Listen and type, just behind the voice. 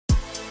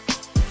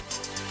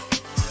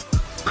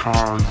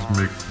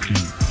Cosmic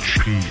Peach.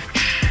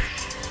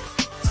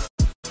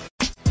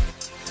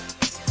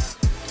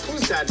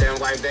 Whose goddamn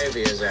white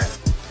baby is that?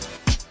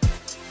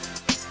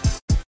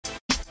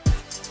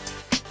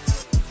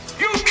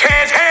 You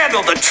can't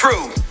handle the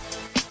truth!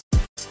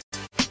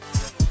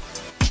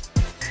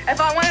 If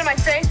I wanted my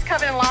face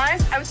covered in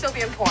lies, I would still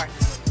be in porn.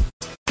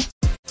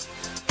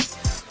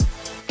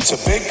 It's a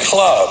big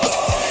club,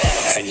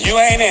 and you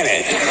ain't in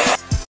it.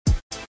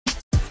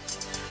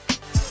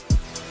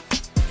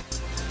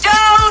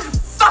 Don't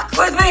fuck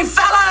with me,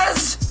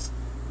 fellas!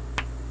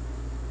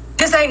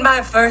 This ain't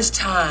my first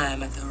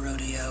time at the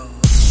rodeo.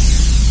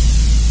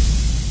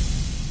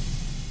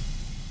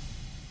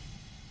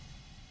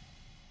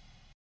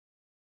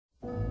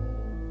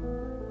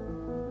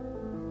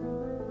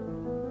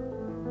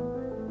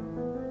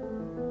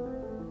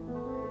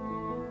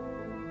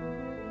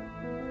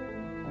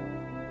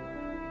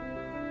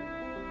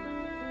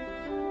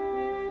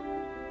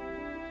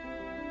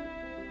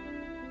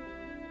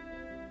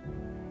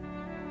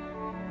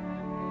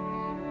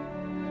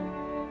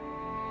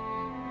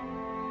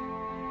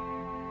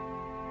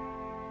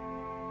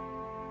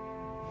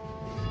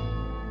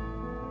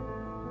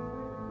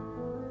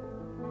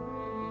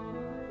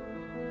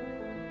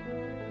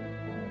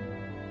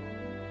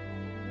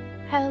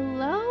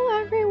 Hello,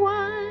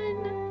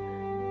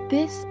 everyone.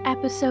 This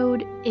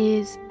episode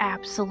is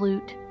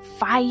absolute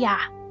fire.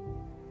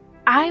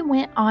 I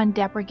went on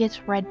Deborah Gets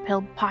Red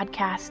Pilled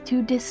podcast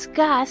to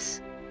discuss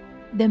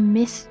the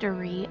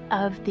mystery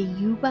of the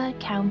Yuba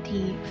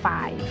County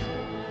 5.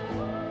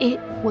 It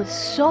was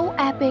so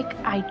epic,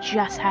 I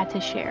just had to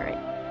share it.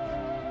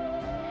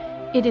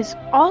 It is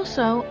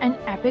also an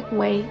epic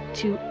way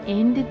to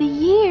end the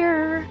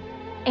year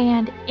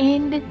and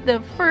end the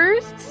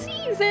first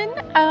season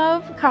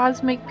of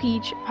Cosmic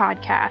Peach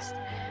podcast.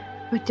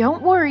 But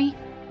don't worry,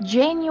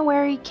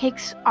 January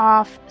kicks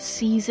off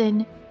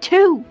season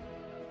 2.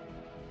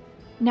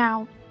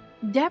 Now,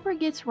 Deborah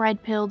Gets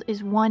Red Pilled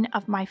is one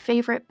of my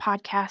favorite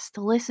podcasts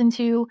to listen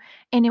to,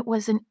 and it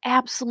was an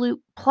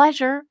absolute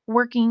pleasure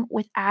working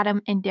with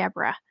Adam and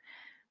Deborah.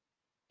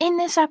 In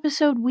this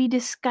episode, we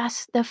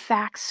discuss the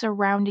facts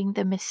surrounding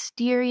the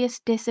mysterious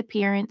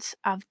disappearance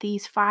of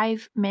these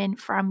 5 men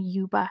from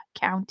Yuba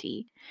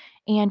County,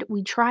 and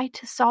we try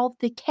to solve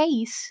the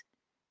case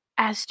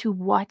as to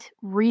what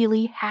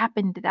really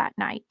happened that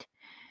night.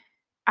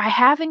 I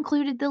have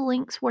included the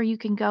links where you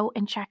can go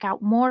and check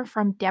out more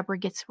from Deborah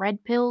Gets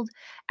Red Pilled.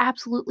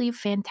 Absolutely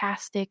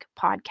fantastic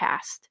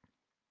podcast.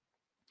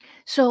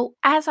 So,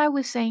 as I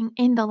was saying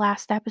in the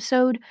last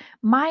episode,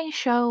 my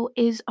show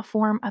is a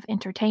form of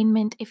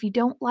entertainment. If you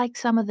don't like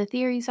some of the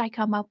theories I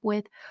come up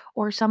with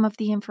or some of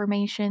the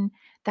information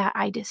that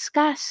I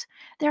discuss,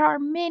 there are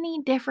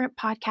many different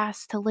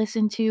podcasts to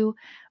listen to,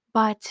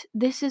 but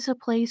this is a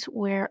place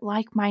where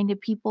like-minded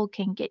people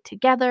can get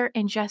together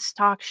and just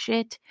talk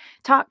shit,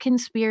 talk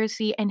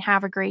conspiracy, and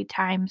have a great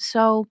time.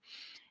 So,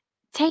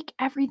 take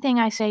everything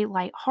I say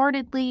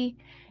lightheartedly.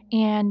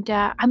 And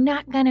I'm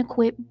not going to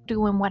quit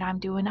doing what I'm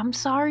doing. I'm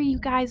sorry, you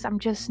guys. I'm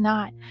just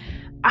not.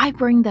 I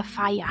bring the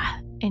fire.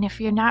 And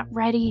if you're not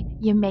ready,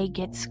 you may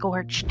get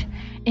scorched.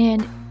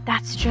 And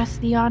that's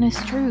just the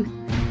honest truth.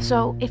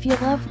 So if you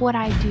love what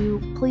I do,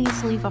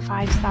 please leave a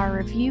 5-star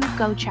review.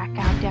 Go check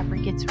out Deborah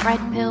Gets Red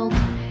Pilled.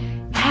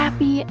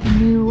 Happy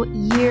New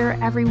Year,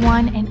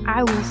 everyone. And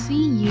I will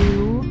see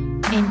you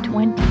in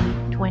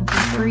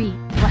 2023.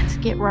 Let's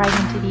get right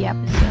into the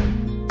episode.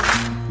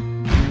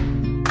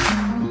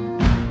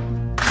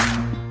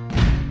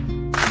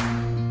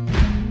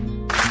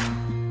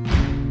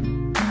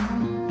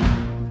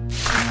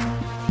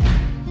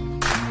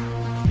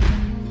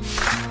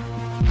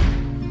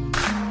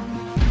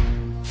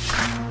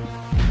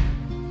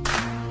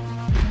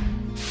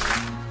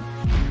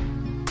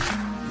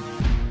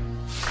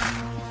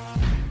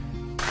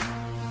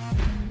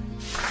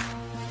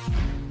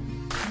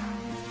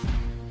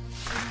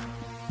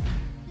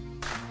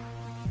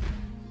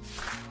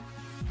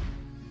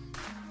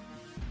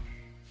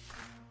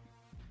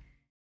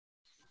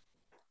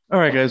 All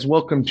right, guys,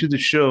 welcome to the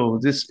show.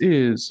 This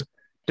is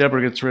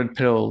Deborah Gets Red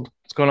Pilled.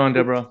 What's going on,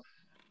 Deborah?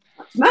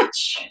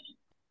 Much.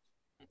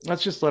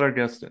 Let's just let our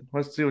guest in.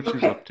 Let's see what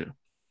she's up to.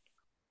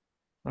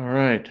 All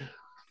right.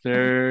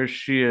 There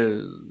she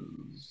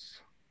is.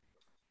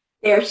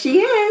 There she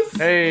is.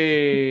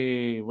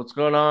 Hey, what's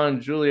going on,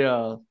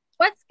 Julia?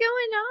 What's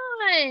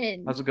going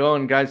on? How's it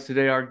going, guys?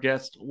 Today, our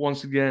guest,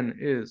 once again,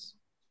 is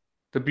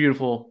the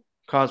beautiful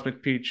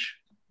Cosmic Peach,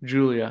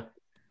 Julia.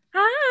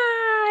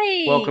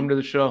 Hi. Welcome to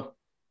the show.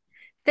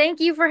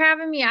 Thank you for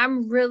having me.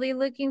 I'm really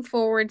looking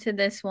forward to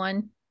this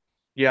one.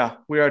 Yeah,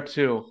 we are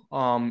too.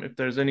 If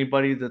there's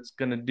anybody that's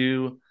going to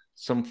do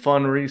some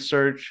fun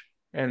research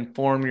and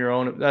form your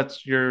own,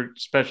 that's your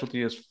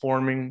specialty, is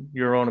forming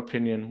your own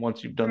opinion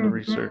once you've done the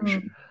research.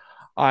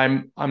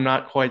 I'm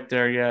not quite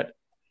there yet.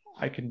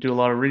 I can do a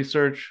lot of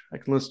research. I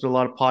can listen to a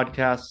lot of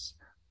podcasts,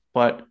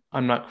 but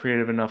I'm not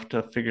creative enough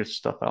to figure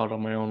stuff out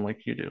on my own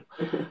like you do.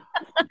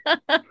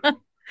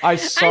 I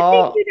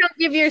think you don't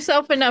give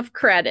yourself enough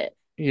credit.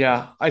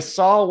 Yeah, I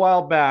saw a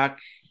while back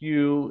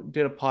you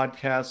did a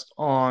podcast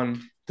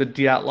on the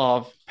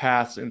Dyatlov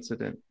Pass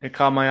incident. It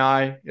caught my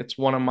eye. It's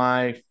one of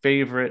my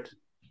favorite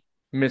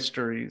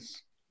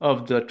mysteries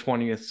of the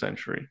 20th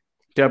century.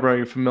 Deborah, are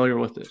you familiar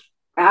with it?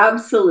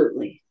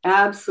 Absolutely.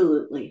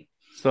 Absolutely.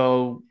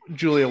 So,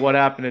 Julia, what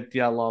happened at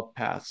Dyatlov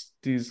Pass?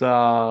 These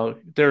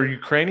they're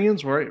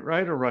Ukrainians, right,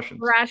 or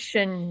Russians?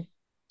 Russian.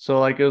 So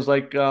like it was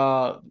like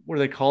were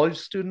they college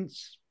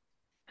students?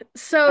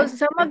 So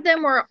some of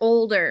them were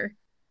older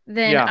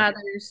than Yeah.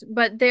 others,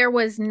 but there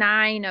was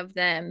nine of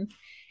them.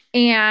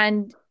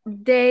 And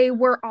they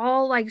were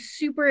all like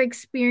super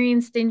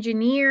experienced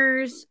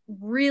engineers,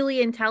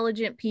 really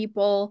intelligent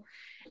people.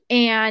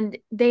 And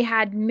they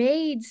had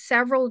made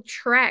several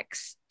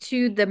treks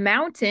to the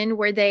mountain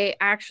where they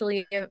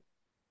actually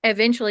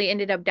eventually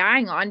ended up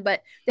dying on,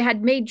 but they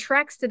had made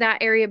treks to that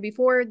area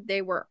before.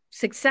 They were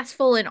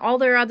successful in all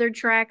their other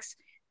treks.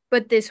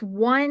 But this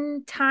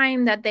one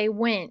time that they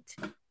went,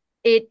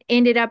 it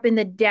ended up in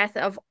the death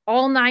of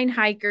all nine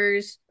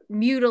hikers,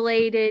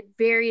 mutilated,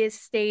 various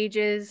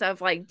stages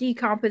of like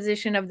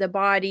decomposition of the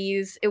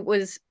bodies. It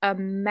was a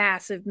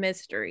massive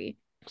mystery.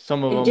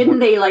 Some of And them didn't were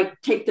they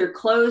like take their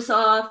clothes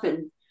off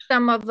and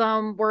Some of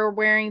them were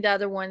wearing the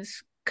other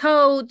one's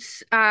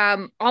coats.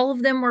 All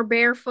of them were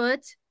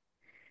barefoot.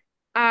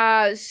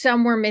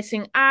 Some were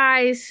missing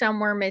eyes, some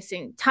were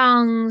missing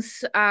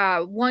tongues.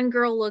 One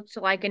girl looked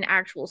like an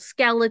actual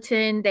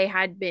skeleton. They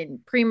had been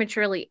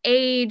prematurely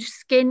aged,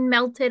 skin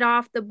melted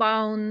off the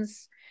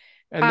bones.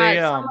 and they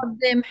Some of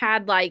them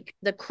had like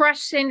the crush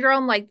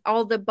syndrome, like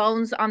all the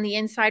bones on the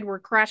inside were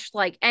crushed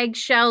like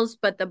eggshells,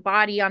 but the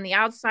body on the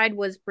outside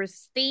was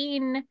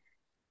pristine.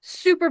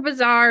 Super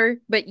bizarre,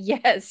 but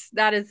yes,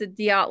 that is a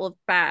Dyatlov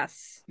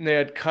Pass. they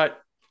had cut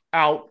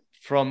out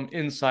from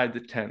inside the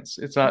tents.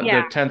 It's not the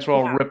Yeah, tents were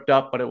all yeah. ripped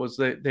up, but it was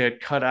they had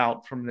cut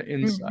out from the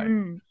inside.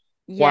 Mhm.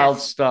 Wild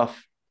Yes.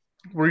 stuff.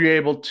 Were you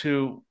able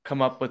to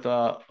come up with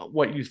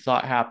what you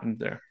thought happened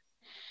there?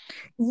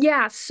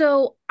 Yeah,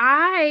 so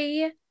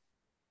I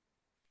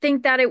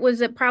think that it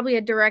was probably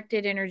a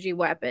directed energy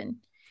weapon.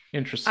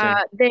 Interesting.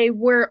 They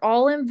were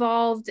all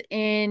involved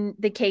in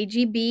the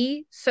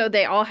KGB, so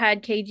they all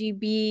had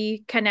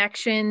KGB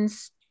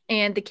connections,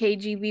 and the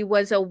KGB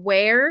was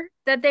aware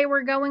that they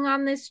were going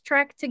on this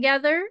trek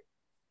together.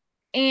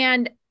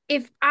 And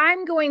if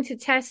I'm going to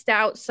test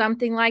out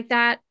something like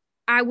that,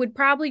 I would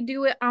probably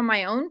do it on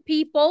my own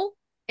people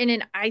in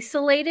an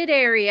isolated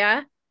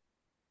area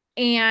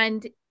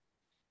and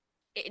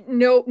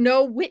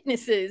no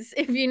witnesses,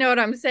 if you know what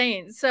I'm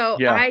saying. So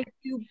Yeah. I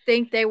do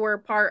think they were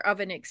part of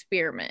an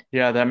experiment.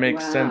 Yeah, that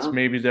makes sense. wow.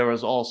 Maybe there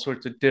was all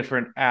sorts of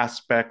different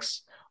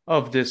aspects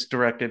of this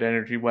directed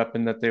energy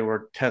weapon that they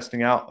were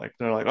testing out. Like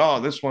they're like,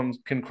 oh, this one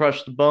can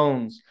crush the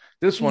bones.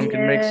 This one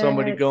can make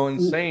somebody go Yes.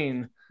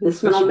 insane.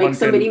 This one This will make one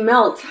somebody can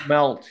melt.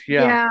 melt.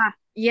 Yeah. Yeah,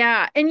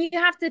 yeah. And you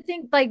have to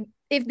think like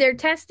if they're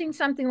testing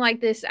something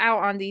like this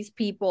out on these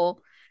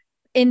people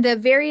in the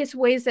various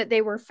ways that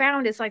they were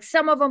found, it's like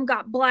some of them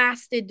got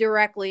blasted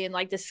directly and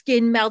like the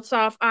skin melts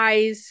off,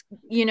 eyes,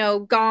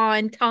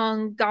 gone,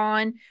 tongue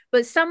gone.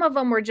 But some of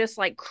them were just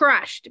like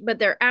crushed, but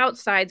their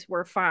outsides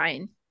were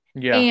fine.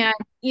 Yeah. And,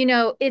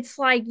 it's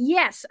like,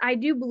 yes, I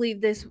do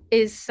believe this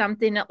is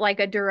something like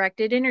a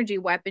directed energy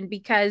weapon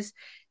because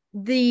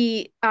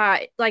the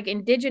like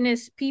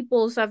indigenous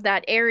peoples of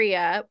that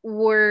area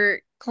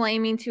were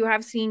claiming to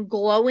have seen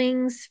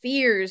glowing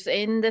spheres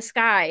in the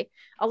sky.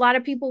 A lot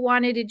of people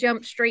wanted to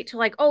jump straight to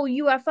like, oh,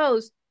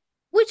 UFOs,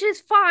 which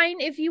is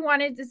fine if you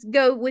wanted to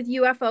go with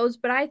UFOs,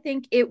 but I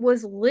think it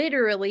was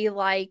literally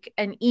like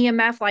an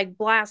EMF like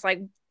blast,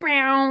 like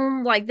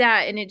brown, like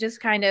that, and it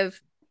just kind of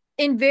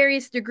in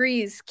various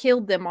degrees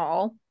killed them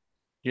all.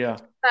 Yeah.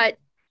 But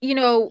you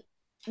know,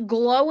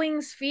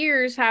 glowing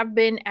spheres have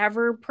been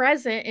ever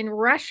present in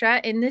Russia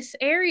in this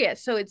area.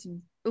 So it's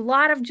a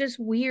lot of just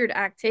weird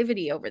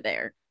activity over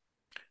there.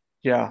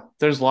 Yeah.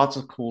 There's lots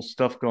of cool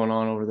stuff going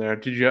on over there.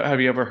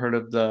 Have you ever heard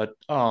of the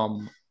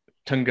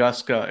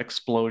Tunguska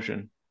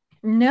explosion?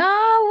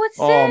 No, what's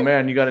Oh it?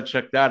 man, you got to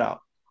check that out.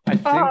 I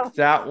Oh, think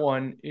that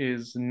one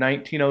is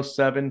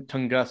 1907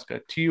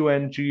 Tunguska,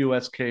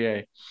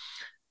 Tunguska.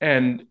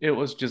 And it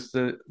was just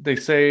they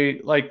say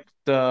like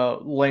the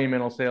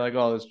layman will say like,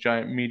 oh, this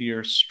giant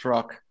meteor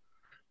struck,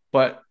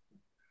 but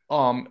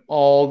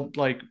all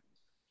like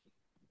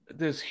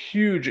this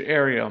huge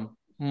area,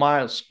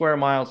 square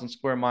miles and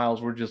square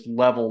miles were just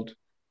leveled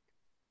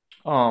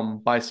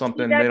by see,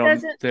 something that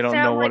doesn't they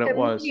don't know sound what like it a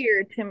was.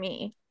 meteor to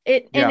me.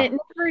 It Yeah,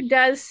 never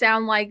does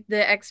sound like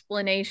the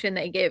explanation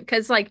they give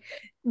because like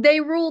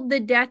they ruled the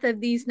death of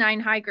these nine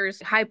hikers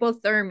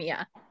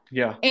hypothermia.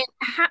 yeah, And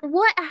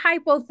what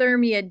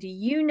hypothermia do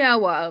you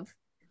know of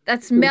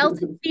that's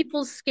melting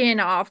people's skin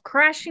off,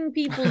 crushing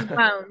people's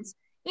bones?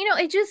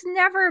 It just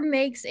never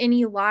makes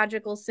any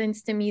logical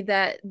sense to me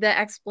that the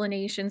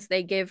explanations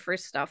they give for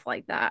stuff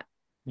like that.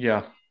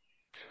 yeah.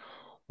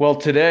 Well,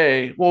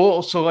 today,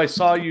 so I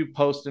saw you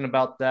posting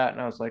about that,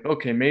 and I was like,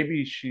 okay,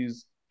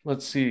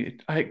 let's see.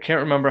 I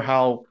can't remember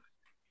how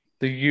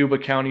the Yuba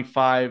County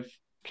Five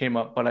came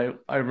up, but I The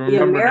remembered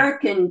it,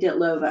 American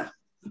Ditlova.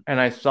 and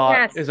I thought,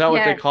 Yes, is that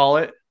what they yes. call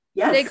it?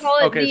 They Yes. call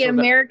it Okay, the so that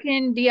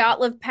American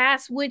Dyatlov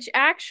Pass, which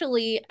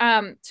actually,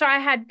 so I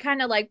had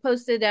kind of like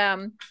posted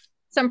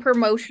some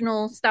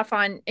promotional stuff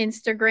on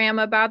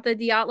Instagram about the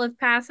Dyatlov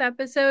Pass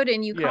episode,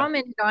 and you yeah,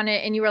 commented on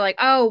it, and you were like,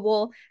 "Oh,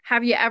 well,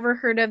 have you ever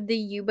heard of the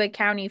Yuba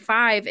County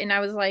Five?" And I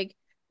was like,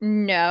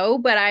 "No,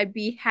 but I'd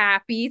be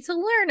happy to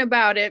learn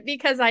about it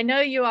because I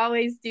know you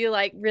always do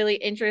like really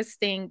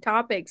interesting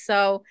topics."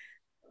 So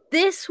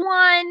this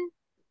one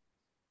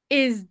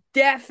is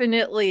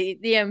definitely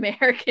the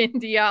American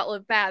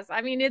Dyatlov Pass.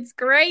 I mean, it's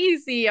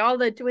crazy. All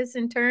the twists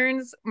and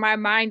turns. My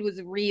mind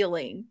was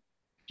reeling.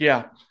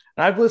 yeah.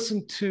 And I've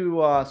listened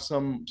to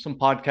some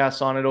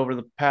podcasts on it over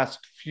the past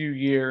few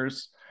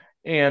years,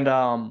 and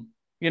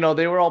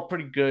they were all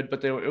pretty good,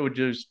 but it would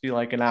just be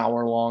like an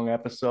hour long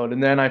episode.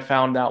 And then I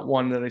found that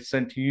one that I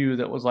sent to you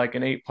that was like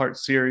an 8-part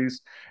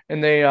series,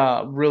 and they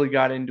really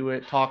got into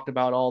it, talked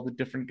about all the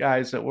different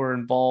guys that were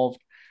involved,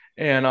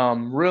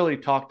 and really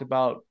talked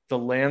about the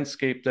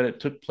landscape that it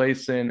took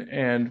place in.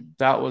 And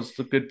that was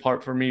the good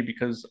part for me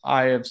because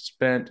I have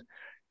spent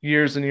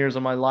years and years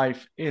of my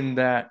life in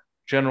that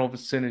general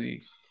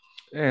vicinity.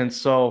 And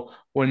so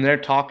when they're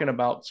talking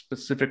about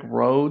specific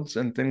roads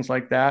and things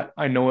like that,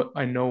 I know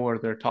where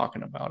they're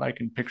talking about. I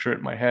can picture it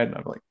in my head and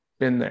I've like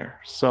been there.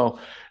 So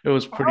it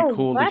was pretty Oh,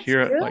 cool to that's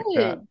hear it like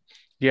that. good.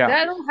 Yeah.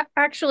 That'll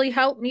actually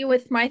help me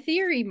with my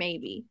theory,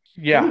 maybe.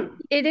 Yeah. Mm.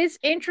 It is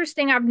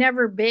interesting. I've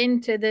never been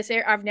to this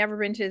area. I've never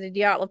been to the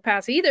Dyatlov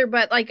Pass either,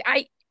 but like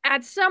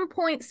at some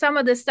point, some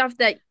of the stuff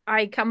that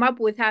I come up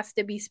with has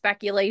to be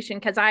speculation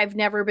because I've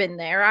never been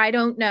there. I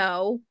don't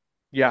know.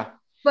 Yeah.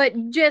 But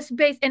just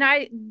based, and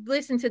I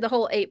listened to the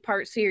whole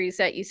 8-part series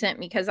that you sent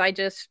me because I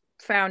just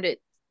found it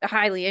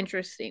highly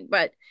interesting.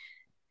 But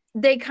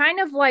they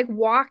kind of like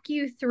walk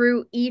you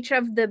through each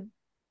of the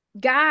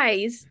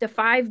guys, the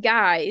 5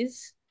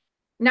 guys.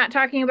 Not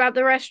talking about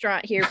the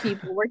restaurant here,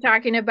 people. We're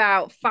talking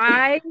about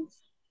 5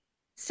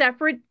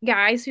 separate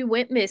guys who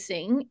went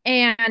missing,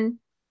 and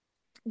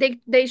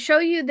they show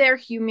you their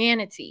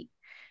humanity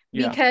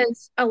Yeah.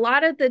 because a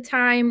lot of the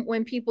time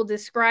when people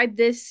describe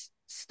this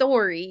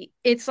story,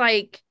 it's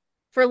like,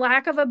 for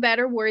lack of a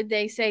better word,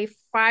 they say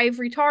 5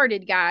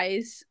 retarded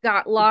guys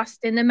got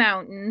lost in the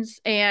mountains,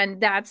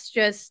 and that's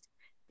just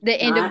the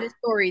end of Not, the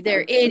story. They're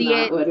that's not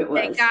idiots. what it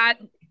They was. got,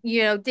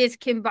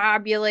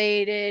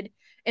 discombobulated,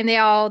 and they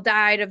all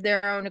died of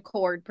their own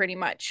accord, pretty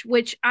much,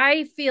 which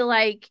I feel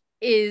like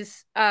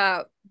is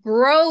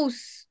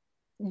gross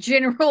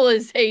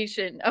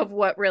generalization of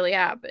what really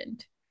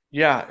happened.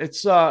 Yeah.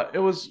 It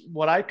was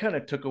what I kind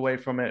of took away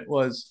from it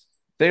was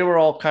they were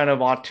all kind of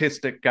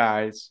autistic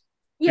guys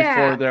before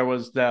Yeah. there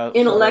was the whole,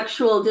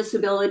 Intellectual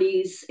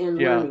disabilities and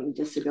yeah, learning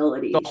the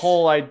disabilities.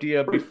 whole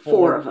idea Or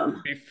 4 of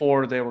them.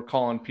 before they were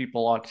calling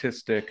people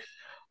autistic,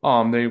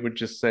 they would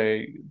just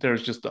say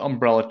there's just the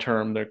umbrella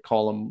term, they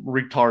call them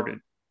retarded.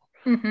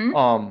 Mm-hmm.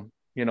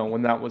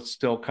 When that was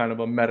still kind of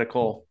a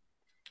medical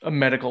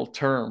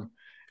term.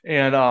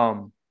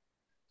 And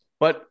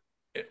but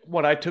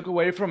what I took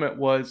away from it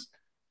was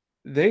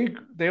they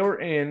were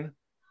in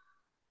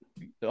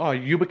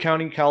Yuba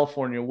County,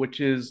 California, which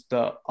is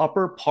the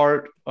upper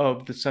part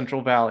of the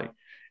Central Valley.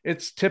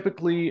 It's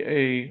typically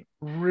a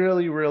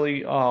really,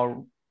 really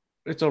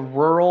it's a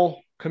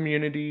rural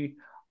community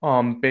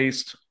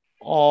based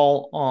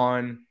all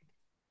on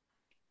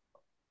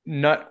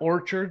nut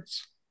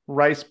orchards,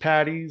 rice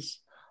paddies.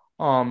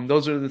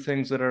 Those are the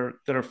things that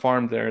are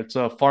farmed there. It's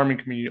a farming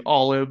community,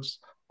 olives,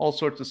 all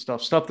sorts of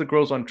stuff that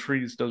grows on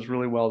trees does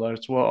really well there.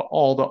 It's where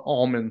all the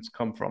almonds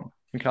come from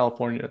in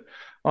California.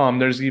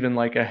 There's even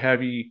like a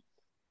heavy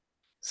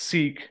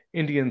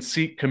Indian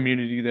Sikh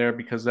community there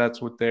because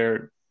that's what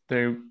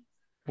they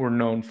were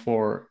known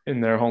for in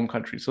their home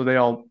country. So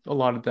a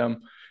lot of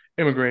them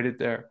immigrated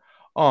there.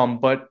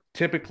 But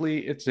typically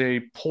it's a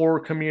poor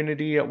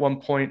community. At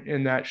one point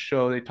in that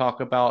show, they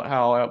talk about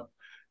how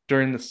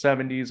during the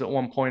 70s, at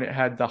one point, it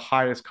had the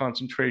highest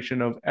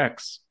concentration of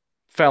ex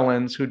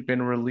felons who'd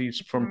been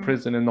released from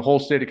prison in the whole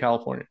state of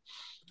California.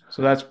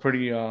 So that's a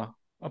pretty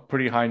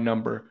high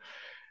number.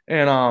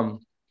 And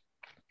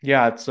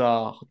yeah, it's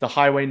the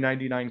Highway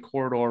 99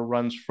 corridor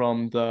runs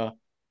from the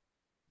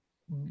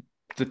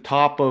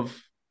top of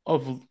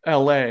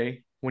LA.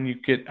 When you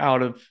get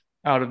out of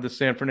the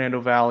San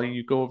Fernando Valley,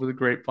 you go over the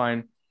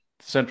Grapevine,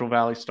 Central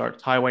Valley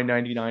starts. Highway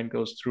 99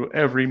 goes through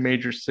every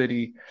major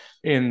city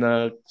in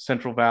the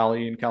Central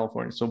Valley in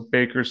California. So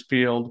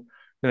Bakersfield,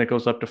 then it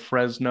goes up to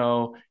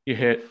Fresno, you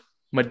hit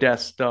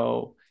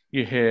Modesto,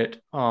 you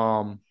hit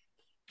all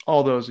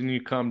those, and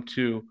you come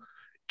to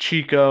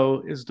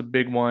Chico is a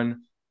big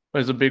one,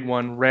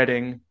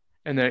 Redding,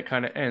 and then it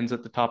kind of ends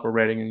at the top of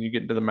Redding, and you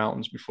get into the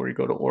mountains before you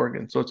go to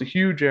Oregon. So it's a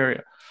huge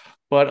area.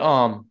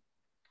 But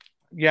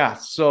yeah,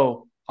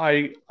 so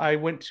I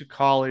went to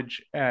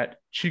college at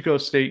Chico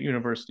State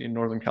University in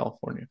Northern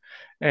California,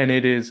 and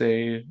it is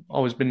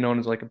always been known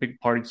as like a big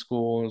party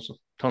school. It was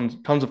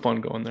tons of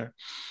fun going there.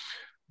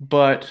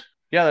 But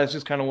yeah, that's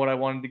just kind of what I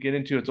wanted to get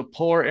into. It's a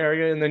poor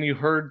area, and then you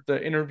heard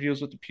the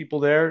interviews with the people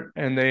there,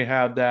 and they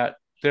have that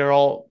they're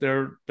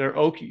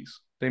Okies.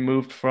 They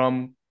moved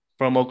from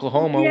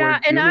Oklahoma, where Yeah,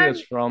 and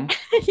Julia's from.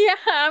 yeah,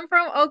 I'm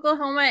from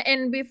Oklahoma,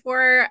 and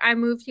before I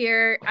moved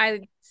here,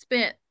 I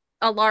spent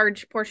a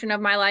large portion of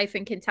my life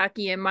in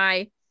Kentucky, and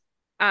my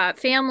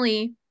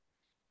family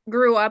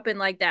grew up in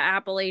like the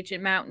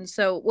Appalachian Mountains.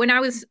 So when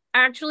I was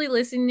actually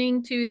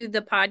listening to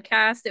the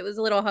podcast, it was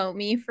a little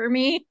homey for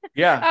me.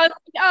 Yeah, I was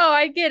like, oh,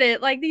 I get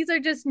it. Like these are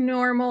just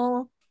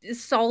normal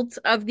salt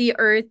of the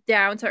earth,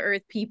 down to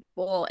earth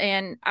people.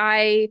 And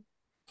I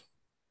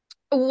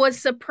was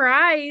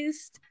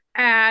surprised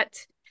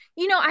at,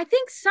 I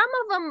think some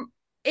of them,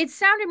 it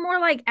sounded more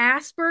like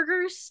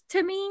Asperger's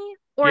to me,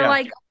 or yeah,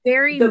 like a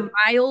very The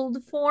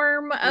mild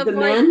form of the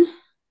like, men,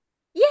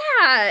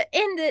 yeah.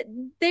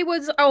 And they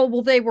was, oh,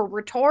 well, they were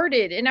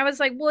retarded. And I was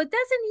like, well, it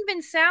doesn't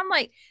even sound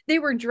like they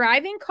were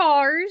driving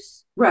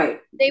cars. right?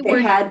 They They were,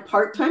 had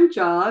part-time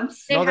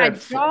jobs. they no, they had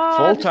had jobs.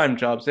 full-time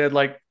jobs. They had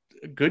like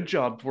good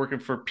jobs working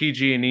for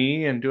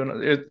PG&E and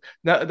doing it.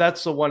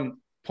 That's the one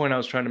point I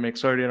was trying to make.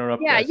 Sorry to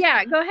interrupt, Yeah. guys.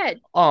 Yeah. Go ahead.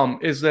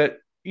 Is that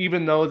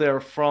even though they're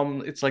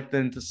from, it's like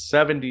in the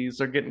 70s,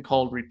 they're getting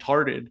called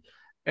retarded,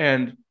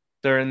 and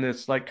they're in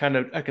this like kind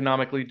of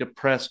economically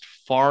depressed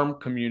farm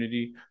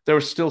community.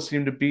 There still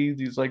seem to be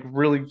these like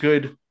really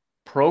good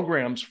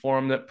programs for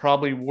them that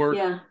probably work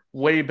Yeah.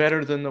 way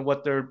better than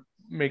what they're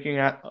making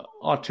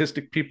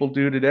autistic people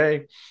do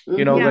today.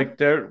 Mhm.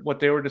 Like what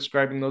they were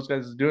describing those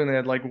guys as doing. They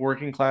had like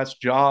working class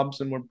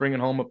jobs and were bringing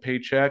home a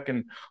paycheck,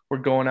 and were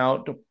going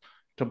out to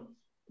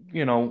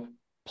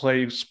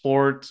play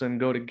sports and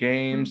go to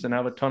games and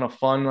have a ton of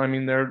fun. I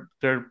mean, they're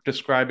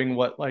describing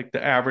what like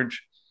the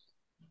average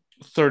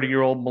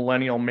 30-year-old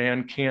millennial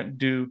man can't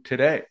do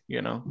today.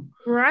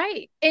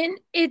 Right. And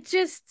it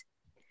just,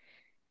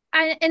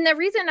 and the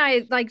reason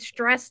I like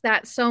stress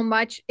that so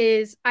much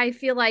is I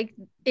feel like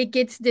it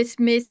gets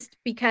dismissed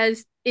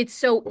because it's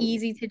so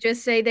easy to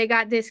just say they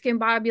got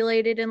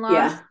discombobulated and lost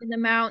Yeah. in the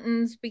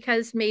mountains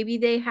because maybe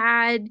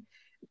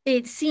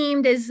it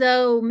seemed as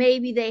though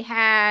maybe they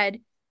had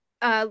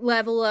a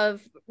level of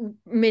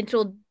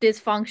mental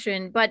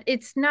dysfunction, but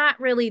it's not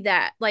really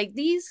that. Like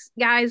these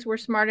guys were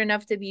smart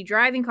enough to be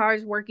driving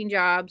cars, working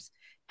jobs,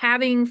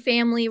 having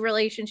family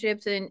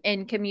relationships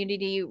and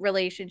community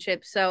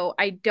relationships. So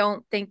I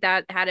don't think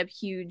that had a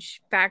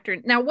huge factor.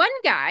 Now, one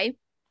guy,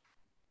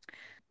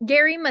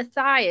 Gary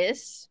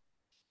Mathias,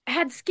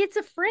 had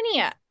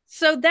schizophrenia.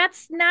 So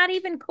that's not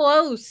even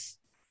close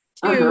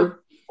to Uh-huh.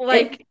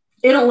 like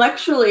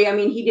Intellectually, I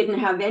mean, he didn't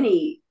have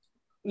any,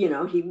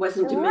 he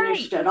wasn't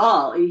diminished right. at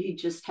all. He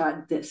just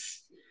had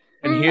this.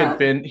 And he Uh, had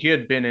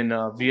been in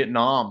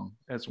Vietnam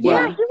as Yeah,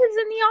 well. Yeah. he was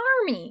in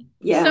the army.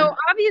 Yeah. So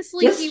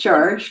obviously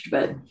Discharged,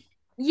 but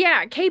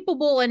yeah,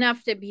 capable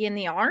enough to be in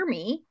the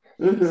army.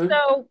 mhm.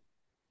 So,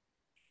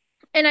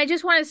 and I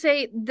just want to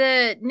say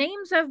the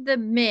names of the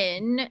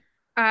men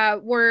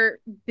were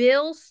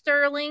Bill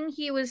Sterling,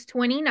 he was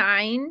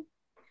 29.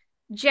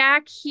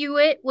 Jack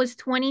Hewitt was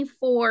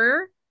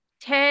 24.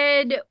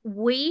 Ted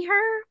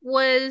Weher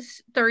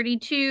was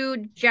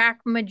 32. Jack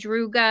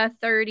Madruga,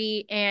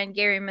 30. And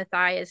Gary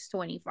Mathias,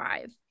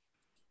 25.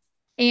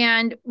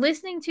 And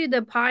listening to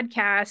the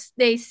podcast,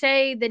 they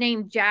say the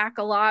name Jack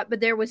a lot, but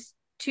there was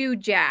two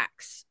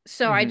Jacks.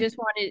 So I just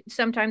wanted,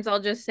 sometimes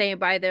I'll just say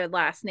by their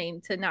last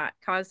name to not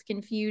cause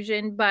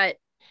confusion. But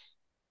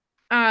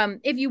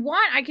if you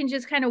want, I can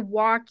just kind of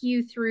walk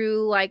you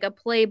through like a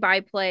play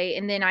by play,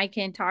 and then I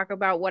can talk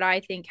about what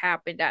I think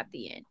happened at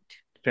the end.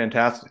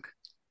 Fantastic.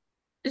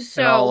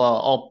 So and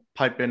I'll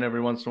pipe in every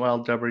once in a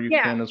while. Deborah, you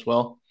can as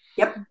well.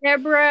 Yep.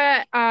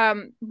 Deborah,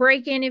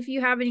 break in if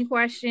you have any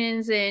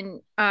questions,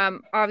 and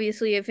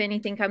obviously if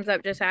anything comes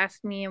up, just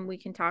ask me and we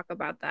can talk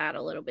about that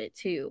a little bit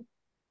too.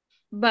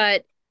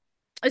 But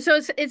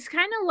so it's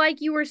kind of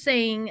like you were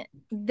saying,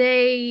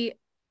 they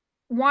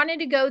wanted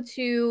to go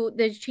to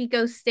the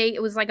Chico State.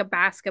 It was like a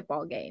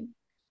basketball game.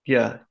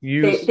 Yeah,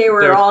 They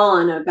were all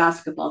on a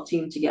basketball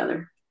team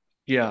together.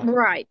 Yeah,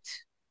 right.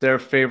 Their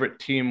favorite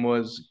team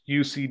was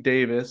UC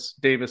Davis.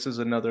 Davis is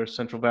another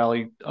Central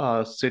Valley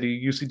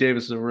city. UC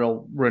Davis is a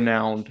real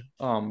renowned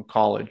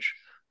college.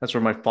 That's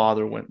where my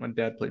father went. My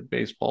dad played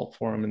baseball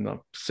for him in the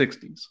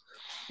 60s.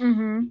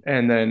 Mm-hmm.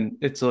 And then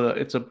it's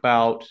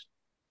about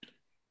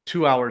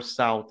 2 hours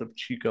south of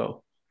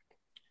Chico.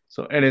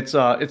 So, and it's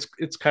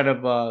kind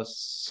of a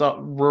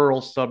rural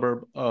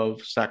suburb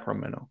of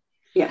Sacramento.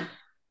 Yeah.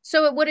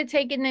 So it would have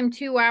taken them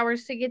 2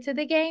 hours to get to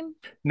the game?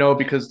 No,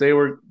 because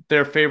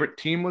their favorite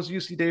team was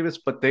UC Davis,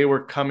 but they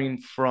were coming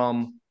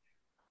from,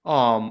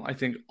 I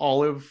think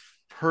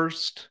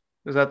Olivehurst.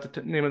 Is that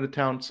the name of the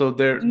town? So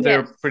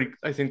they're pretty.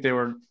 I think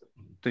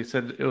they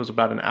said it was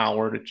about an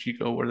hour to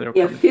Chico where they were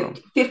coming from.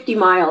 50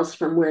 miles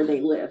from where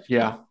they lived.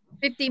 Yeah.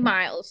 50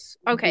 miles.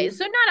 Okay,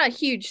 so not a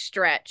huge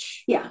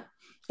stretch. Yeah.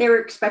 They were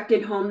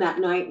expected home that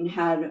night and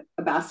had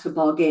a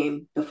basketball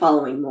game the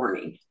following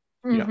morning.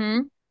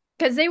 Mm-hmm.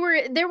 Because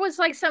there was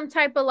like some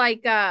type of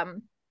like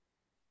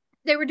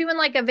they were doing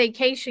like a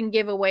vacation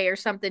giveaway or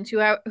something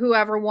to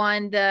whoever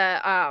won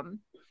the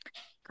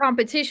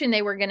competition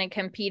they were going to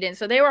compete in.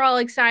 So they were all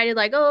excited,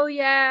 like, oh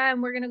yeah,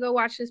 and we're going to go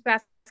watch this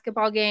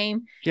basketball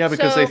game. Yeah,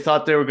 because they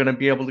thought they were going to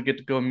be able to get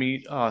to go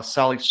meet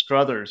Sally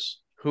Struthers,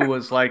 who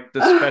was like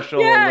the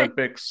Special yeah,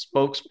 Olympics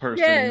spokesperson.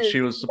 yes,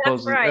 She was that's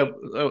supposedly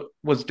right.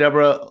 was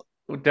Deborah.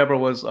 Deborah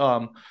was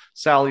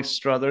Sally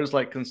Struthers,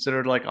 like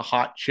considered like a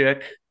hot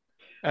chick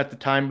at the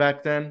time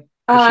back then.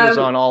 'Cause she was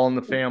on All in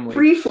the Family.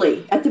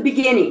 Briefly, at the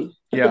beginning.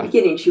 At the Yeah.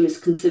 beginning, she was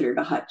considered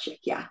a hot chick.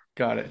 Yeah.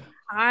 Got it.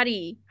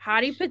 Hottie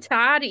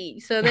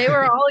patati. So they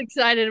were all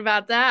excited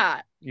about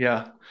that.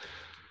 Yeah.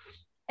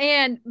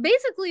 And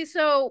basically,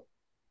 so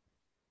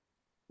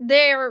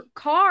their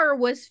car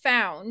was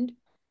found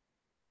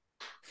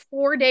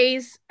 4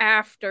 days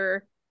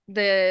after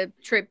the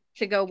trip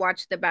to go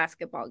watch the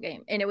basketball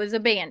game, and it was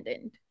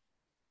abandoned.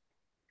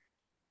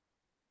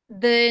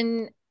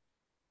 Then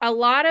a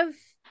lot of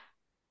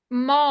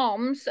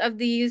moms of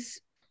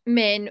these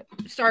men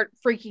start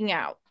freaking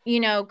out,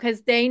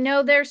 because they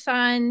know their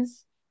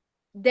sons.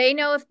 They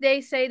know if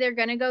they say they're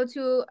going to go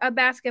to a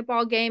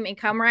basketball game and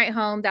come right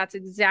home, that's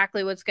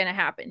exactly what's going to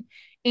happen.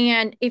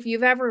 And if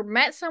you've ever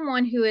met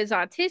someone who is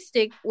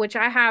autistic, which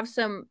I have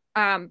some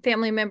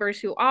family members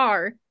who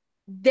are,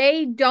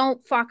 they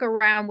don't fuck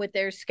around with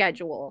their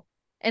schedule.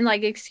 And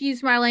like,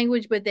 excuse my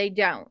language, but they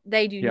don't.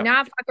 They do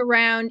not fuck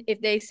around. If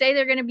they say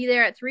they're going to be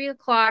there at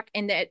 3:00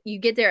 and that you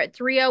get there at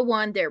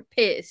 3:01, they're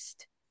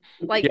pissed.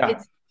 Like,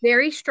 it's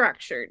very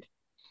structured.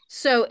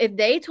 So if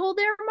they told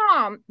their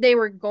mom they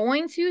were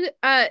going to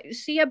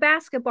see a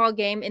basketball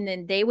game and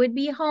then they would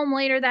be home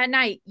later that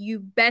night, you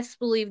best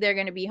believe they're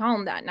going to be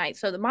home that night.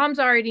 So the moms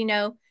already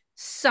know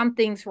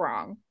something's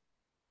wrong.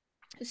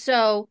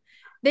 So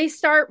they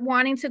start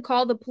wanting to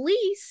call the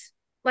police,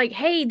 like,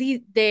 hey,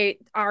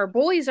 our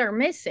boys are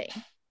missing.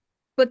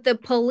 But the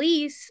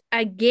police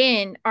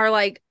again are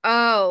like,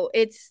 oh,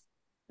 it's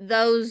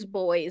those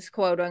boys,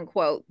 quote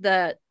unquote,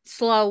 the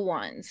slow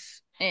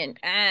ones. And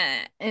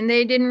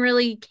they didn't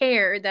really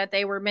care that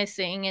they were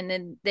missing. And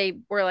then they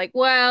were like,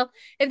 well,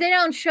 if they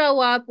don't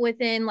show up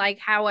within like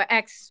how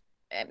X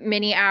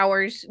many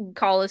hours,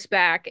 call us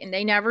back. And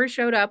they never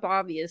showed up,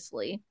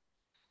 obviously.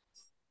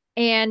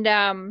 And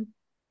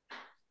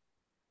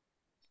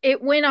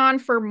it went on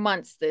for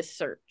months, this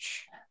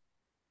search.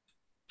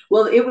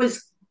 Well, it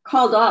was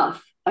called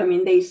off. I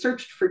mean, they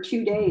searched for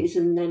 2 days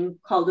and then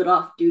called it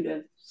off due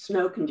to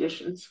snow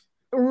conditions.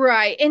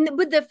 Right.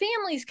 But the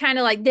family's kind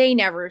of like, they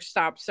never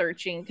stopped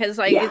searching because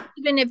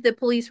even if the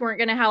police weren't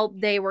going to help,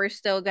 they were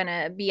still going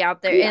to be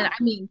out there. And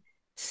I mean,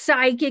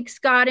 psychics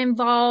got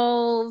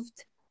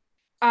involved,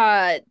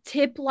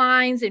 tip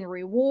lines and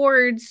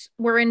rewards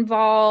were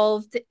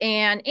involved.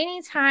 And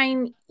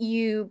anytime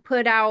you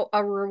put out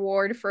a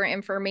reward for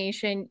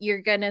information,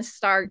 you're going to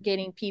start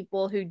getting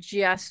people who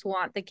just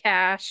want the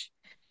cash.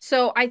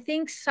 So I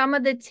think some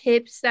of the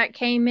tips that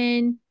came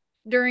in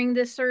during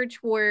the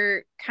search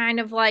were kind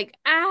of like,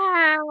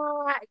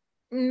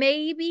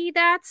 maybe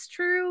that's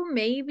true,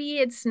 maybe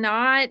it's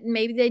not,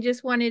 maybe they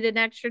just wanted an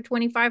extra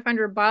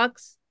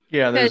 $2,500.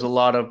 Yeah, there's a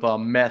lot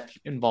of meth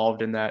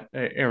involved in that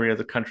area of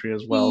the country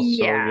as well.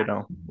 Yeah.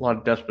 So, a lot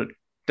of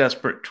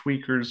desperate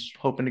tweakers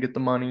hoping to get the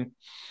money.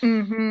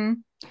 Mm-hmm.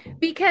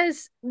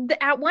 Because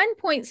at one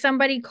point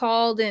somebody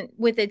called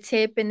with a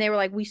tip and they were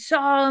like, we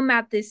saw them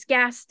at this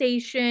gas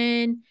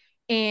station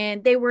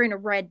and they were in a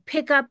red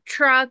pickup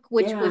truck,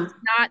 which was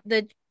not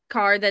the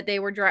car that they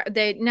were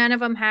driving. None of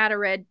them had a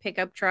red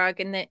pickup truck,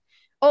 and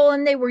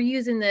they were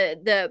using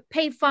the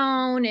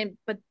payphone,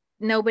 but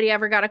nobody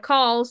ever got a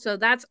call. So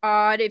that's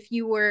odd. If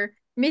you were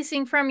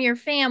missing from your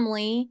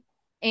family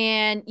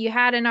and you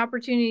had an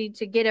opportunity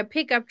to get a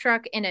pickup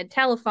truck and a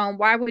telephone,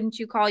 why wouldn't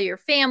you call your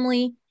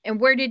family?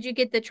 And where did you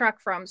get the truck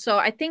from? So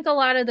I think a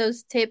lot of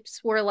those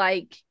tips were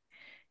like,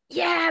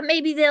 yeah,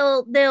 maybe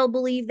they'll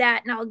believe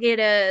that and I'll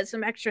get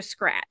some extra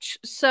scratch.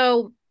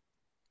 So,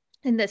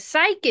 and the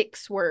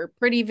psychics were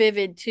pretty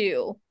vivid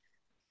too.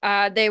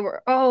 They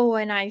were,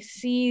 and I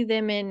see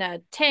them in a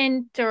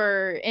tent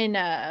or in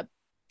a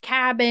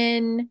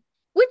cabin,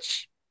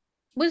 which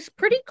was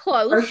pretty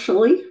close.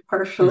 Partially.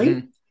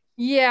 Mm-hmm.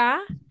 Yeah.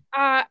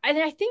 And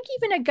I think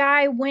even a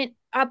guy went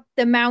up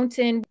the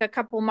mountain a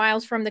couple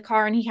miles from the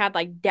car and he had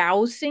like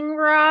dowsing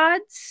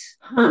rods.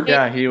 Huh.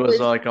 Yeah, he was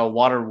like a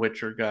water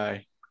witcher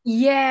guy.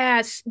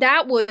 Yes,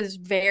 that was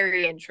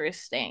very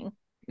interesting.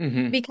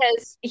 Mm-hmm.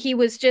 Because he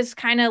was just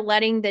kind of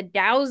letting the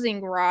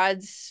dowsing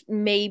rods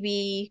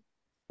maybe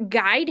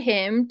guide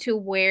him to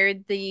where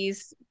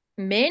these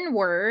men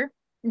were.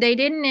 They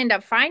didn't end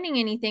up finding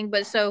anything,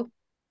 but so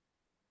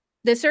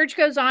the search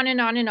goes on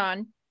and on and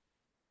on.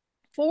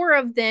 4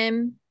 of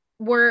them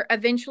were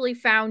eventually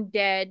found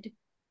dead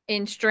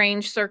in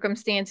strange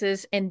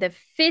circumstances, and the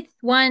 5th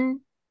one,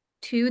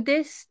 to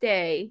this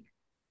day,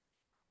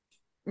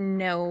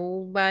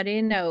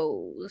 nobody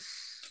knows.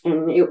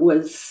 And it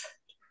was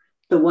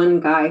the one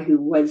guy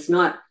who was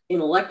not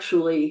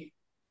intellectually.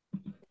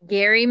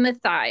 Gary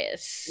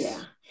Mathias.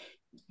 Yeah.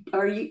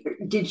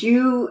 Did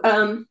you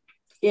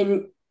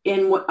in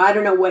what, I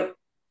don't know what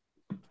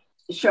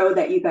show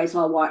that you guys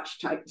all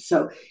watched.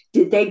 So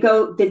did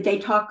they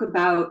talk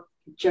about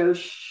Joe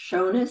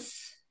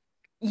Shonis?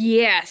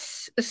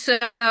 Yes. So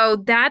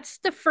that's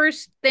the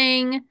first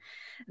thing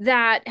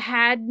that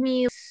had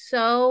me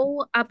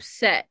so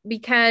upset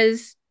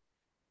because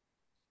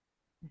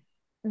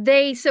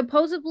they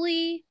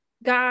supposedly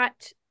got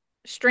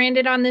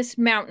stranded on this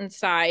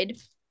mountainside.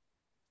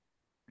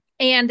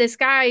 And this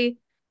guy,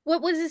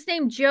 what was his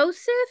name?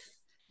 Joseph?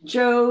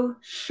 Joe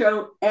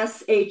Shones.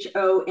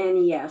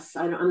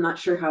 I'm not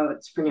sure how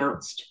it's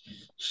pronounced.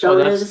 Oh,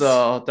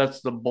 Shonas.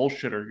 that's the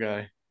bullshitter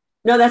guy.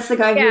 No, that's the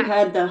guy who Yeah.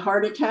 had the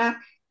heart attack.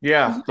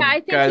 Yeah, the I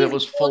think guy that he's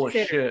was a full of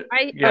bullshitter. shit.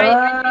 I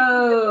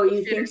Oh, think you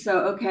he's a think bullshitter. so?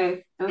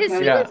 Okay. Because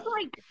he Yeah. was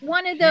like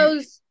one of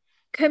those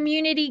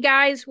community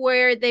guys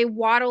where they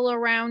waddle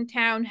around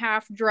town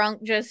half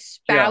drunk, just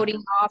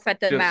spouting off at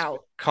the Just mouth.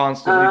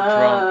 constantly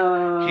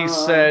drunk. He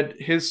Oh. said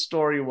his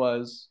story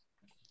was,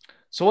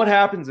 so what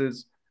happens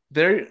is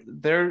they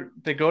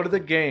go to the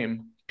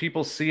game.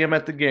 People see him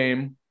at the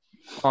game.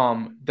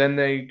 Then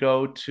they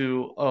go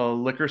to a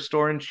liquor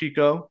store in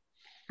Chico.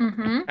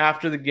 Mm-hmm.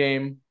 After the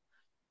game,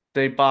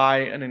 they buy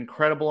an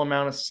incredible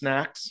amount of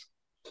snacks.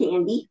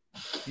 Candy.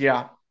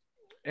 Yeah.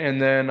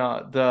 And then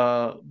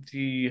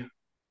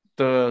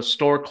the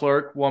store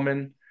clerk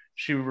woman,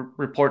 she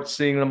reports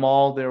seeing them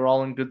all. They were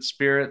all in good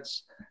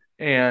spirits,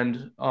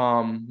 and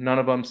none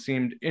of them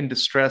seemed in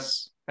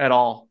distress at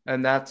all.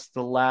 And that's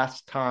the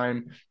last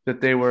time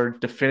that they were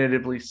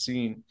definitively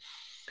seen.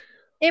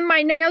 In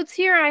my notes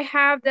here, I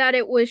have that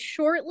it was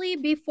shortly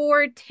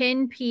before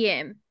 10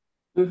 p.m.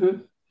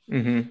 Mm-hmm.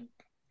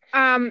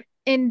 Mm-hmm.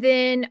 And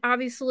then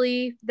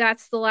obviously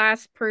that's the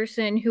last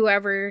person who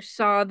ever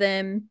saw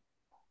them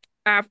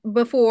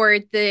before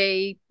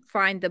they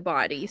find the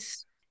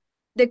bodies.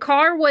 The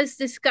car was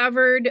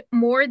discovered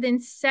more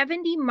than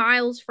 70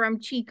 miles from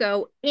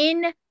Chico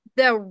in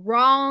the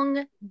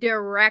wrong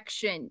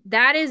direction.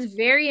 That is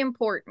very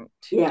important.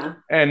 Yeah.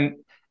 And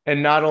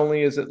not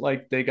only is it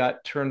like they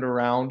got turned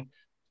around,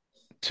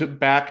 to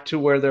back to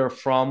where they're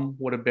from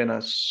would have been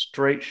a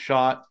straight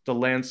shot. The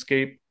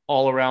landscape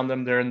all around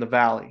them, they're in the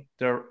valley.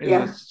 They're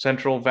in the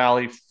Central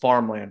Valley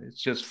farmland.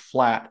 It's just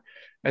flat.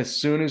 As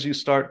soon as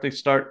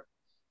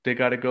they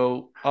got to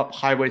go up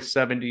Highway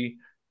 70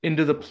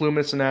 into the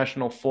Plumas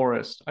National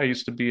Forest. I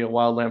used to be a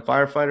wildland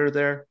firefighter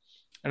there,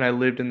 and I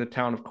lived in the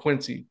town of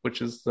Quincy,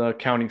 which is the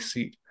county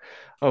seat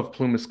of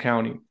Plumas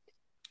County.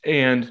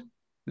 And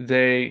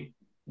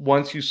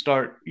once you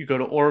go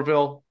to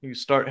Orville, you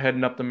start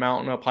heading up the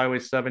mountain up Highway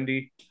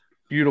 70.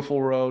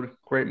 Beautiful road,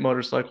 great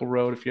motorcycle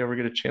road. If you ever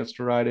get a chance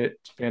to ride it,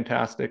 it's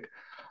fantastic.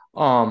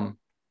 You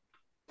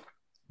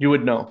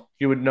would know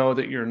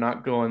that you're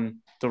not going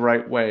the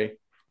right way,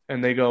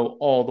 and they go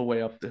all the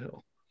way up the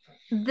hill.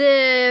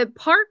 The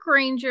park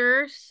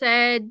ranger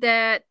said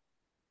that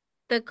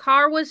the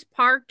car was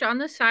parked on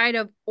the side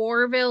of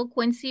Orville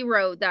Quincy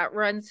Road that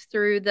runs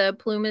through the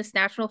Plumas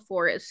National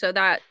Forest. So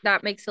that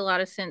makes a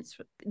lot of sense.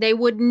 They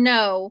would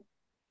know,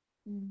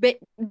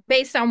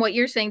 based on what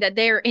you're saying, that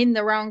they're in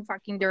the wrong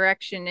fucking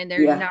direction and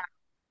they're not.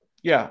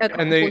 Yeah,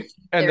 and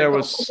there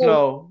was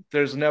snow.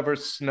 There's never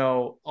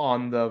snow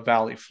on the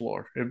valley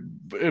floor.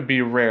 It'd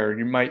be rare.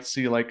 You might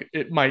see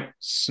it might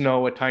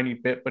snow a tiny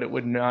bit, but it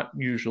would not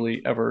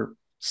usually ever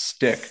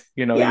stick.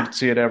 You'd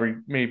see it every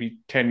maybe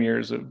 10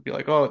 years. It would be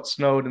like, oh, it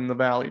snowed in the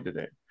valley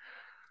today.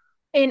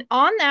 And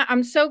on that,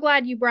 I'm so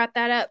glad you brought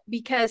that up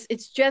because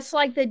it's just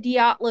like the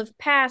Dyatlov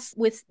Pass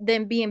with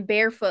them being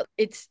barefoot.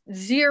 It's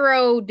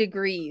 0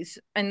 degrees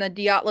in the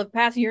Dyatlov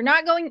Pass. You're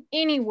not going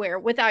anywhere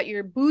without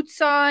your boots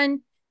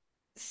on,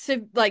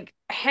 like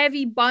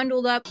heavy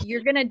bundled up.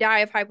 You're going to die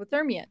of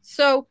hypothermia.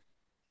 So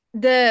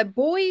the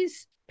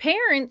boys'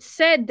 parents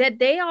said that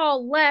they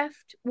all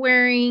left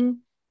wearing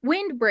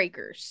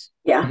windbreakers.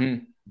 Yeah.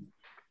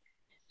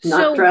 Mm-hmm.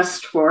 Not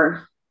dressed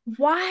for.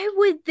 Why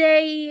would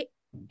they?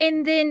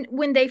 And then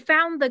when they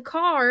found the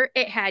car,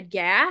 it had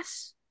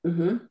gas.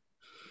 Mm-hmm.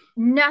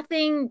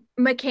 Nothing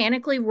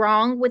mechanically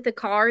wrong with the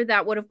car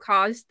that would have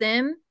caused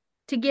them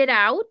to get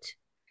out.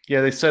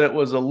 Yeah, they said it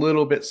was a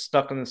little bit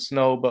stuck in the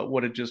snow, but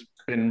would have just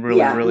been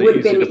really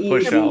easy to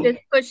push out. Just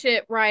push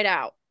it right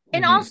out.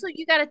 And also,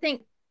 you got to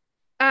think,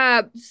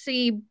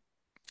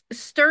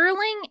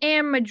 Sterling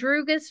and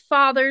Madruga's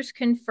fathers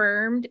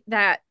confirmed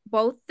that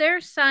both their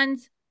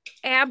sons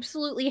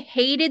absolutely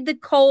hated the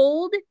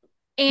cold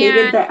and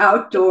hated the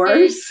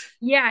outdoors.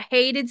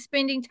 Hated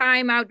spending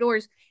time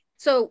outdoors.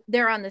 So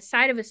they're on the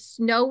side of a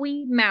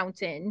snowy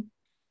mountain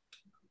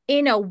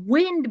in a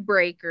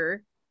windbreaker,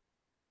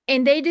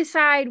 and they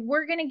decide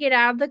we're going to get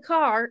out of the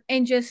car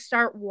and just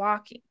start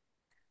walking.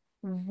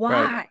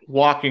 Why? Right.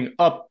 Walking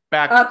up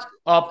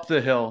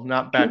the hill,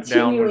 not back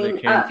down where they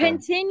came from.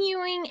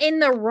 Continuing in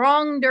the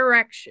wrong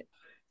direction.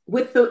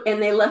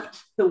 And they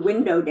left the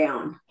window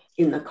down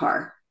in the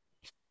car.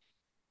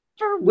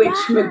 Which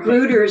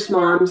Magruder's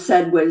mom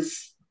said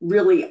was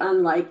really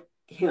unlike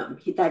him.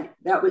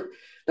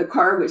 The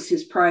car was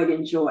his pride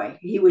and joy.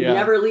 He would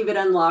never leave it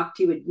unlocked.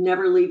 He would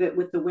never leave it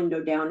with the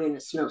window down in a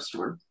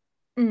snowstorm.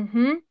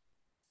 Mm-hmm.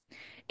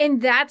 And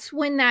that's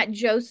when that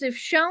Joseph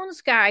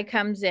Shones guy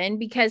comes in,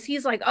 because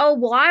he's like, oh,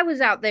 well, I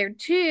was out there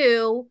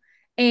too,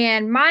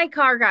 and my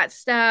car got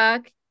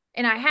stuck,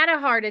 and I had a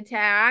heart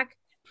attack.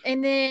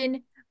 And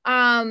then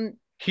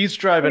he's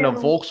driving a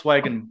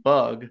Volkswagen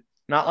Bug,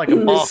 not like a in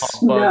the Baja Bug.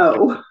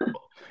 snow.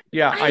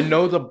 Yeah, I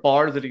know the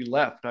bar that he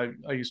left. I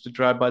used to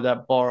drive by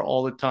that bar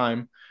all the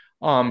time.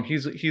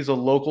 He's a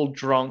local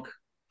drunk.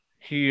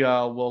 He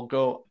will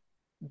go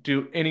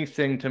do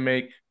anything to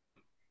make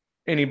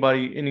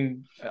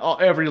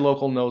every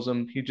local knows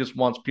him. He just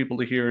wants people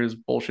to hear his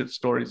bullshit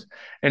stories.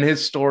 And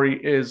his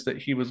story is that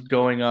he was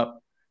going up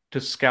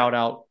to scout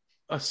out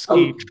a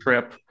ski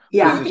trip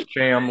with his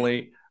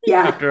family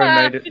after a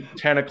night at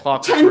 10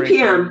 o'clock 10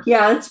 p.m.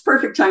 Yeah, it's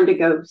perfect time to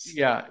go.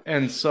 Yeah,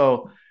 and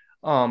so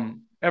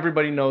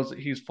everybody knows that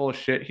he's full of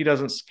shit. He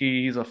doesn't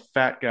ski. He's a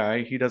fat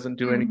guy. He doesn't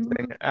do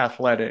anything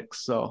athletic.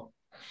 So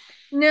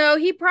no,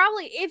 he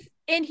probably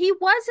and he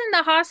was in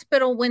the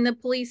hospital when the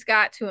police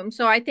got to him.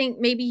 So I think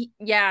maybe,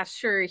 yeah,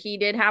 sure, he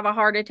did have a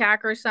heart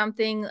attack or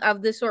something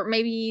of the sort.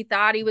 Maybe he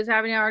thought he was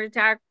having a heart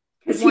attack.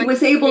 Because he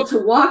was able to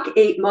walk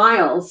 8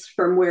 miles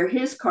from where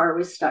his car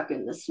was stuck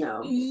in the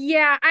snow.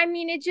 Yeah, I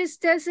mean, it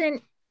just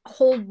doesn't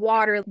hold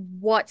water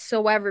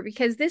whatsoever,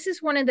 because this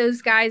is one of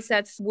those guys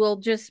that will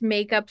just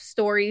make up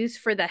stories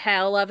for the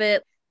hell of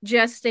it,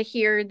 just to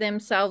hear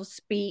themselves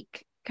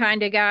speak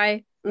kind of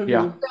guy.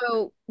 Yeah.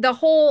 So the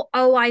whole,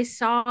 oh, I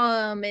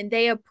saw him and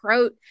they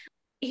approached.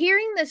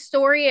 Hearing the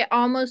story, it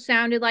almost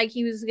sounded like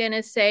he was going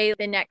to say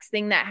the next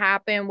thing that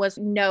happened was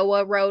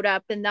Noah rode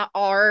up in the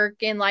ark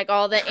and like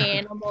all the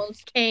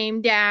animals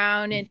came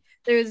down and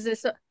there's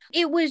this.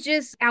 It was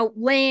just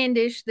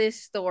outlandish,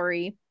 this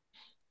story.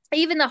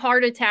 Even the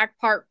heart attack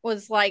part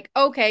was like,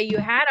 okay, you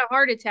had a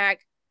heart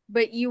attack,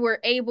 but you were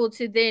able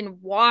to then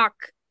walk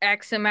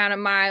X amount of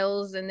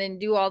miles and then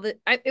do all the.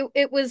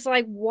 It was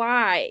like,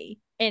 why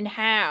and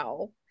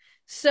how?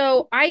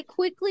 So I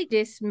quickly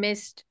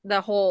dismissed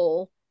the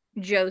whole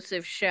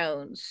Joseph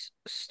Shones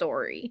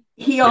story.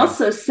 He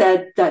also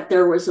said that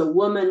there was a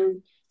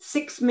woman,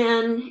 6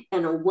 men,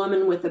 and a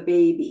woman with a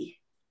baby.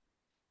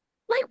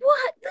 Like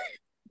what?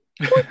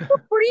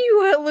 Were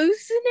you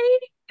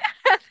hallucinating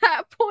at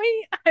that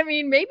point? I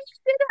mean, maybe he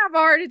did have a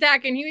heart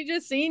attack and he was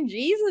just seeing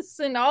Jesus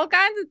and all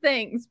kinds of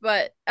things,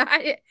 but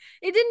it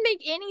didn't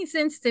make any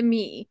sense to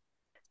me.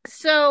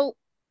 So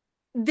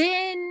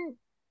then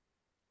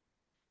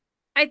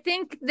I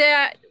think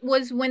that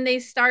was when they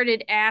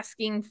started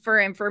asking for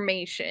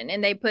information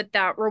and they put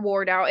that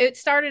reward out. It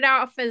started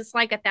off as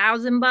like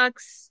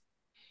 $1,000.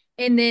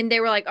 And then they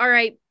were like, all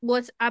right,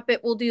 let's up it.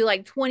 We'll do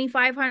like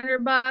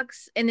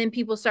 $2,500. And then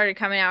people started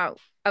coming out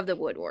of the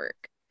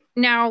woodwork.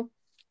 Now,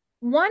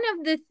 one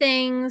of the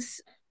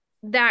things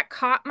that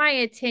caught my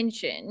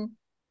attention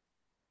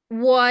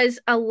was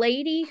a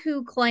lady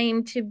who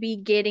claimed to be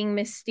getting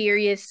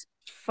mysterious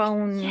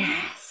phone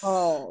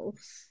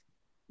calls.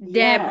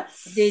 Deb,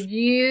 did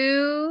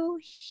you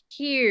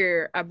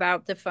hear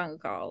about the phone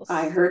calls?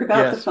 I heard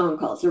about the phone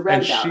calls. I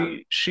read about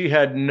them. She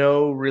had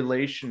no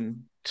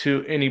relation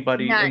to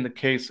anybody in the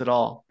case at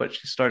all, but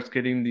she starts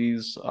getting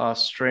these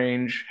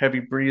strange heavy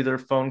breather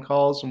phone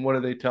calls. And what do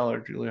they tell her,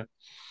 Julia?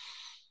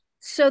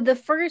 So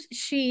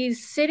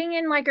she's sitting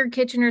in like her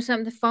kitchen or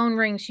something, the phone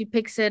rings, she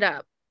picks it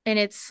up, and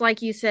it's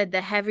like you said,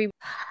 the heavy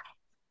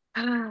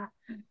and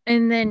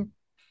then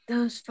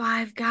those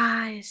 5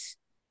 guys,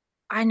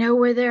 I know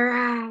where they're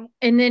at.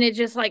 And then it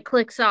just like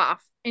clicks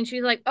off. And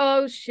she's like,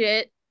 oh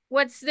shit,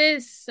 what's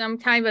this? Some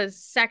kind of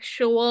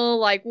sexual,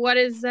 like, what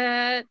is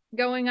that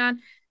going on?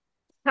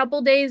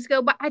 Couple days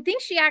go by. I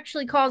think she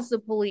actually calls the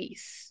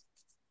police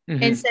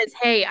and says,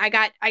 hey, I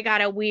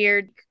got a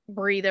weird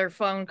breather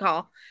phone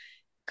call.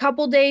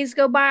 Couple days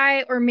go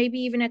by, or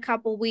maybe even a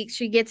couple weeks,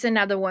 she gets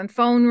another one.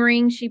 Phone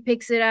rings, she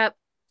picks it up.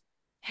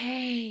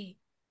 Hey,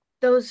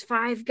 those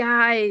 5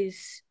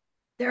 guys,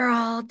 they're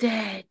all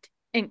dead.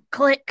 And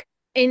click.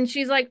 And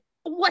she's like,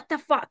 what the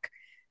fuck?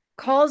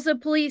 Calls the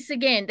police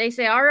again. They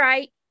say, all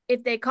right,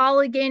 if they call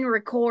again,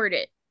 record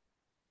it.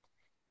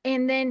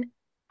 And then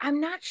I'm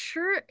not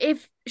sure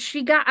if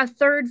she got a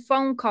third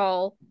phone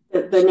call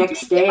the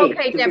next day.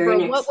 Okay,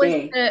 Deborah,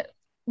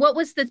 what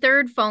was the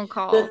third phone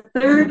call? The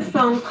third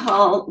phone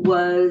call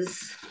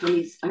was,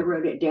 I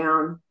wrote it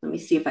down. Let me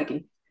see if I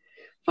can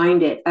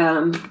find it.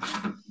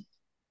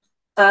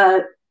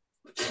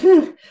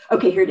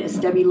 Okay, here it is.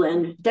 Debbie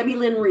Lynn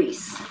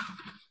Reese.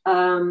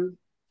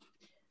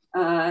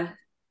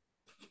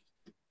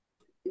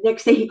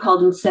 Next day he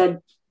called and said,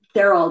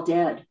 they're all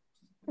dead.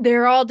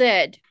 They're all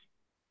dead.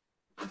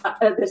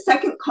 The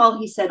second call,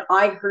 he said,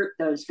 I hurt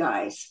those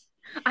guys.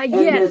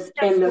 Yes.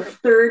 And the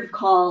third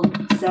call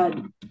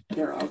said,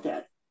 they're all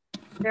dead.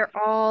 They're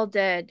all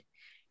dead.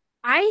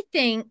 I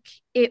think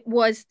it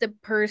was the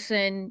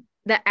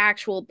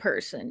actual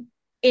person.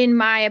 In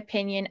my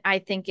opinion, I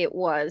think it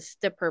was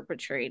the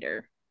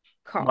perpetrator.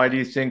 Why do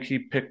you think he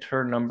picked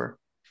her number?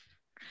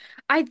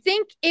 I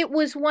think it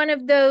was one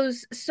of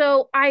those.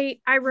 So I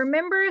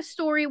remember a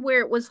story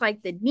where it was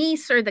like the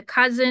niece or the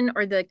cousin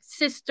or the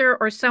sister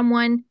or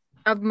someone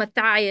of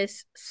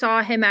Matthias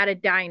saw him at a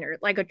diner,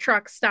 like a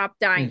truck stop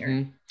diner.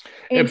 Mhm.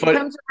 And he But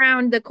comes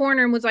around the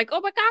corner and was like,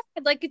 "Oh my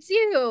God, like it's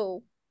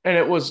you." and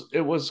it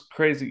was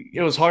crazy.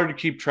 It was hard to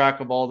keep track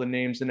of all the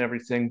names and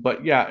everything,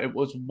 but yeah, it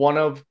was one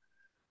of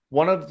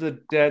the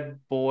dead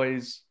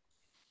boys'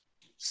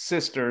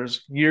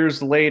 sisters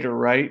years later,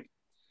 right?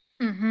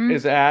 Mm-hmm.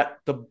 Is at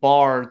the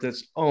bar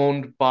that's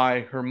owned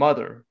by her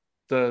mother,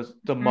 the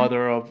Mm-hmm.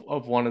 mother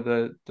of one of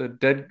the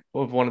dead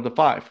of one of the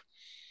five.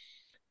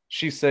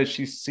 She says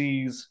she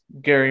sees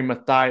Gary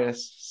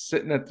Matthias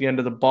sitting at the end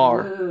of the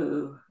bar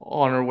Ooh.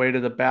 on her way to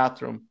the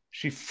bathroom.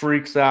 She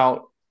freaks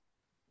out,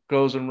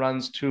 goes and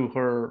runs to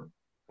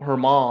her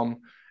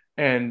mom,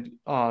 and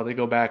they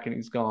go back and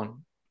he's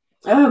gone.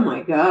 Oh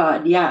my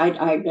God. Yeah,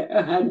 I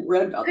hadn't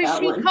read about Because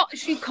that one.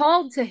 she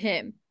called to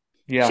him.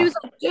 She Yeah, was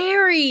like,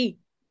 "Gary,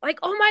 like,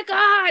 oh my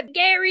God,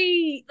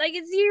 Gary, like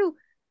it's you."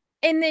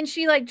 And then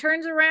she like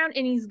turns around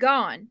and he's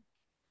gone.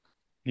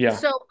 yeah,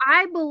 So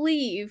I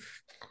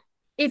believe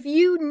if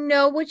you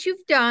know what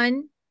you've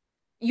done,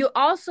 you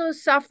also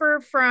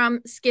suffer from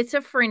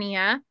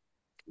schizophrenia.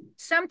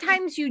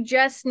 Sometimes you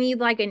just need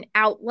like an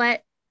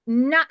outlet,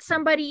 not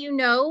somebody you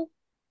know,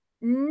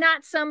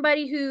 not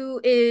somebody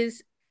who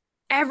is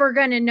ever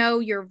going to know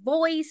your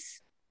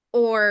voice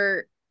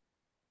or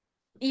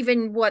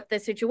even what the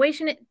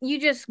situation is. You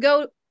just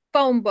go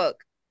phone book,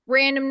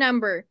 random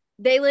number.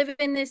 They live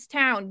in this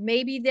town.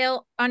 Maybe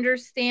they'll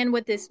understand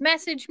what this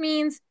message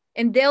means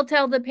and they'll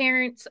tell the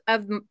parents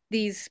of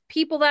these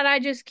people that I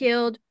just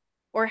killed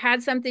or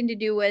had something to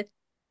do with.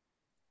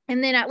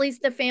 And then at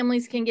least the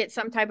families can get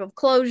some type of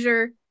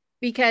closure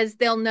because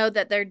they'll know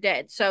that they're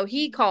dead. So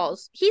he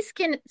calls. He's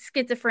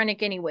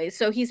schizophrenic anyway,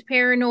 so he's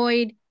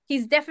paranoid.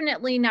 He's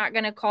definitely not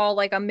going to call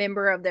like a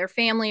member of their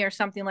family or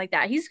something like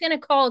that. He's going to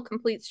call a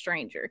complete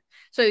stranger.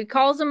 So he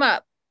calls them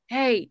up.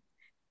 Hey,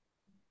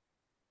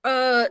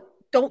 uh,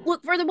 don't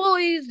look for the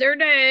boys. They're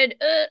dead.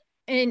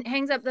 And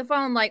hangs up the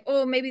phone like,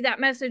 oh, maybe that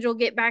message will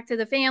get back to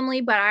the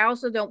family, but I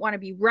also don't want to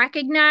be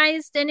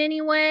recognized in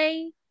any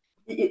way.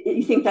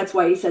 You think that's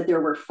why he said there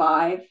were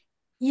five,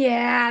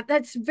 Yeah,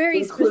 that's very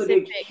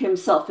included specific.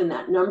 himself in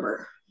that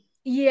number?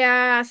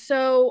 Yeah,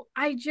 so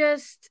I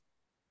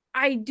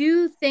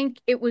do think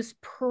it was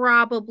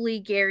probably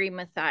Gary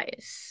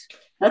Matthias.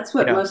 That's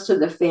what yeah. most of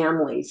the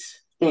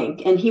families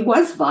think. And he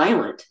was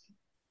violent.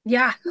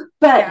 Yeah,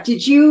 But yeah.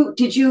 did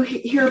you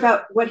hear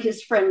about what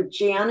his friend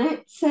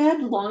Janet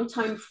said?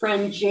 Longtime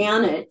friend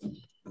Janet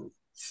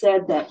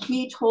said that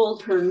he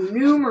told her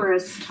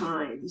numerous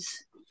times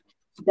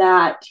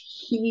that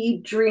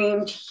he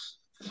dreamed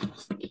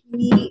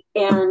he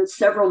and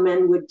several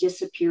men would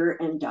disappear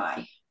and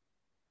die.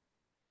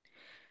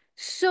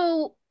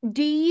 So,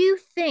 do you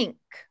think,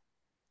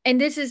 and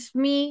this is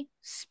me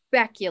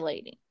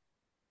speculating,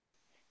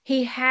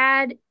 he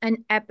had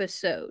an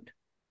episode,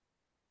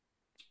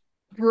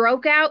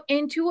 broke out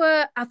into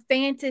a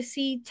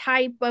fantasy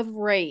type of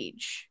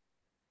rage,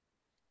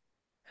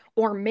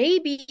 or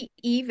maybe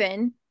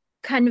even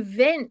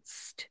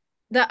convinced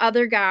the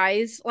other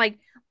guys like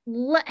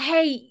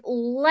hey,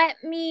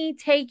 let me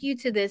take you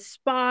to this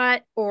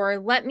spot or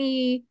let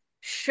me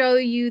show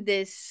you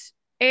this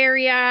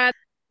area,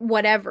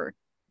 whatever.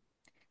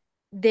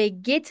 They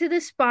get to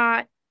the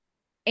spot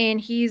and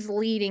he's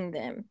leading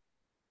them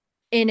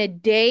in a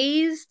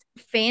dazed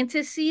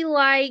fantasy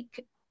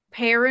like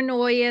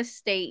paranoia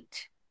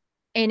state,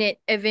 and it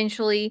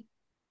eventually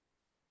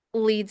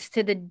leads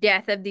to the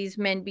death of these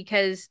men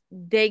because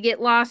they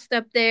get lost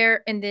up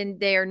there and then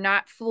they are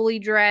not fully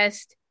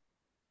dressed.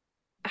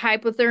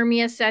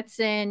 Hypothermia sets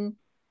in,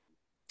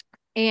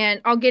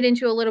 and I'll get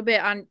into a little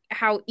bit on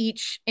how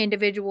each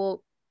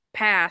individual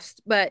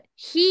passed, but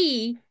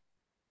he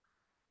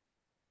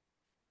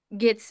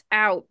gets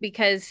out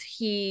because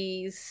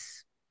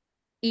he's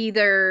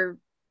either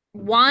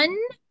one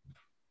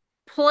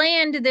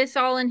planned this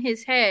all in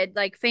his head,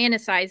 like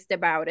fantasized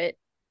about it,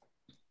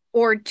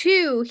 or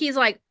two, he's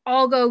like,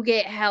 I'll go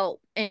get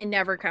help and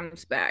never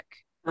comes back.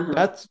 Uh-huh.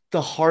 That's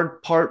the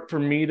hard part for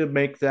me to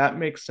make that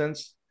make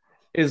sense.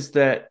 Is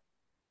that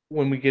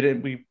when we get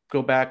in, we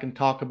go back and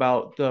talk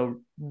about the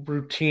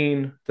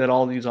routine that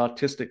all these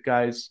autistic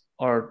guys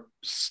are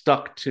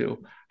stuck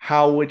to.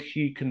 How would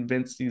he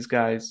convince these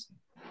guys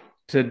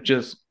to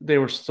just, they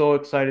were so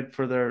excited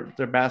for their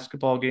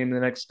basketball game the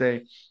next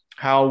day.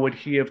 How would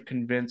he have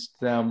convinced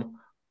them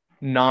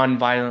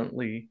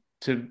non-violently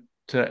to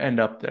end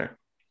up there?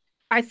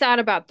 I thought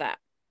about that.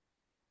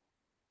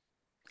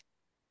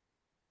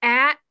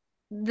 At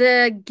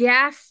the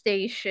gas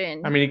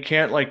I station. mean, he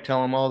can't like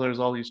tell them, oh, there's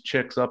all these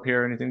chicks up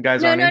here or anything.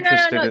 Guys No, aren't no, no, no,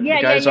 interested no. in the Yeah,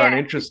 yeah, guys aren't yeah.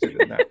 interested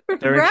in that.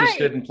 They're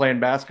interested Right. in playing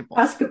basketball.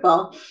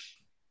 Basketball.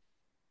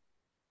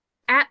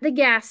 At the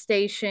gas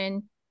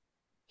station,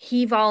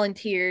 he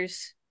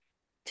volunteers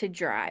to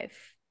drive.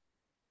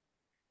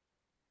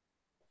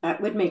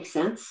 That would make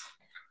sense.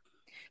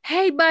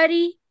 Hey,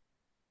 buddy,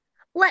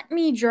 let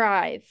me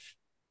drive.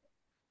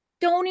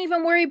 Don't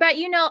even worry about,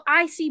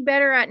 I see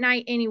better at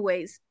night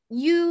anyways.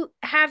 You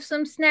have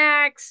some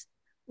snacks.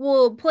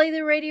 we'll play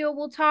the radio,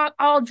 we'll talk,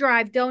 I'll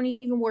drive, don't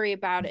even worry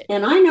about it.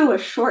 And I know a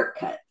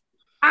shortcut.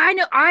 I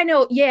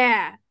know,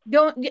 yeah.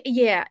 Don't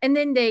yeah. And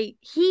then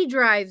he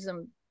drives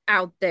them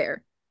out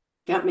there.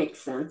 That makes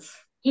sense.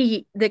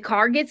 The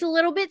car gets a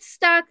little bit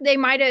stuck. They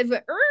might have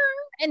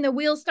and the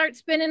wheels start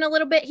spinning a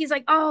little bit. He's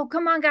like, "Oh,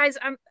 come on, guys.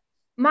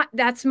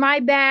 That's my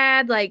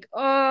bad. Like,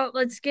 oh,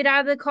 let's get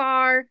out of the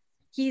car."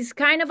 He's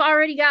kind of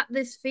already got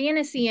this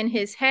fantasy in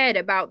his head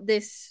about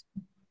this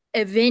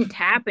event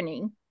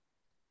happening.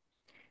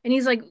 And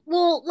he's like,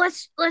 "Well,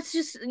 let's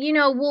just,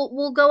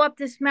 we'll go up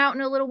this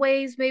mountain a little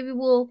ways. Maybe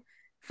we'll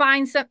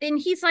find something." And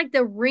he's like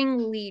the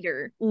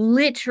ringleader,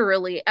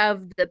 literally,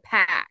 of the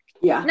pack.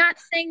 Yeah. Not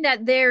saying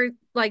that they're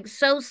like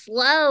so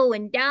slow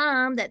and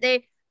dumb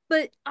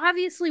but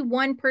obviously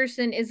one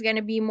person is going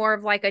to be more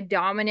of like a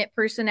dominant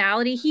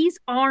personality. He's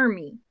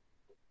army.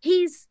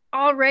 He's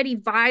already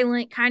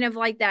violent, kind of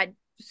like that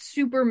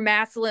super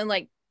masculine,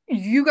 like,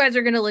 you guys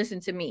are going to listen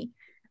to me.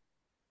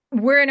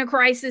 We're in a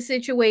crisis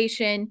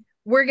situation.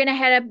 We're going to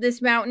head up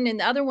this mountain. And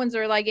the other ones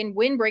are like in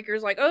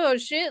windbreakers, like, oh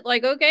shit,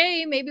 like,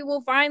 okay, maybe we'll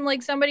find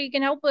like somebody who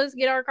can help us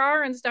get our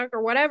car unstuck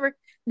or whatever.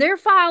 They're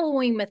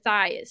following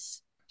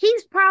Matthias.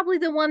 He's probably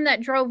the one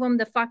that drove them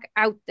the fuck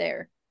out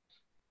there.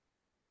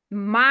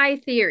 My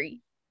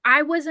theory.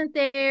 I wasn't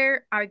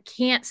there. I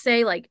can't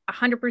say like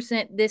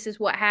 100% this is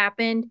what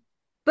happened,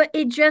 but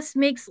it just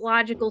makes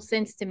logical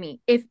sense to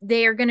me. If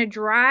they are going to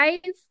drive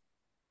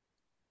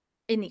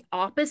in the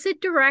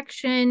opposite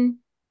direction,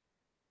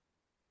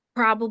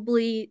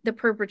 probably the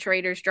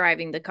perpetrator's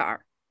driving the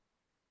car.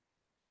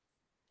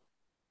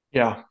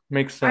 Yeah,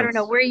 makes sense. I don't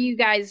know. Where are you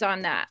guys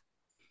on that?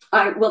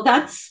 Well,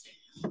 that's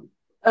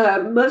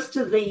most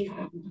of the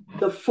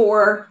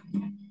four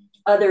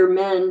other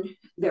men,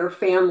 their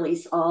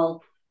families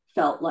all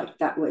felt like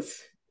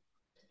that's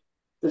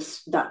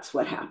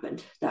what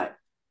happened, that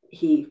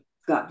he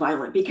got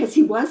violent, because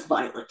he was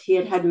violent. He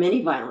had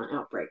many violent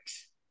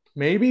outbreaks.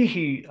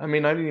 Maybe I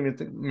didn't even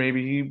think,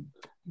 maybe he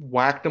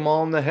whacked them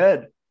all in the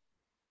head.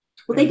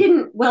 Well, they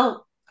didn't.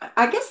 Well,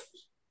 I guess,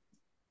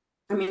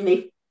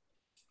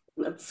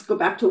 let's go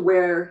back to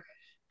where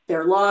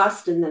they're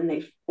lost and then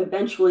they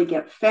eventually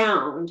get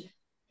found.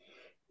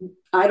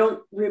 I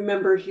don't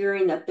remember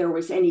hearing that there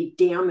was any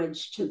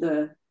damage to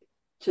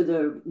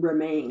the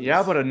remains.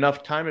 Yeah, but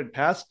enough time had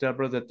passed,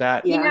 Deborah,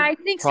 that yeah, I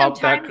think some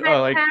time had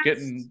like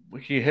passed.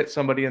 He hit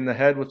somebody in the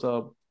head with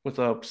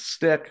a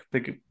stick, they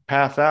could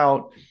pass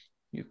out.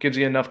 It gives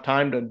you enough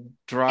time to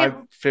drive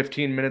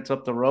 15 minutes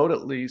up the road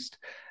at least.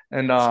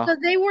 And so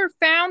they were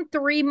found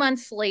 3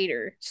 months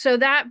later. So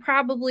that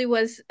probably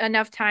was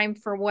enough time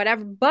for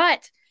whatever.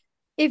 But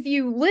if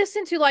you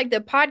listen to like the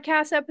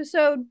podcast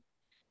episode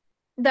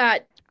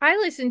that I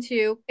listened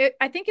to,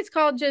 I think it's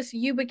called just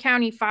Yuba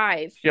County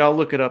 5. Yeah, I'll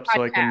look it up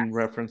so I can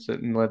reference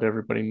it and let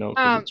everybody know,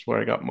 because it's where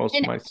I got most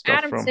of my stuff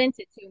Adam from. sent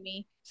it to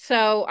me,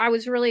 so I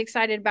was really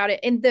excited about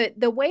it. And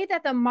the way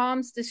that the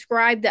moms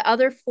described the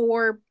other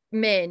four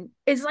men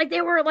is like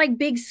they were like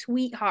big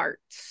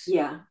sweethearts.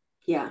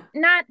 Yeah.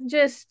 Not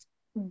just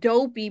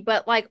dopey,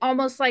 but like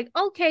almost like,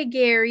 okay,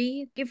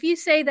 Gary, if you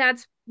say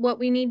that's what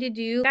we need to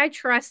do, I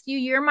trust you.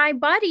 You're my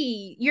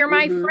buddy. You're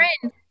my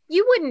friend.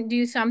 You wouldn't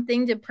do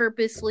something to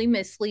purposely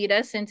mislead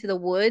us into the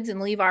woods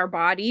and leave our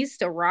bodies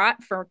to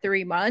rot for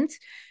 3 months.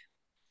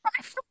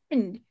 My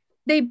friend.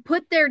 They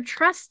put their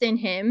trust in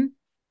him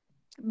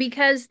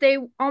because they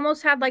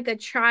almost had like a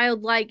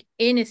childlike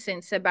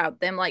innocence about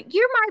them. Like,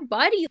 you're my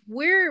buddy.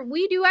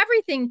 We do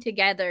everything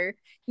together.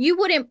 You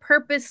wouldn't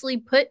purposely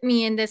put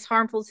me in this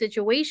harmful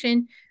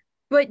situation.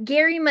 But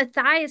Gary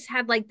Matthias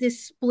had like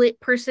this split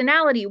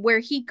personality where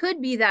he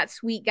could be that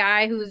sweet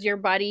guy who's your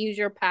buddy, who's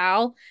your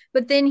pal,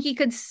 but then he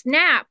could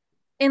snap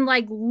and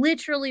like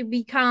literally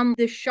become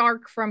the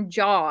shark from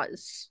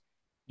Jaws.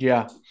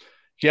 Yeah.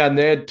 And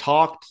they had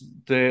talked.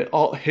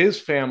 His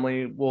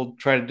family will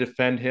try to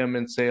defend him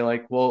and say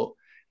like, well,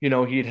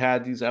 he'd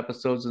had these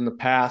episodes in the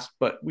past,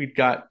 but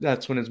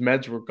that's when his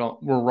meds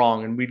were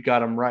wrong, and we'd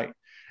got him right.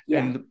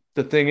 Yeah. And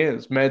the thing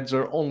is, meds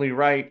are only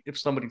right if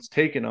somebody's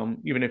taking them,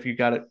 even if you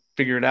got it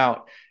figured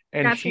out.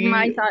 And that's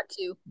my thought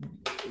too.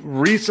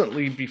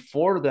 Recently,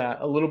 before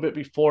that, a little bit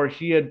before,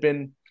 he had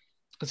been,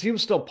 because he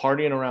was still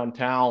partying around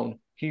town.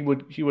 He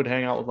would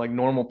hang out with like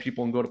normal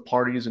people and go to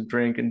parties and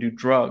drink and do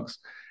drugs.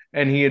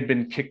 And he had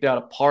been kicked out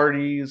of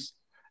parties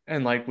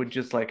and like would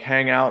just like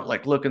hang out,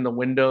 like look in the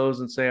windows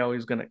and say, oh,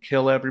 he's going to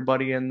kill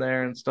everybody in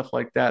there and stuff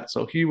like that.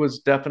 So he was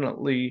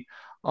definitely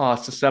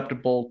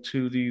susceptible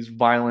to these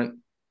violent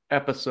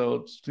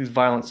episodes, these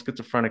violent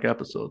schizophrenic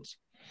episodes.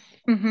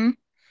 Mm-hmm.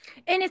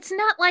 And it's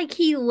not like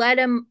he led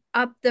him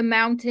up the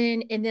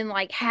mountain and then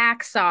like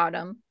hacksawed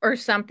him or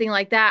something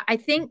like that. I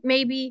think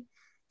maybe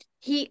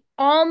he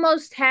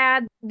almost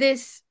had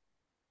this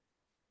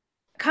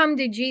come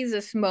to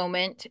Jesus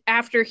moment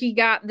after he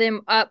got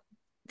them up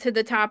to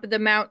the top of the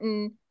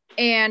mountain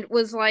and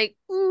was like,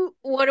 ooh,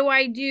 what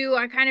do?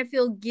 I kind of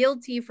feel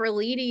guilty for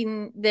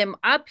leading them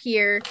up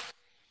here.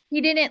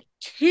 He didn't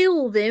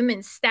kill them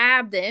and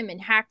stab them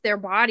and hack their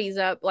bodies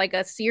up like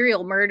a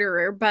serial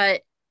murderer,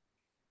 but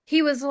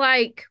he was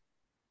like,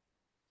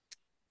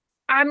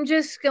 I'm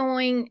just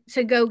going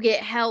to go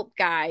get help,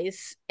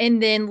 guys,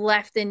 and then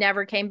left and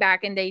never came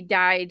back, and they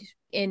died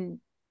in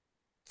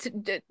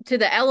to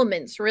the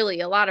elements. Really,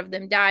 a lot of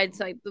them died.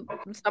 Like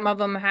some of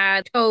them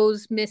had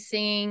toes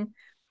missing,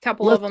 a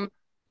couple of Let's them.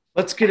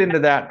 let's get into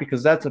that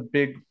because that's a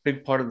big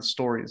part of the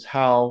story is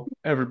how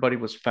everybody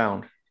was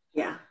found.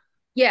 Yeah.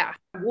 Yeah.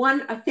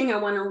 One thing I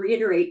want to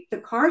reiterate, the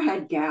car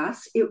had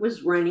gas. It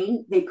was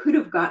running. They could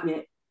have gotten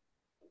it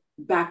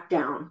back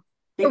down.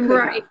 They could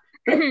Right.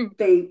 have, but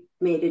they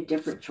made a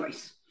different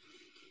choice.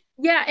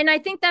 Yeah, and I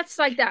think that's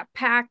like that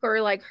pack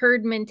or like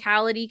herd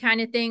mentality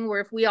kind of thing where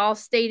if we all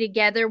stay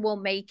together, we'll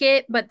make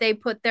it, but they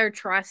put their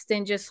trust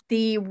in just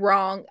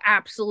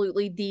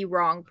absolutely the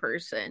wrong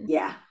person.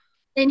 Yeah.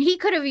 And he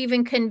could have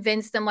even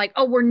convinced them, like,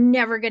 oh, we're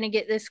never going to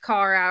get this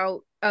car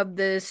out of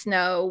the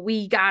snow.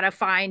 We got to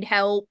find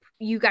help.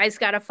 You guys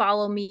got to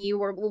follow me.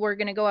 We're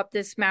going to go up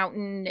this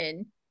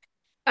mountain.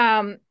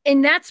 And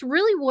that's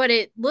really what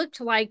it looked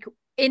like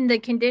in the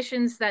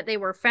conditions that they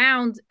were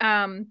found.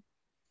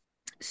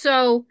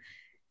 So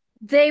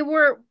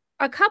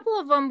a couple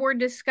of them were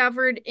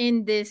discovered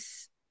in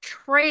this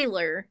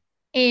trailer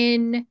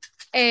in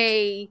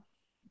a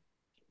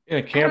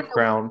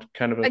campground,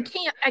 kind of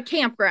a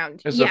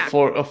campground. It's Yeah.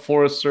 a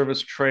Forest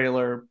Service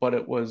trailer, but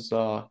it was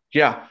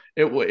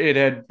it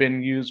had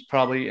been used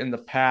probably in the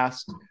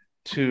past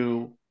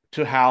to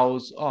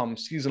house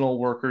seasonal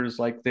workers.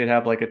 Like they'd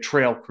have like a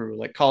trail crew,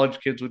 like college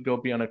kids would go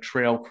be on a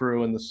trail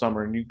crew in the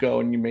summer, and you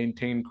go and you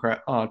maintain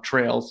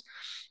trails,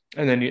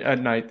 and then at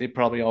night they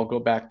probably all go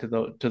back to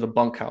the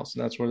bunkhouse,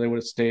 and that's where they would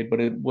have stayed. But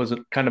it was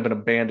kind of an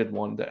abandoned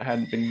one that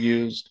hadn't been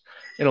used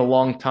in a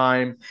long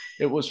time.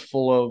 It was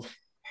full of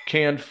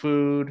canned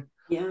food,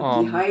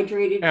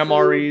 dehydrated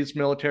MREs,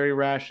 military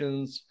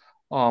rations,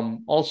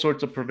 all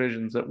sorts of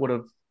provisions that would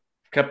have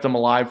kept them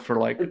alive for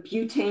like a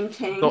butane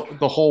tank,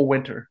 the whole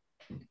winter.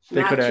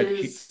 They could have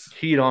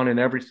heat on and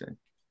everything,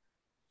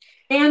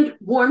 and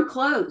warm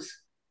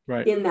clothes.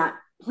 Right in that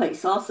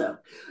place also.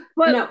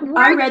 But now,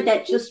 I read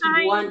that just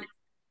one.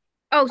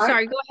 Oh,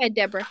 sorry. Go ahead,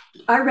 Deborah.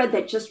 I read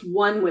that just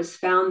one was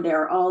found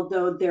there,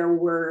 although there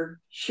were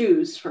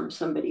shoes from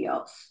somebody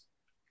else.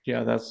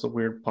 Yeah, that's the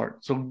weird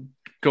part. So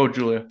go,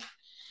 Julia.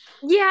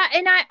 Yeah,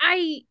 and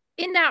I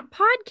in that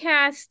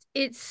podcast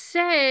it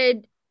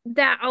said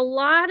that a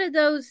lot of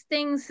those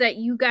things that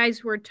you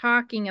guys were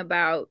talking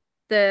about,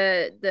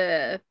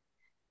 the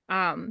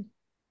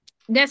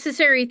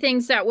necessary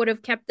things that would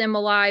have kept them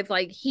alive,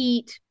 like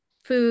heat,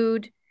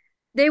 food,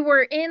 they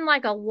were in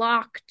like a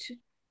locked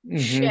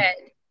shed.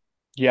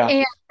 Yeah.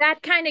 And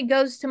that kind of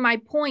goes to my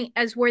point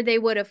as where they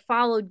would have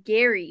followed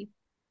Gary,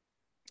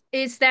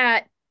 is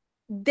that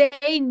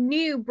they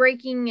knew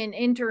breaking and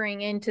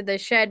entering into the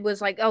shed was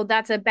like, oh,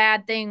 that's a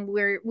bad thing.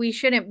 We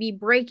shouldn't be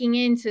breaking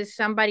into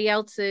somebody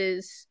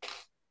else's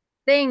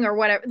thing or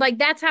whatever. Like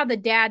that's how the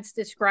dads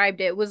described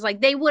it. It was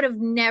like they would have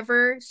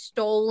never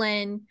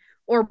stolen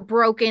or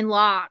broken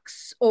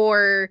locks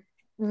or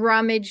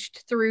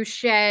rummaged through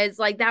sheds.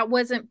 Like that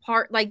wasn't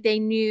part, like they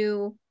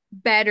knew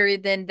better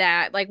than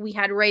that. Like we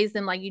had raised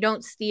them like you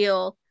don't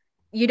steal,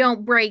 you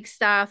don't break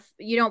stuff,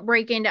 you don't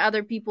break into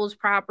other people's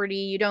property,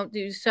 you don't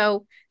do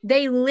so.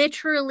 They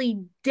literally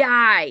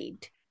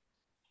died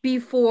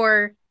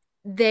before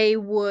they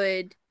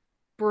would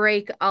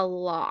break a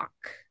lock.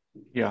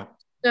 Yeah.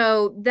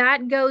 So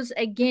that goes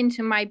again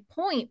to my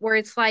point where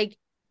it's like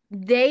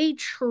they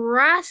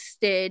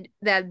trusted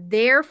that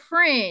their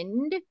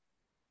friend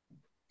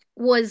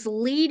was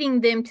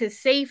leading them to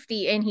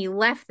safety and he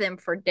left them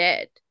for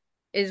dead,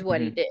 is what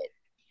he did.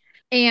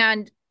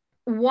 And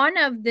one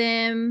of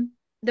them,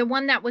 the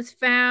one that was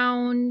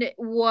found,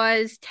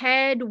 was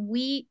Ted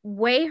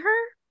Wayher.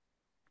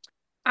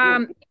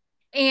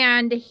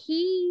 And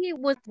he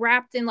was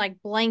wrapped in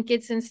like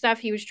blankets and stuff.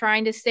 He was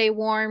trying to stay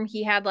warm.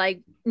 He had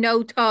like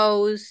no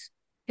toes.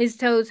 His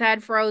toes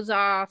had froze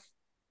off.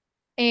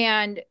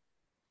 And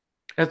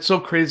that's so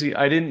crazy.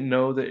 I didn't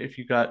know that if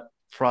you got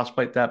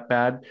frostbite that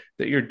bad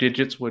that your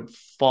digits would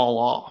fall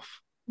off.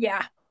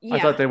 Yeah.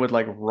 I thought they would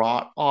like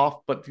rot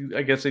off, but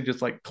I guess they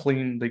just like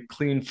clean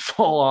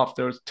fall off.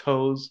 There was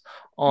toes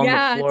on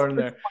the floor in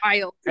there.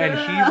 Wild. And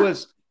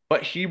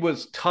he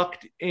was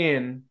tucked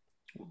in,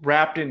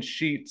 wrapped in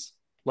sheets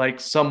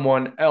like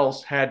someone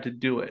else had to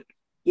do it.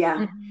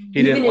 Yeah.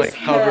 He didn't like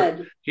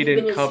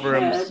cover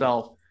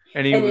himself.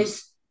 And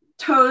his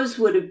toes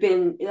would have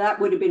been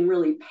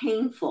really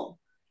painful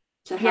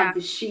to have the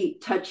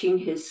sheet touching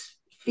his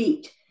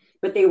feet,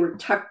 but they were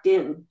tucked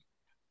in.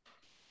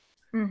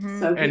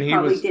 So he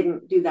probably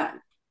didn't do that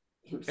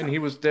himself. And he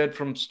was dead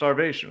from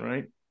starvation,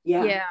 right?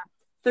 Yeah.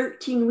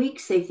 13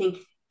 weeks, they think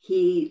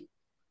he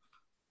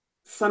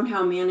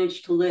somehow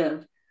managed to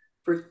live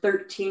for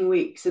 13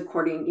 weeks,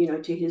 according,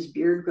 to his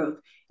beard growth.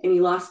 And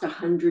he lost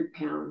 100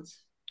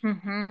 pounds.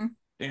 Damn.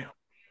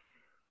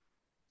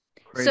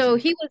 Crazy. So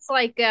he was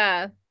like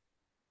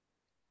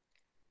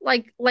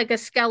a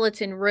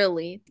skeleton,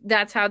 really.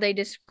 That's how they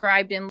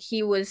described him.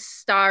 He was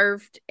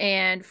starved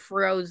and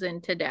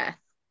frozen to death.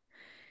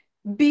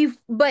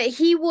 But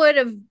he would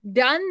have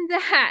done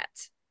that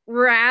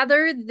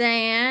rather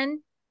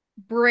than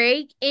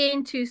break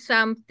into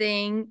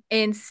something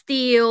and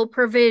steal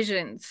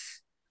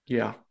provisions.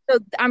 Yeah. So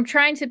I'm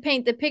trying to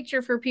paint the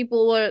picture for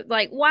people who are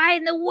like, why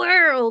in the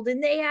world?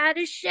 And they had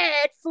a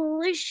shed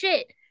full of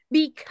shit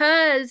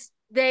because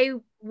they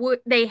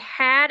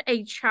had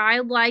a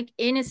childlike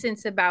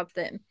innocence about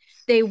them.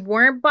 They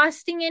weren't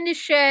busting into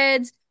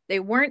sheds. They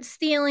weren't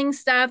stealing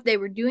stuff. They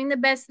were doing the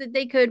best that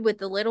they could with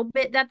the little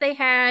bit that they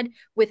had,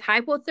 with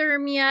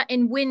hypothermia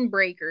and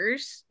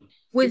windbreakers,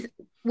 with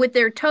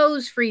their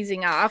toes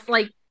freezing off.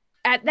 Like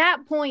at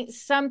that point,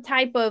 some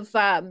type of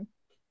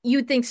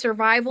you'd think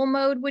survival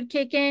mode would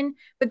kick in,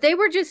 but they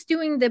were just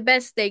doing the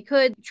best they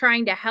could,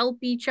 trying to help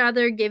each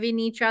other, giving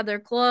each other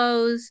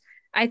clothes.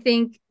 I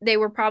think they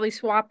were probably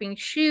swapping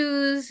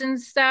shoes and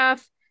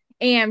stuff.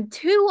 And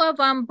two of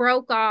them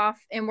broke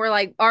off and were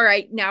like, all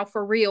right, now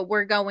for real,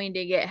 we're going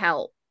to get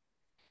help.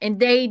 And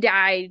they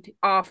died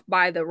off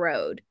by the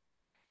road.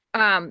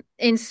 And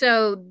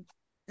so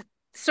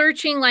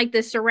searching like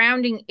the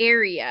surrounding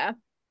area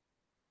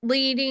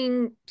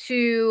leading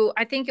to,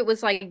 I think it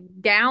was like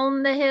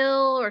down the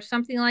hill or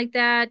something like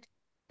that,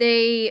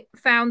 they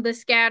found the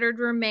scattered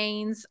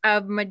remains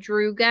of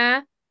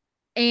Madruga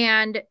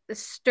and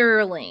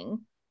Sterling.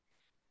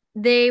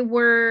 They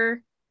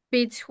were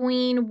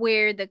between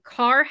where the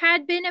car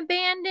had been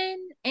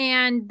abandoned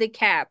and the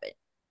cabin.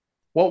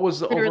 What was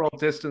the overall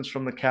distance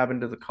from the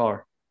cabin to the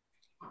car?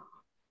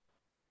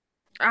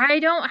 I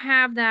don't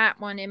have that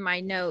one in my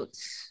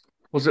notes.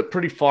 Was it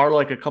pretty far,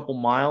 like a couple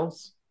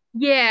miles?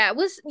 Yeah, it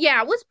was.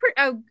 Yeah, it was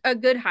a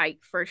good hike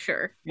for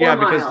sure. Yeah,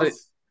 4 because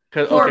miles.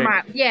 they, Four okay,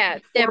 miles. Yeah,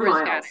 4 Deborah's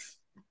got it. miles.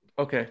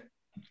 okay.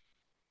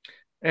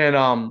 And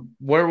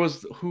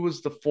who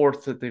was the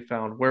fourth that they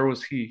found? Where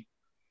was he?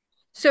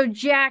 So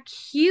Jack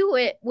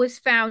Hewitt was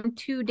found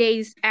 2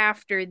 days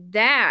after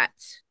that.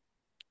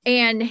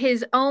 And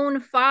his own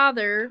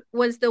father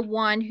was the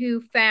one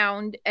who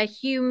found a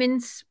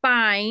human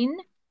spine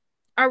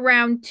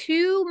around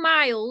 2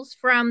 miles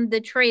from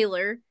the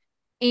trailer.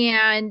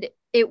 And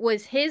it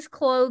was his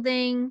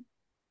clothing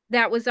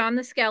that was on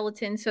the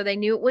skeleton. So they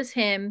knew it was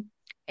him.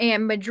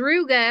 And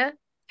Madruga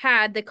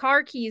had the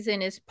car keys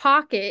in his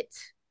pocket.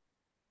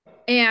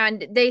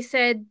 And they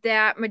said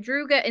that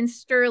Madruga and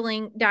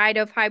Sterling died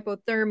of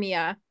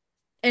hypothermia.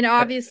 And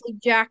obviously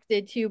Jack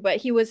did too, but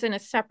he was in a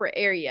separate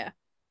area.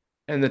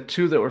 And the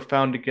two that were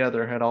found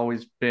together had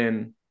always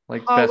been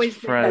like Always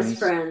best been friends, Best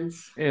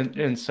friends.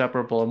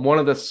 inseparable. And one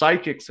of the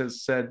psychics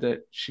has said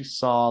that she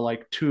saw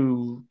like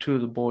two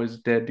of the boys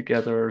dead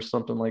together or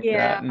something like Yeah.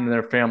 that. And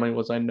their family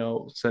was, I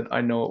know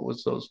it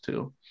was those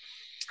two.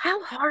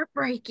 How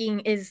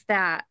heartbreaking is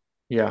that?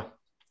 Yeah.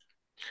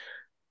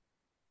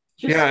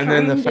 Just Yeah, and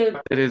then the trying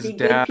fact to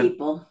that be good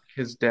people.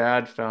 his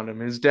dad found him.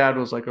 His dad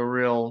was like a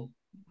real,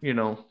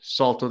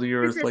 salt of the He's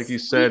earth, a like you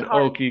said,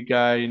 sweetheart. Okie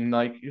guy, and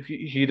like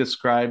he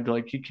described,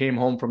 like he came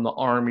home from the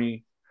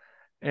army,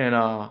 and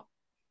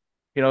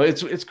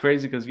it's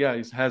crazy because yeah,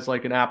 he has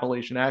like an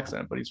Appalachian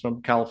accent, but he's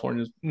from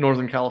California,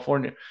 Northern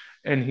California,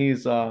 and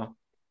he's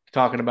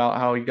talking about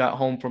how he got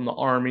home from the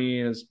army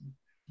and his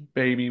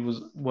baby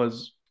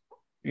was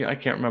yeah, I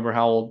can't remember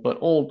how old, but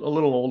old, a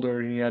little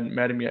older, and he hadn't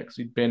met him yet because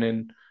he'd been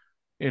in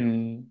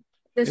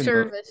The in the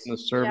service.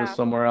 service Yeah.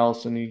 somewhere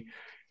else, and he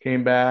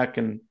came back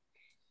and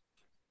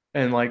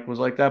like was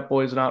like, that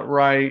boy's not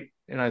right.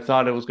 And I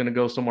thought it was going to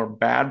go somewhere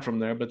bad from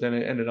there, but then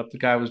it ended up the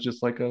guy was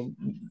just like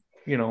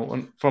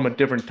from a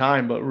different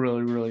time, but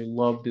really really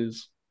loved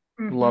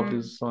Mhm.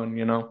 his son,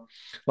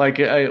 like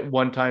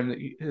one time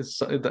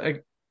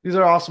that these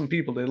are awesome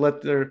people. They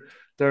let their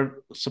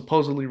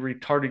supposedly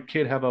retarded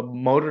kid have a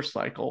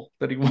motorcycle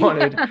that he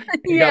wanted.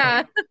 he got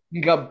Yeah. he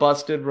got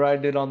busted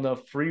riding it on the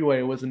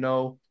freeway with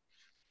no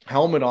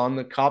helmet on.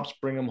 The cops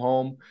bring him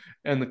home,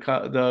 and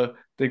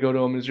they go to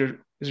him, is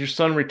your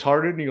son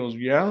retarded? And he goes,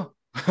 yeah,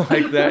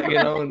 like that,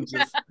 and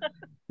just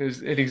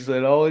and he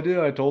said, all I did,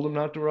 I told him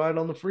not to ride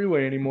on the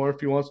freeway anymore.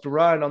 If he wants to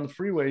ride on the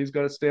freeway, he's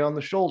got to stay on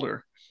the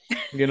shoulder.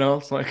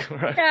 It's like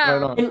right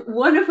Yeah. on. And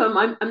one of them,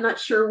 I'm not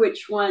sure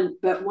which one,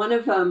 but one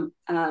of them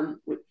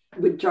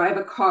would drive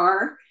a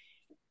car.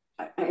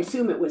 I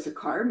assume it was a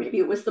car. Maybe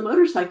it was the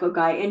motorcycle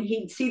guy. And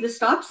he'd see the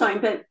stop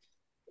sign, but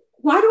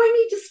why do I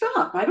need to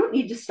stop? I don't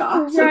need to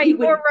stop. So Right. he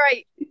would You're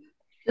right.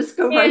 just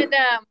go right. And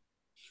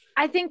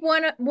I think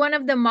one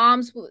of the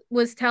moms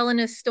was telling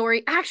a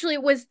story. Actually,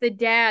 it was the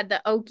dad,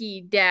 the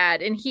Okie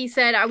dad, and he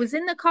said, I was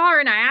in the car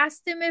and I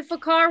asked him if a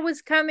car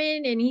was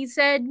coming, and he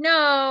said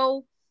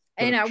no.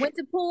 And I went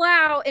to pull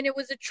out, and it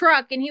was a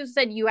truck. And he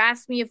said, "You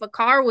asked me if a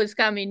car was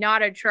coming,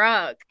 not a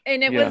truck."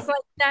 And it Yeah. was like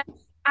that.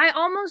 I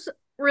almost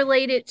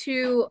relate it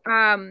to,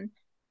 and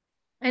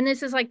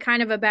this is like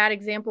kind of a bad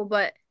example,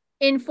 but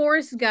in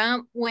Forrest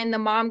Gump, when the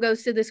mom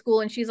goes to the school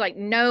and she's like,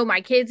 no,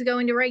 my kid's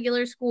going to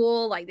regular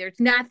school, like there's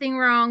nothing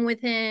wrong with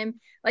him.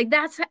 Like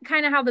that's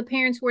kind of how the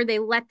parents were. They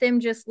let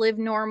them just live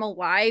normal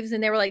lives.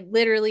 And they were like,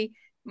 literally,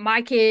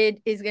 my kid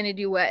is going to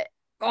do what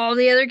all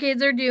the other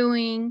kids are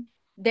doing.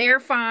 They're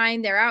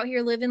fine. They're out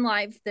here living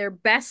life, their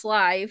best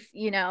life.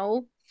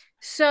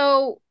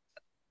 So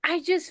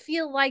I just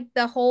feel like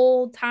the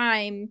whole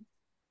time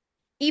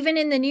even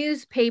in the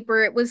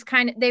newspaper, it was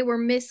they were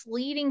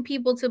misleading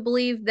people to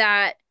believe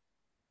that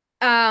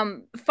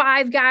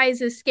five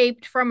guys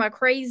escaped from a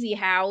crazy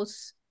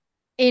house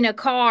in a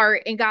car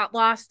and got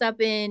lost up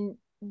in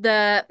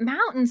the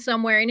mountains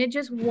somewhere, and it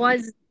just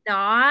was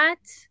not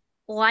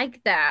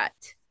like that.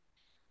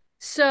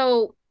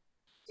 So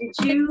Did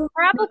it's you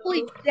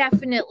probably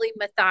definitely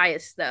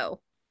Matthias,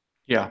 though.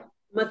 Yeah.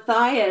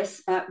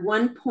 Matthias at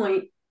one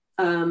point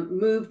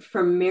moved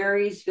from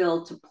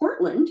Marysville to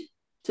Portland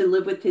to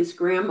live with his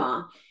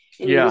grandma.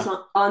 And he was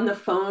on the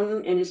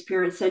phone, and his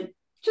parents said,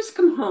 just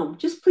come home.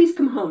 Just please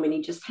come home. And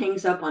he just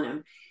hangs up on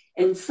him.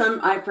 And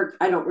I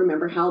don't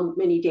remember how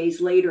many days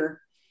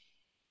later,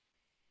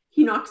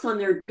 he knocks on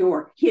their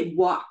door. He had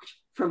walked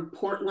from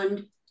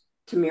Portland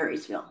to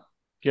Marysville.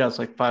 Yeah, it's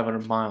like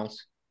 500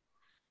 miles.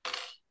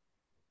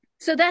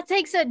 So that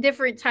takes a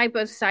different type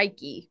of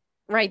psyche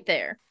right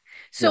there.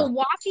 So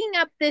walking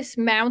up this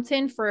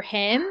mountain for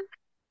him,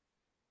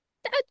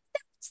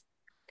 that's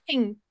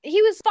nothing.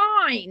 He was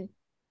fine.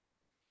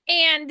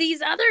 And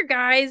these other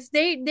guys,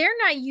 they're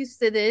not used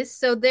to this,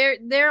 so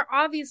they're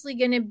obviously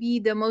going to be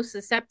the most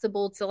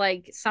susceptible to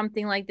like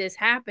something like this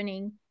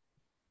happening.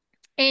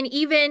 And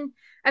even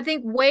I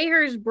think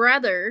Wayher's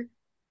brother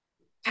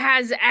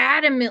has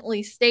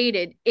adamantly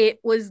stated it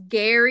was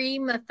Gary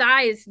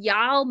Matthias.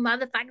 Y'all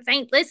motherfuckers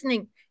ain't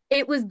listening.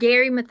 It was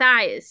Gary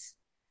Matthias.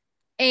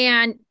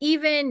 And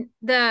even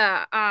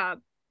the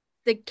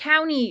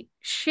county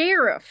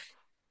sheriff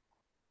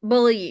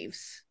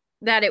believes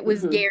that it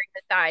was Gary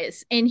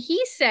Matthias. And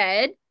he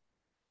said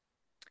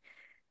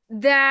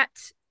that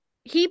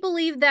he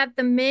believed that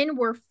the men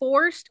were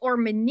forced or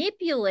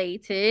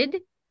manipulated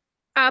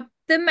up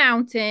the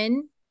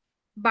mountain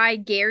by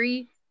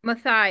Gary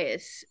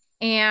Matthias.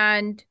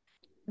 And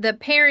the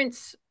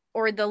parents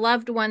or the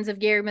loved ones of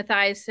Gary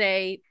Matthias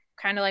say,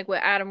 kind of like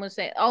what Adam was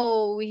saying,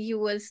 oh, he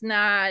was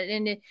not.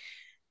 And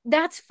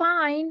that's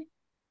fine.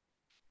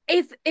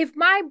 If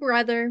my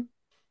brother,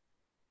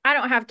 I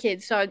don't have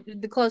kids, so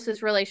the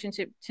closest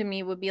relationship to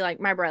me would be like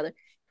my brother.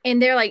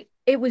 And they're like,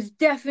 it was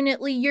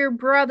definitely your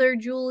brother,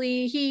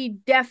 Julie. He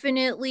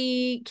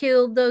definitely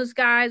killed those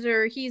guys,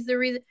 or he's the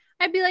reason.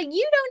 I'd be like,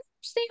 you don't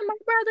understand. My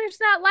brother's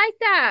not like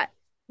that.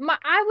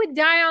 I would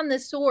die on the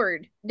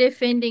sword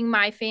defending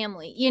my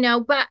family,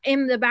 but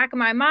in the back of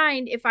my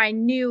mind, if I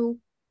knew,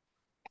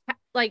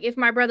 like, if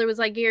my brother was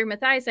like Gary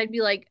Matthias, I'd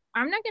be like,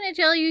 I'm not going to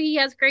tell you he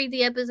has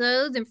crazy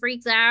episodes and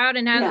freaks out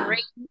and has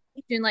rage.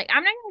 And like,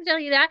 I'm not going to tell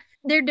you that.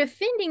 They're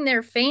defending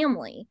their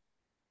family.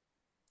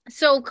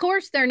 So, of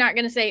course, they're not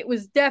going to say it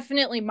was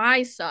definitely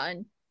my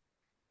son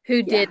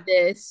who did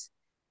this.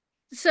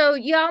 So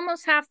you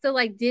almost have to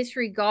like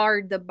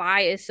disregard the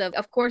bias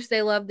of course,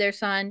 they love their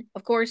son.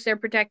 Of course, they're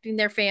protecting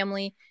their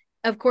family.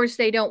 Of course,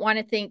 they don't want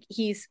to think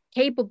he's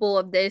capable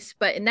of this.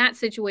 But in that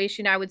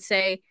situation, I would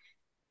say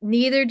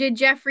neither did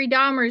Jeffrey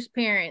Dahmer's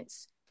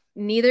parents.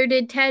 Neither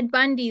did Ted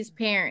Bundy's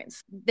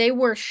parents. They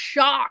were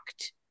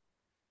shocked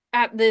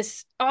at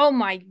this. Oh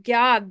my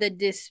God, the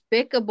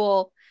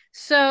despicable.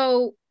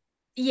 So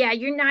yeah,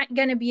 you're not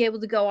going to be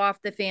able to go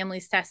off the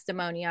family's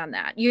testimony on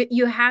that.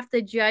 You have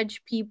to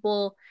judge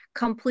people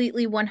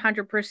completely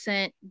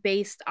 100%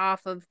 based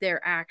off of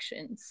their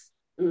actions.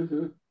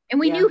 And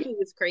we knew he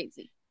was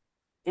crazy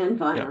and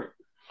violent.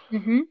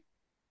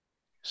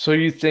 So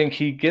you think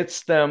he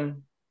gets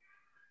them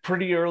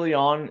pretty early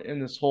on in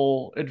this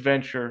whole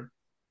adventure?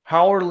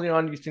 How early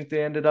on do you think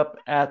they ended up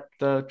at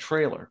the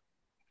trailer?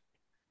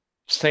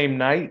 Same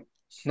night?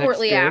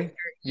 Shortly after.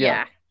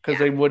 Yeah. Because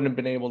they wouldn't have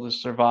been able to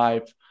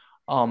survive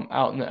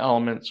out in the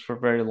elements for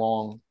very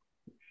long.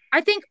 I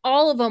think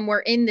all of them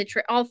were in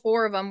all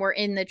four of them were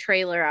in the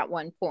trailer at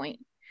one point.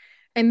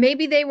 And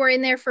maybe they were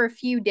in there for a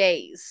few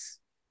days.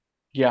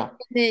 Yeah. And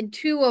then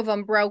two of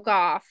them broke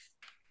off.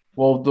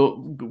 Well,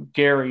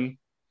 Gary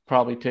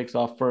probably takes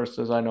off first,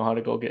 says, I know how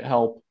to go get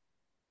help.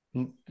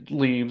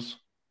 Leaves.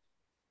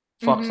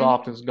 Fucks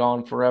off, is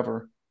gone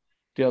forever.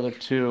 The other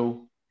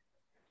two.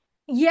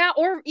 Yeah,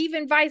 or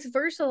even vice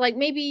versa. Like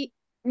maybe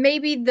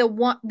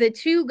the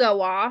two go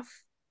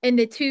off and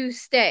the two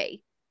stay.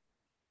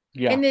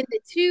 Yeah. And then the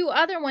two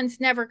other ones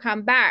never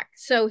come back.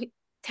 So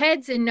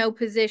Ted's in no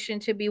position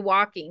to be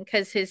walking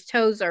because his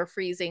toes are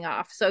freezing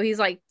off. So he's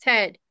like,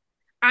 Ted,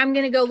 I'm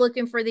going to go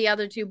looking for the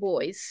other two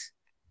boys.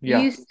 Yeah.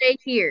 You stay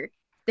here.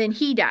 Then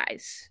he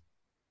dies.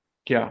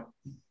 Yeah.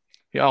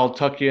 Yeah, I'll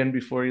tuck you in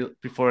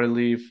before I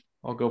leave.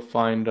 I'll go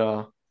find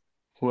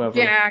whoever.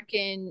 Jack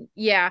and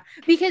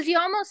because you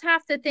almost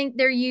have to think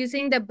they're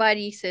using the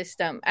buddy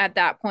system at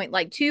that point.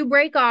 Like two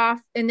break off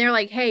and they're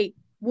like, hey,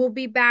 we'll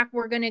be back.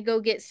 We're going to go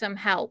get some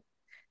help.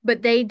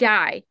 But they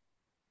die.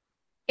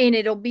 And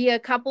it'll be a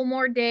couple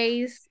more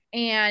days.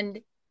 And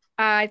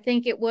I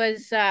think it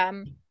was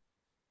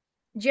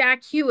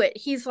Jack Hewitt.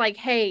 He's like,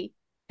 hey,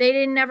 they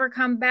didn't ever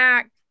come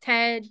back.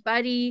 Ted,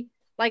 buddy,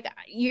 like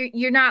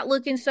you're not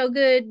looking so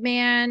good,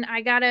 man.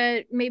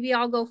 Maybe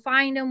I'll go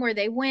find them where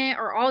they went,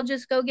 or I'll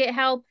just go get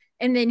help.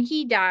 And then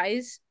he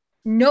dies.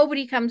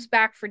 Nobody comes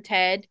back for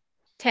Ted.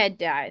 Ted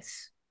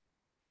dies.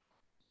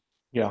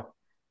 Yeah.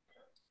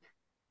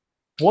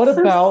 What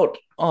about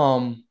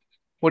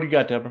what do you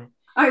got, Deborah?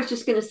 I was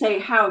just going to say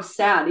how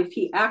sad if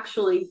he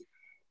actually,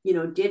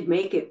 did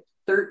make it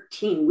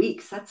 13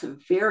 weeks. That's a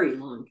very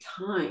long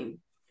time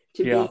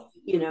to Yeah.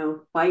 be,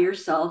 by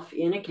yourself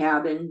in a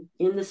cabin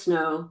in the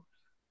snow.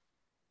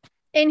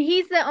 And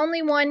he's the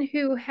only one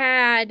who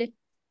had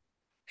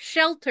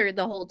shelter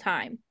the whole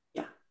time.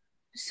 Yeah.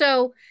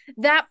 So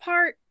that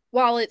part,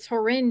 while it's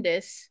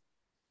horrendous,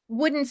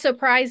 wouldn't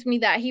surprise me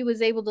that he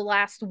was able to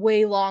last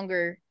way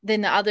longer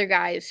than the other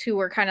guys who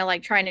were kind of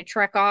like trying to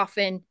trek off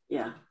in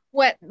Yeah.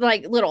 what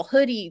like little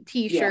hoodie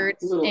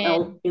t-shirts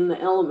and in the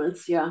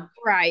elements. Yeah.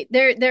 right.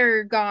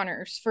 They're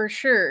goners for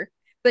sure.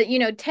 But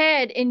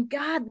Ted, and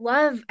God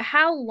love,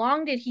 how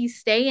long did he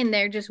stay in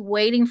there just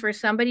waiting for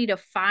somebody to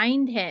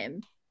find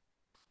him?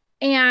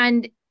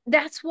 And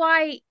that's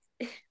why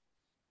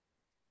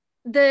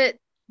the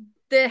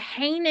the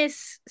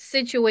heinous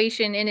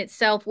situation in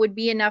itself would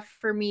be enough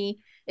for me.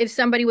 If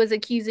somebody was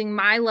accusing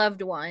my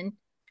loved one,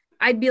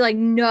 I'd be like,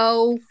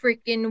 no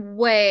freaking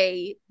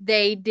way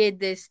they did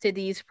this to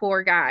these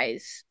poor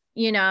guys.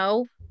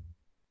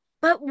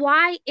 But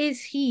why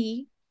is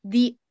he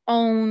the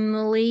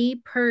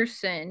only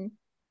person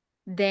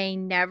they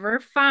never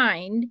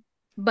find,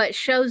 but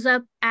shows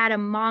up at a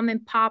mom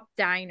and pop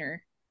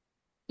diner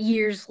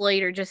years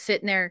later, just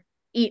sitting there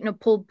eating a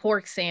pulled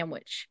pork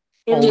sandwich?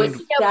 And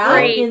was that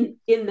Great.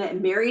 in the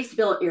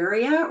Marysville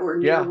area or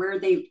near where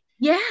they?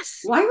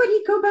 Yes. Why would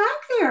he go back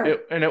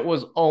there? It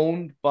was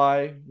owned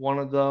by one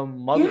of the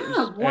mothers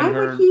why and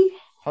her would he?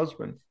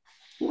 husband.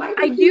 Why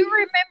would I he? do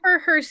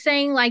remember her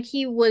saying like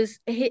he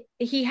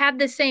had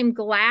the same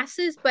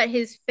glasses, but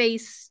his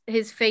face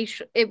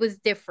it was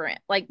different.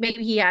 Like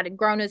maybe he had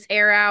grown his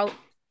hair out,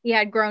 he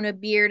had grown a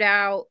beard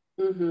out,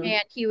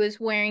 and he was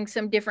wearing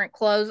some different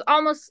clothes,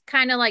 almost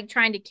kind of like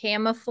trying to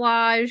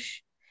camouflage.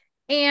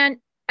 And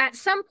at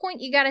some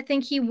point, you got to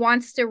think he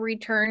wants to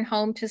return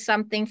home to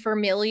something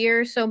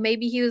familiar. So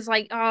maybe he was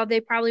like, oh, they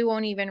probably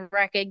won't even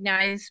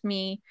recognize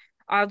me.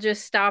 I'll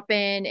just stop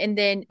in. And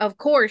then, of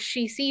course,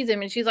 she sees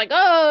him and she's like,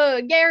 oh,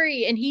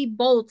 Gary. And he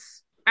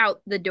bolts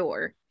out the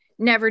door,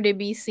 never to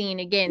be seen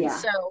again. Yeah.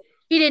 So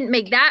he didn't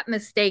make that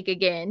mistake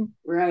again.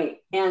 Right.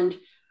 And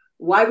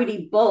why would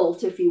he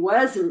bolt if he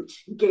wasn't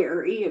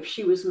Gary, if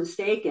she was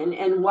mistaken?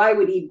 And why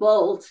would he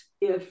bolt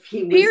if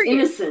he was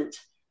innocent?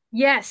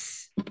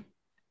 Yes.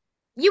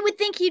 You would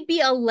think he'd be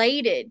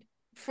elated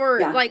for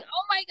like,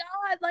 oh my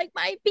God, like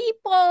my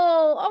people.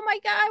 Oh my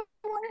God, I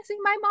want to see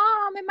my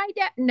mom and my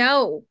dad.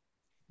 No,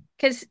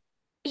 because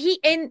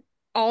and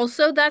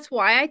also that's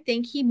why I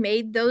think he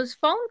made those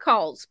phone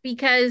calls,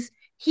 because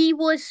he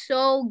was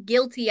so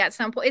guilty at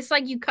some point. It's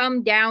like you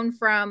come down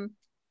from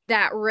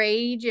that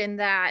rage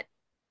and that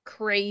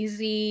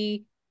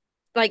crazy,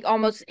 like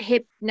almost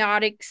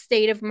hypnotic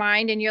state of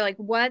mind, and you're like,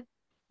 what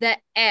the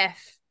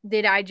F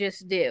did I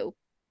just do?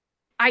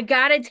 I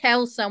gotta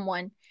tell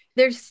someone.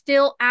 They're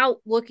still out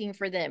looking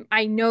for them.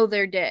 I know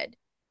they're dead.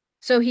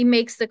 So he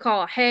makes the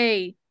call.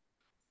 Hey,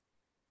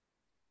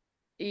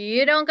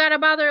 you don't gotta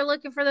bother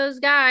looking for those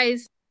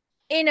guys,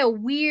 in a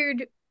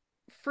weird,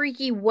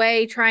 freaky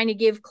way, trying to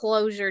give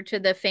closure to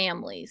the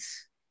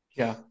families.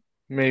 Yeah.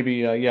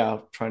 Maybe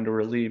trying to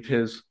relieve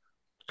his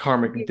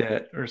karmic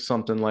debt or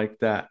something like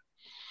that.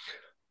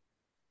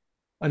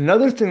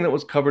 Another thing that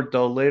was covered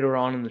though later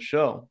on in the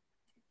show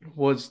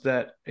was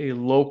that a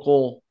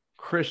local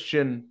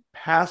Christian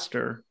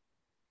pastor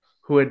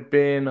who had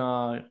been,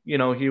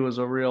 he was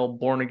a real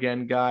born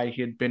again guy.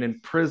 He had been in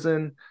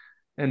prison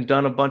and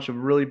done a bunch of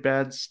really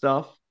bad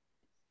stuff,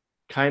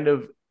 kind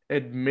of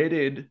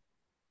admitted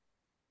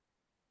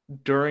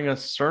during a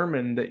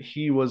sermon that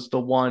he was the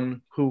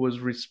one who was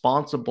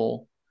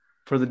responsible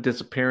for the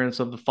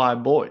disappearance of the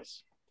 5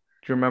 boys.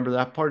 Do you remember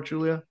that part,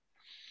 Julia?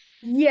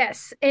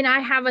 Yes, and I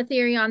have a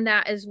theory on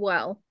that as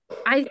well.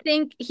 I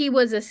think he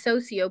was a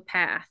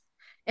sociopath,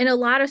 and a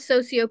lot of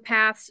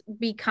sociopaths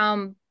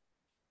become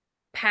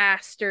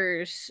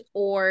pastors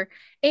or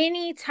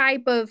any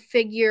type of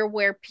figure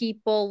where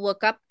people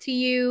look up to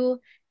you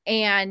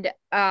and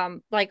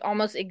like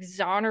almost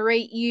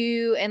exonerate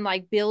you and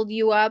like build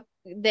you up.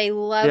 They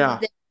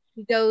love the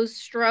egos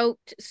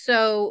stroked.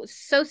 So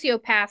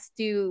sociopaths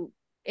do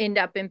end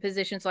up in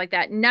positions like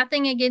that.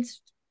 Nothing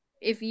against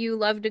if you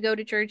love to go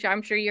to church.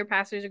 I'm sure your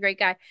pastor's a great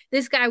guy.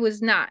 This guy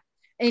was not.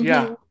 And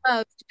he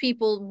loved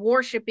people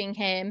worshiping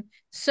him.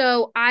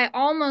 So I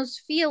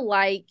almost feel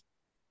like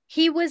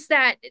he was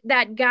that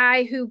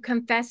guy who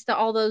confessed to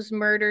all those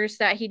murders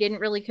that he didn't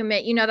really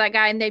commit. You know that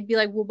guy, and they'd be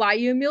like, "We'll buy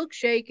you a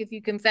milkshake if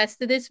you confess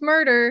to this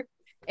murder."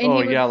 And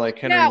he was like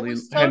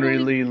Henry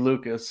Lee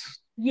Lucas.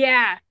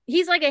 Yeah,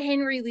 he's like a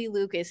Henry Lee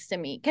Lucas to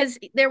me, because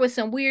there was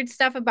some weird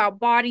stuff about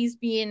bodies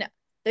being,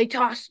 they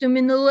tossed them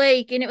in the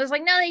lake, and it was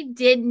like, no, they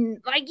didn't.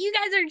 Like, you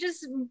guys are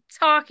just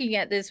talking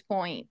at this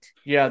point.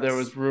 Yeah, there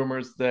was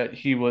rumors that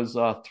he was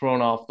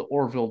thrown off the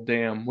Orville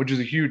Dam, which is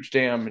a huge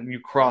dam, and you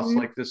cross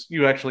like this.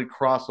 You actually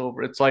cross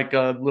over. It's like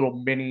a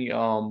little mini.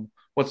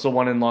 What's the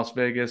one in Las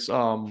Vegas?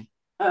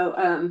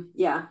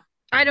 Yeah.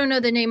 I don't know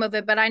the name of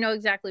it, but I know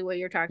exactly what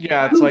you're talking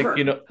Yeah, about. it's like,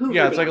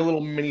 Hoover it's like a Dam.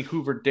 little mini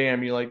Hoover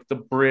Dam. You like the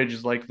bridge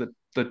is like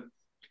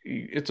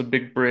it's a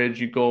big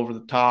bridge. You go over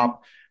the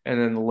top, and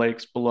then the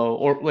lake's below,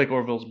 or Lake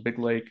Orville's a big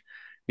lake.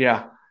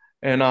 Yeah.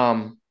 And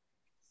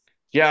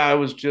yeah, I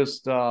was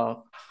just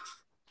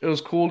it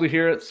was cool to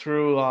hear it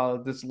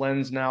through this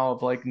lens now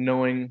of like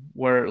knowing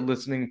where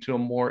listening to a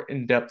more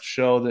in-depth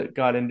show that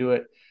got into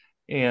it.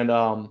 And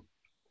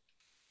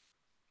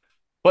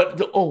but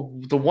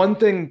the one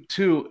thing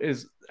too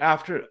is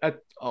after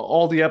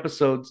all the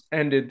episodes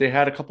ended, they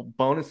had a couple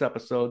bonus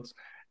episodes,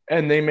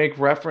 and they make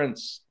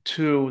reference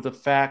to the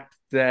fact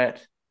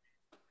that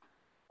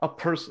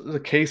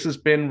the case has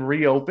been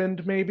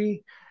reopened,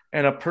 maybe,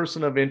 and a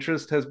person of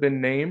interest has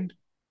been named.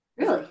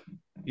 Really?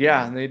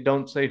 Yeah, and they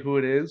don't say who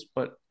it is,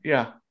 but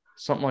yeah,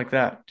 something like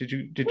that. Did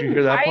you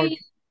hear that part?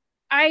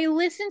 I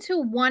listened to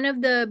one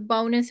of the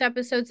bonus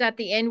episodes at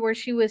the end where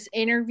she was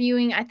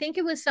interviewing. I think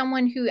it was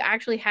someone who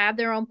actually had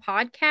their own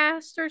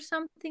podcast or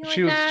something like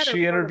that, or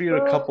She wrote a interviewed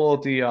a book. couple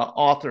of the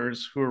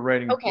authors who were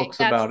writing Okay, books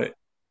that's about it.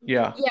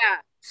 Yeah. yeah.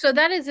 So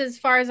that is as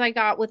far as I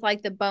got with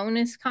like the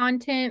bonus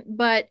content,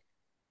 but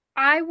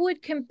I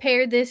would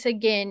compare this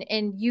again,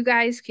 and you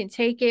guys can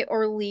take it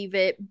or leave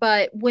it.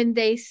 But when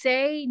they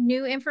say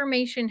new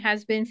information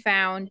has been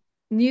found,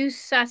 new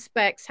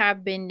suspects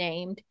have been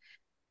named,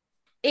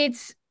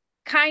 it's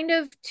kind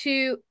of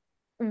to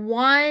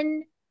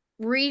one,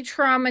 re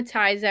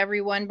traumatize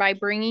everyone by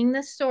bringing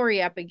the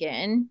story up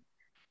again,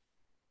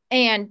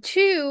 and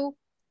two,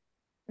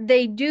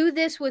 they do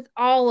this with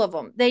all of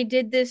them. They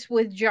did this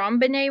with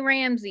JonBenet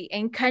Ramsey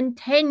and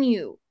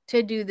continue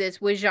to do this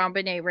with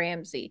JonBenet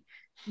Ramsey.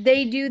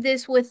 They do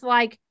this with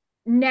like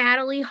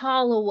Natalie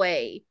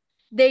Holloway.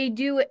 They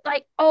do it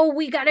like, oh,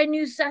 we got a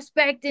new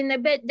suspect in the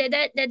bed. Da,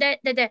 da, da, da,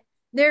 da, da.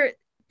 They're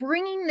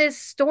bringing this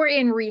story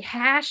and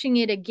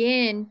rehashing it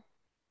again.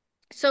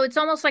 So it's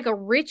almost like a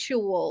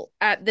ritual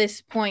at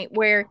this point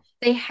where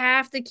they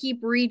have to keep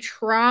re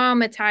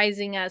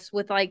traumatizing us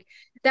with like,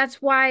 that's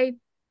why,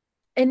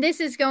 and this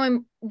is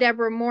going,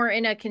 Deborah, more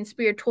in a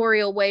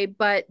conspiratorial way,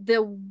 but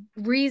the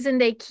reason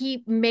they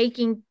keep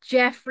making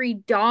Jeffrey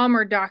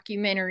Dahmer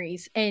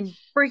documentaries and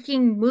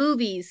freaking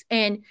movies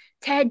and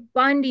Ted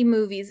Bundy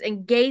movies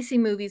and Gacy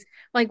movies,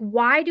 like,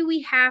 why do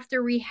we have to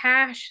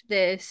rehash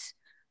this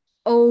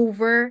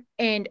over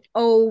and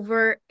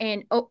over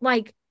and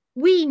like,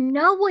 we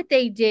know what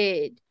they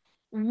did.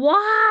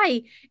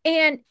 Why?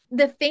 And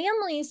the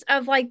families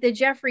of like the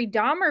Jeffrey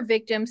Dahmer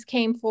victims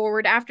came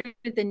forward after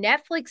the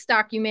Netflix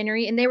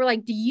documentary, and they were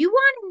like, do you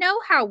want to know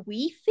how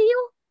we feel?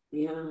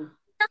 Yeah.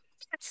 That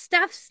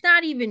stuff's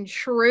not even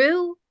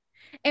true.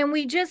 And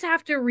we just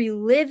have to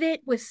relive it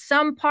with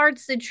some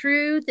parts the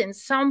truth and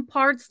some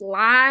parts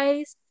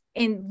lies,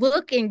 and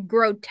look in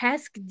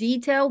grotesque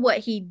detail what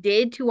he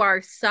did to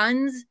our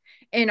sons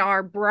and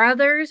our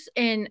brothers.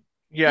 And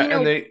Yeah, you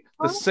and know,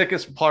 the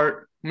sickest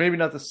part, maybe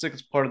not the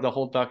sickest part of the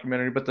whole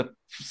documentary, but the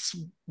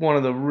one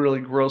of the really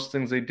gross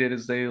things they did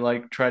is they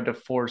like tried to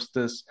force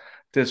this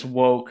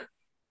woke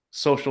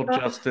social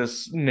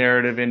justice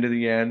narrative into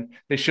the end.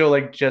 They show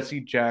like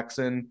Jesse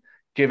Jackson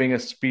giving a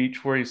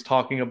speech where he's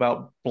talking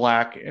about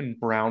black and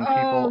brown oh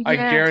people. I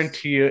yes.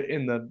 guarantee you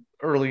in the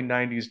early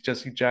 90s,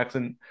 Jesse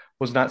Jackson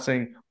was not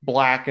saying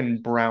black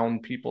and brown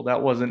people.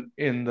 That wasn't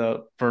in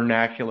the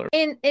vernacular.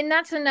 And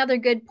that's another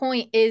good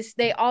point, is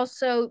they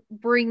also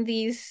bring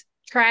these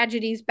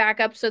tragedies back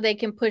up so they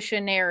can push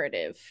a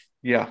narrative.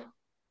 Yeah.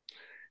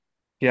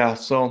 Yeah.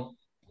 So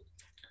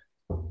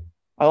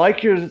I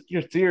like your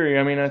theory.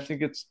 I mean, I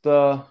think it's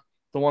the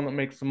one that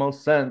makes the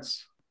most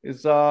sense.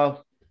 Is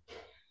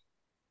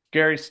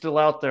Gary still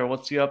out there?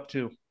 What's he up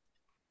to?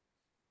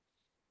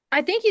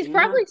 I think Yeah.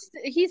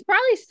 he's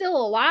probably still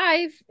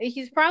alive.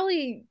 He's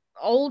probably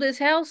old as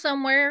hell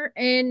somewhere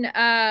in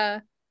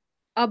a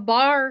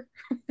bar.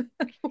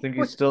 Think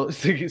he's still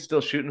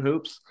shooting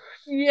hoops?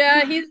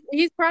 Yeah,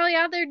 he's probably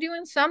out there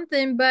doing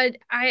something, but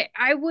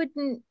I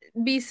wouldn't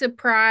be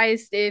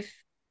surprised if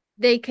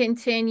they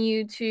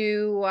continue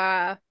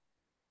to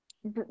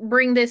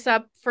bring this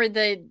up for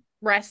the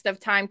rest of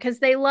time, because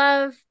they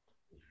love,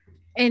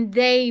 and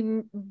they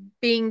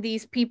being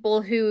these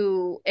people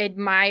who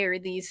admire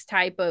these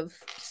type of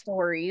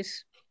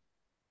stories,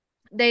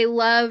 they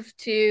love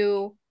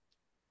to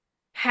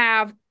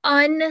have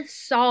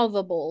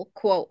unsolvable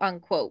quote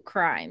unquote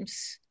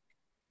crimes.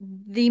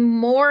 The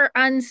more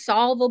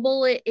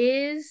unsolvable it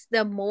is,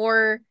 the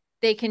more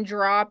they can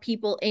draw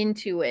people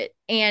into it.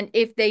 And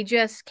if they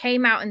just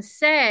came out and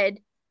said,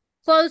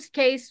 closed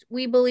case,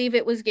 we believe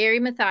it was Gary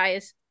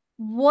Mathias,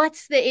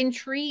 what's the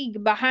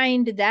intrigue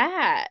behind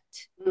that?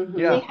 They Mm-hmm.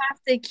 Yeah.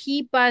 have to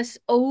keep us,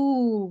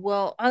 oh,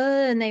 well,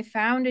 and they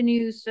found a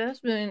new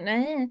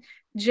suspect,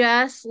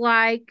 just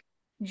like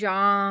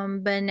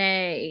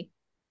JonBenet.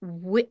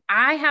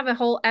 I have a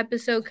whole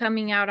episode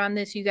coming out on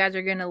this. You guys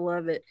are going to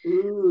love it.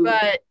 Ooh.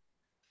 But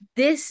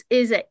this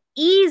is an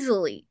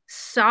easily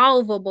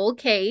solvable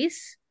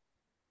case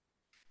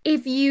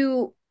if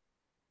you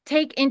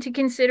take into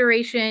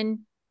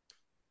consideration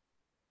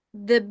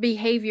the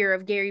behavior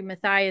of Gary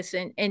Mathias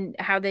and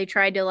how they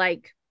tried to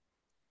like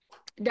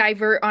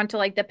divert onto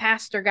like the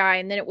pastor guy,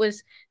 and then it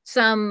was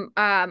some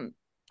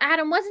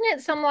Adam, wasn't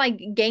it some like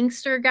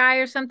gangster guy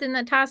or something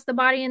that tossed the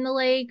body in the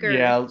lake? Or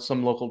Yeah,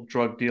 some local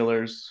drug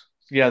dealers.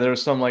 Yeah, there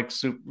was some like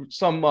some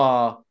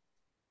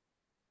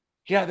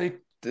yeah,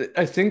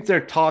 I think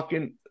they're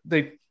talking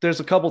there's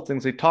a couple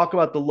things. They talk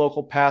about the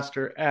local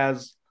pastor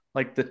as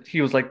like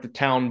he was like the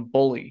town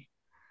bully,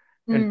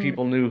 and mm,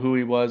 people knew who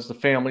he was, the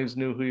families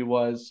knew who he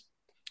was.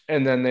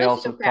 And then they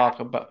also sociopath. talk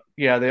about,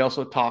 yeah, they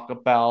also talk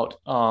about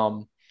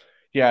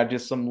yeah,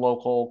 just some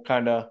local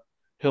kind of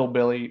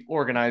hillbilly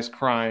organized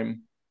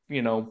crime,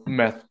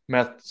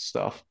 meth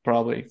stuff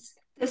probably.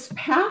 This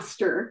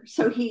pastor,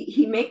 so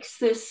he makes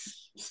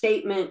this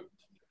statement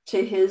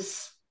to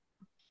his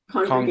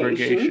congregation,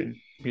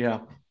 Congregation. Yeah.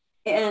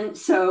 and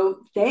so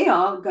they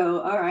all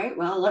go, all right,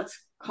 well, let's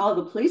call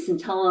the police and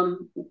tell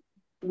them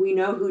we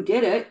know who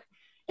did it.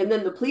 And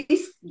then the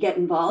police get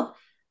involved.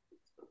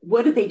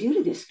 What did they do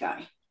to this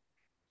guy?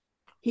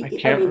 I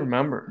can't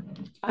remember.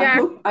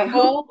 I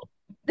hope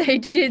they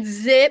did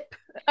zip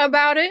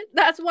about it.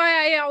 That's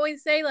why I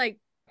always say, like,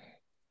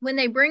 when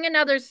they bring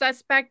another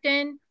suspect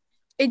in,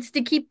 it's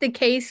to keep the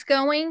case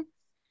going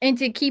and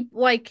to keep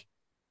like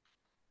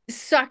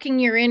sucking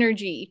your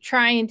energy,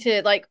 trying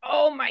to like,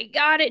 oh my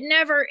god, it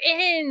never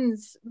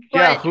ends.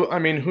 Yeah,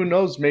 But who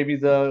knows? Maybe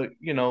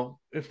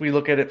if we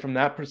look at it from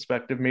that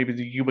perspective, maybe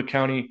the Yuba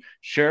County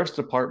Sheriff's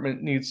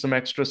Department needs some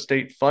extra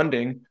state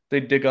funding. They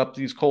dig up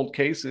these cold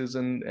cases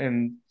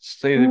and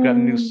say they've got a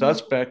new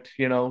suspect.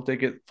 They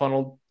get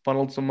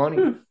funneled some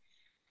money.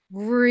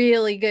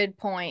 really good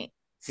point.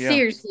 Yeah.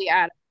 Seriously,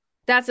 Adam,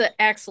 that's an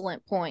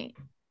excellent point.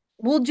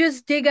 We'll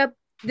just dig up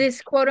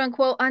this quote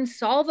unquote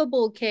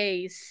unsolvable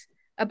case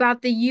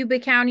about the Yuba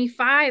County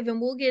Five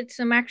and we'll get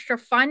some extra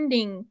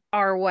funding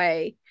our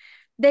way.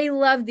 They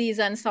love these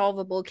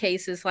unsolvable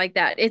cases like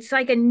that. It's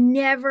like a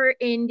never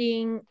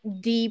ending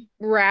deep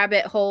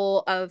rabbit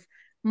hole of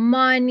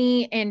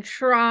money and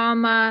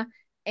trauma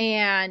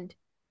and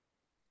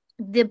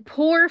the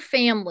poor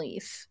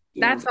families.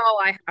 Yeah. That's all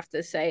I have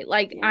to say.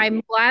 Like, Yeah.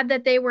 I'm glad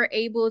that they were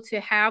able to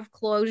have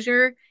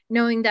closure,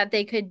 knowing that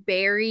they could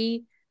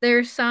bury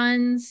their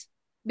sons,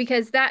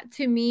 because that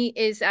to me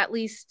is at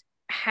least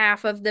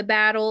half of the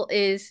battle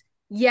is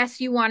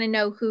yes, you want to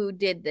know who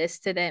did this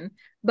to them,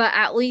 but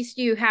at least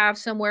you have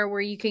somewhere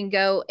where you can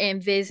go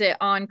and visit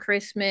on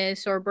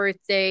Christmas or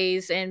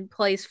birthdays and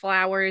place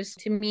flowers.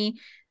 To me,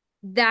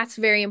 that's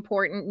very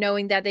important,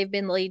 knowing that they've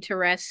been laid to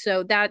rest.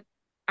 So that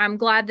I'm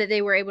glad that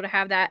they were able to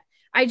have that.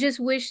 I just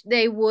wish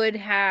they would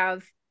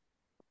have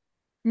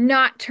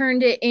not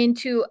turned it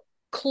into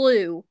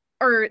Clue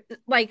or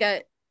like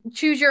a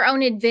choose your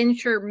own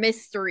adventure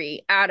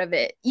mystery out of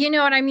it. You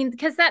know what I mean?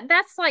 Because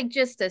that's like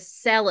just to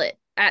sell it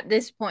at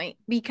this point,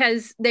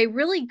 because they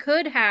really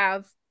could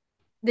have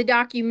the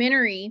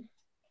documentary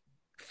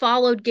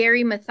followed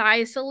Gary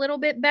Mathias a little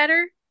bit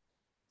better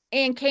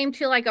and came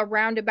to like a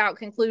roundabout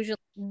conclusion.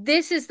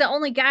 This is the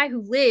only guy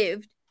who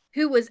lived,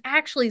 who was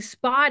actually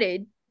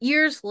spotted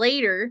years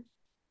later,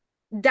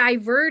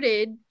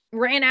 diverted,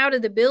 ran out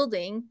of the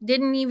building,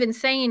 didn't even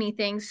say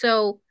anything.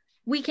 So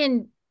we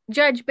can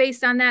judge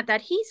based on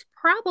that he's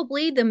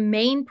probably the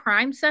main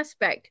prime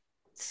suspect.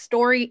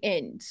 Story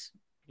ends.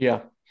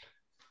 Yeah.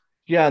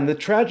 Yeah, and the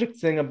tragic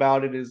thing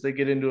about it is they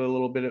get into a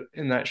little bit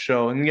in that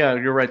show. And yeah,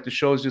 you're right. The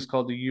show is just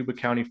called the Yuba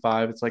County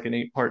Five. It's like an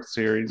 8-part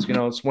series.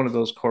 It's one of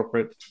those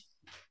corporate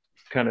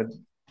kind of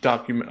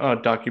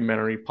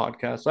documentary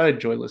podcasts. I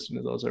enjoy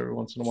listening to those every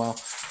once in a while.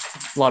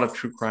 A lot of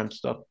true crime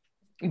stuff.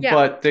 Yeah.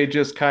 But they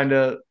just kind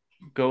of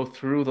go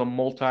through the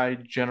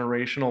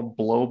multi-generational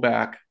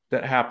blowback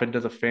that happened to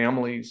the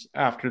families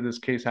after this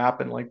case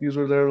happened. Like, these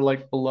were their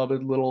like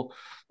beloved little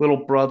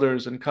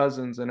brothers and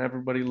cousins, and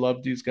everybody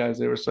loved these guys.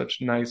 They were such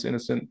nice,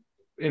 innocent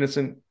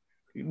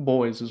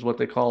boys is what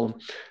they call them.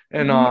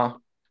 And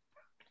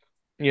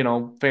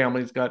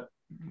families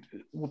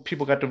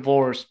people got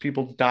divorced,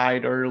 people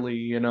died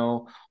early,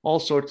 all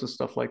sorts of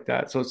stuff like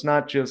that. So it's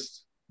not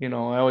just, I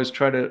always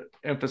try to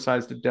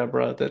emphasize to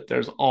Deborah that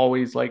there's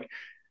always like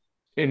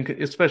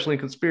especially in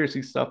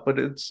conspiracy stuff, but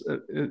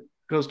it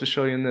goes to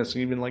show you in this,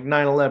 even like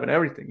 9/11,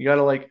 everything. You got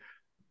to like,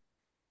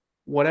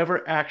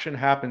 whatever action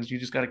happens, you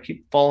just got to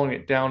keep following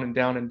it down and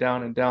down and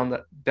down and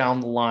down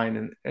the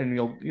line,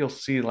 and you'll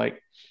see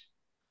like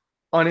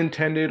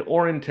unintended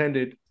or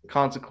intended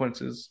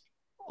consequences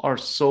are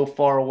so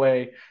far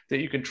away that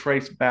you can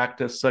trace back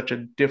to such a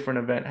different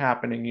event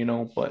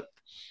happening,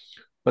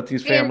 but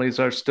these families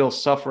are still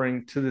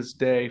suffering to this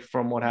day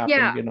from what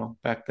happened, Yeah.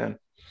 Back then.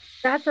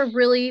 That's a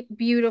really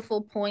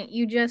beautiful point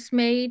you just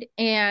made.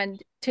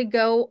 And to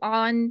go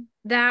on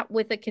that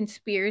with a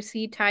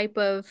conspiracy type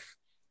of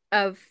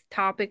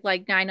topic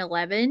like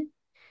 9/11,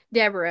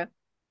 Deborah,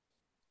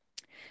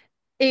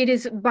 it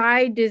is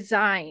by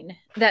design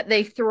that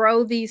they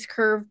throw these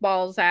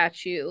curveballs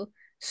at you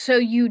so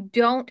you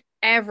don't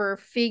ever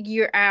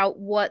figure out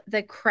what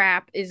the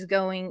crap is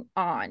going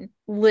on.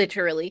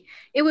 Literally,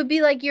 it would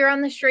be like you're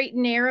on the straight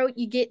and narrow,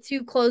 you get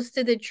too close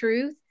to the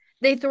truth,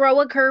 they throw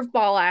a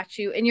curveball at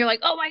you and you're like,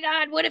 oh my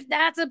God, what if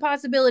that's a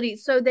possibility?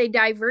 So they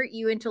divert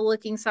you into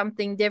looking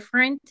something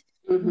different.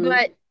 Mm-hmm.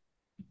 But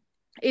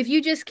if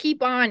you just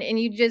keep on and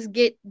you just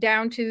get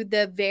down to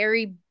the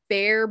very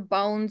bare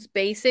bones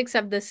basics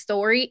of the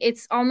story,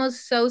 it's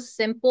almost so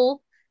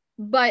simple,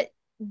 but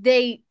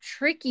they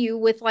trick you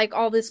with like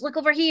all this look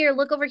over here,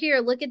 look over here,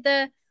 look at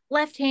the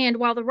left hand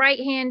while the right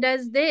hand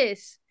does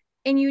this.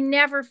 And you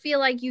never feel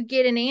like you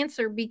get an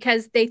answer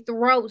because they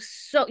throw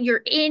so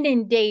you're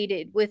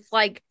inundated with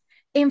like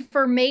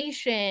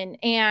information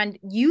and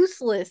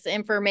useless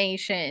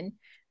information.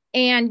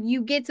 And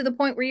you get to the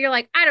point where you're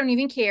like, I don't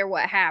even care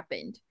what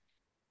happened.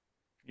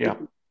 Yeah.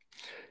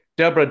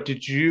 Deborah, do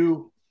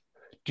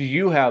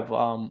you have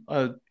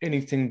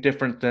anything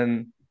different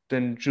than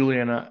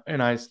Juliana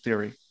and I's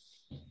theory?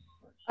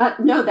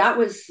 No, that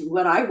was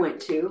what I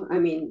went to. I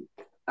mean,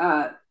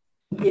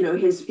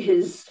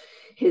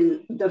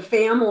 the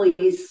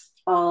families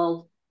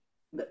all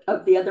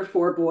of the other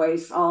four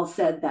boys all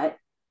said that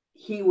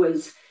he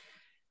was,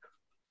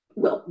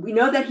 well, we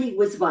know that he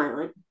was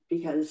violent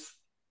because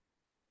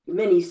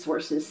many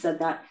sources said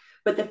that,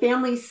 but the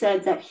family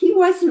said that he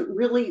wasn't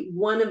really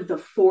one of the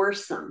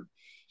foursome.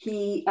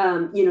 He,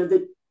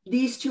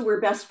 these two were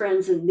best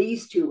friends and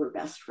these two were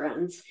best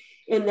friends.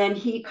 And then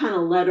he kind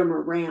of led them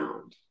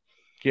around.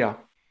 Yeah.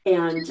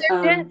 And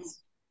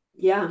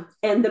yeah.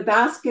 And the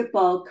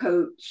basketball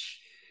coach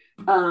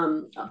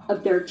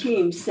of their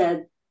team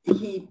said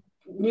he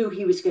knew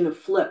he was going to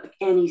flip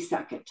any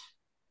second.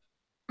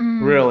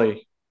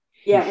 Really?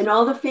 Yeah. And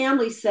all the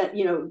family said,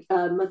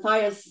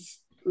 Matthias,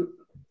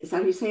 is that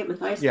how you say it,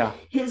 Matthias? Yeah.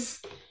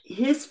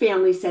 His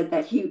family said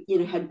that he,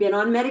 had been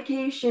on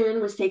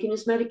medication, was taking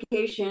his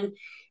medication.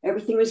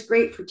 Everything was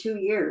great for 2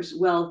 years.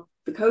 Well,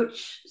 the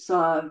coach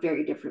saw a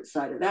very different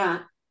side of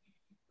that.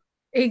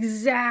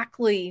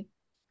 Exactly.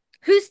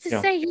 Who's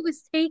to say he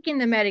was taking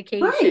the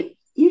medication? Right.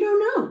 You don't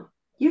know.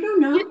 You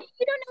don't know. You don't know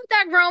what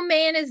that grown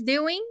man is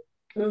doing.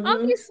 Mm-hmm.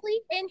 Obviously,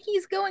 and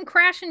he's going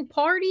crashing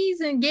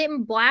parties and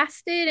getting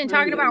blasted and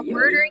talking about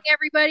murdering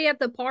everybody at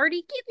the party.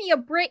 Give me a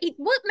break.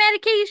 What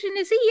medication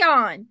is he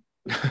on?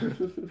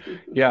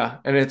 Yeah,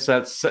 and it's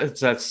that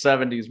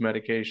 70s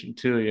medication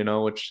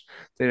too, which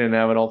they didn't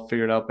have it all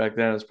figured out back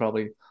then. It's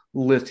probably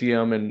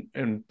lithium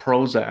and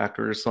Prozac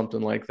or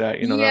something like that.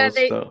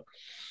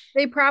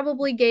 They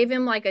probably gave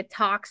him like a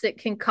toxic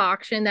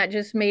concoction that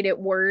just made it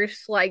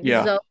worse, like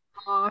Zoloft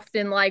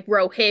and like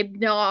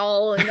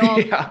Rohypnol and all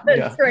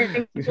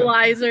the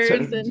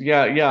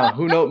tranquilizers.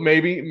 Who knows?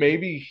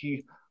 Maybe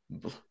he.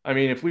 I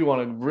mean, if we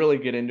want to really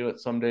get into it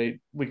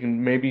someday, we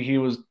can. Maybe he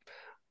was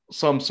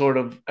some sort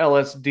of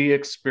LSD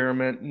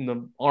experiment in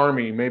the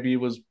army. Maybe he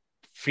was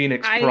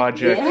Phoenix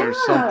Project or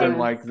something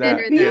like that.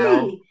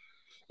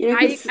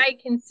 I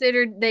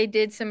considered they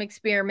did some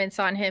experiments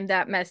on him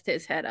that messed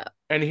his head up.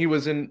 And he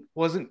was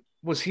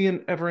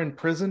ever in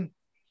prison?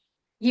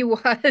 He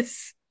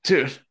was.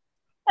 Dude.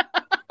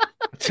 What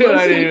was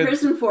he in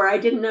prison for? I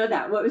didn't know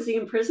that. What was he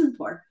in prison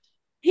for?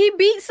 He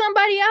beat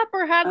somebody up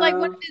or had like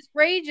one of his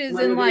rages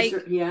and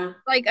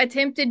like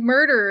attempted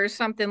murder or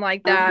something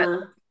like that.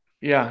 Uh-huh.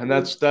 Yeah, and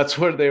that's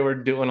where they were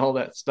doing all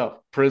that stuff.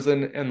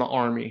 Prison and the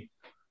army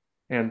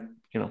and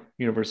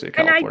University of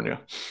California.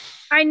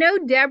 I know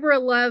Deborah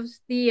loves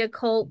the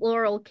occult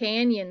Laurel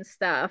Canyon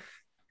stuff.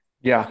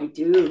 Yeah. I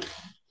do.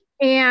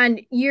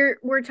 And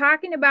we're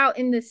talking about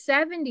in the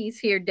 70s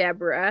here,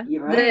 Deborah.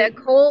 Right. The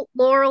occult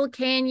Laurel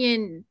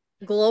Canyon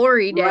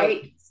glory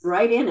days.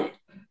 Right in it.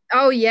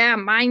 Oh yeah,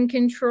 mind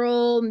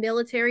control,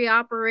 military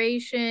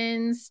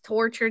operations,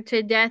 torture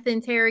to death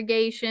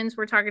interrogations.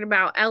 We're talking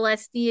about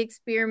LSD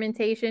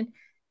experimentation.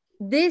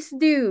 This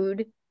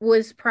dude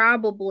was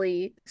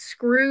probably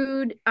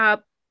screwed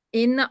up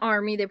in the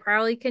army. They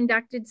probably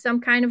conducted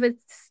some kind of a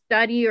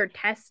study or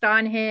test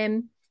on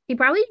him. He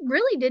probably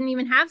really didn't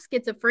even have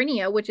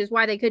schizophrenia, which is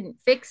why they couldn't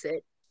fix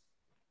it.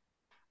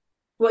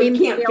 Well, you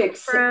can't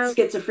fix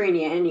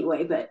schizophrenia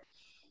anyway, but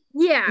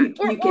yeah, you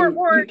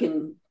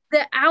can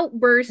the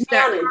outburst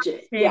manage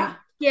it.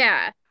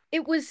 Yeah.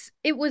 It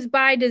was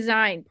by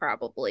design,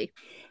 probably.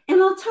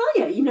 And I'll tell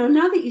you,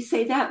 now that you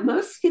say that,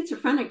 most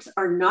schizophrenics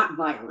are not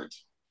violent.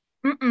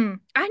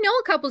 I know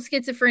a couple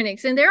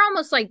schizophrenics, and they're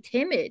almost like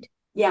timid.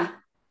 Yeah.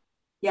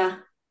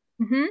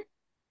 Mm-hmm.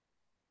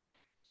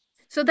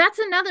 So that's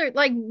another,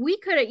 like, we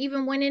could have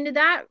even went into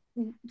that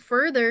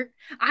further.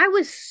 I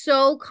was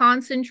so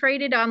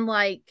concentrated on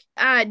like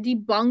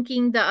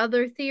debunking the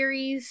other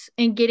theories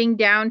and getting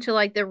down to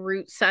like the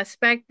root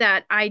suspect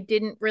that I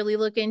didn't really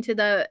look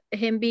into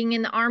him being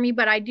in the army,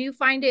 but I do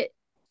find it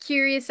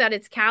curious that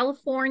it's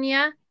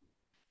California.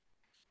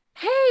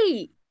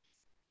 Hey,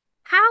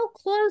 how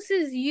close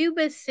is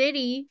Yuba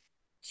City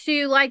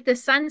to like the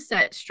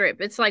Sunset Strip?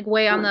 It's like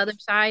way on the other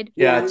side.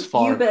 Yeah, it's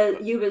far.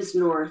 Yuba's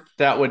north.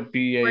 That would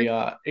be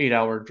a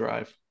 8-hour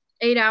drive.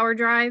 8-hour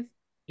drive.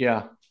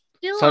 Yeah.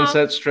 Still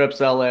Sunset Strips,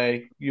 LA.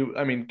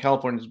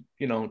 California's,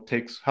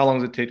 takes, how long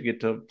does it take to get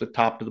to the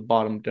top to the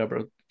bottom,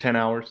 Deborah? 10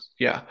 hours?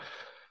 Yeah.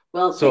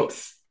 Well, it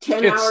takes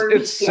 10 hours.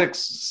 It's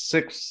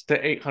 600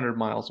 to 800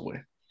 miles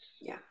away.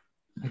 Yeah.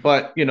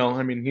 But, you know,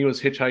 I mean, he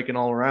was hitchhiking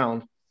all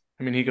around.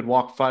 I mean, he could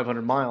walk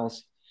 500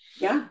 miles.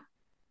 Yeah.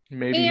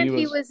 Maybe And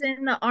he was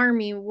in the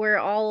army where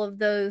all of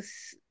those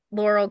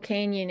Laurel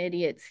Canyon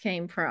idiots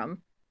came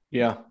from.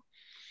 yeah.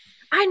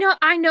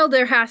 I know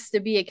there has to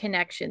be a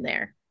connection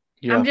there.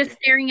 Yeah. I'm just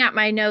staring at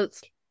my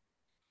notes.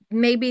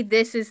 Maybe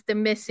this is the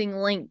missing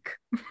link.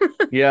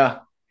 Yeah.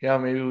 Yeah,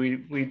 maybe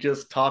we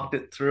just talked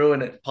it through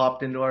and it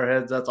popped into our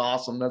heads. That's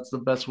awesome. That's the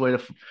best way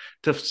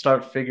to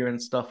start figuring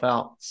stuff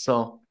out.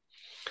 So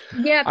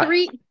Yeah, I,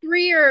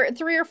 three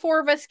or four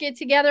of us get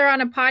together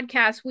on a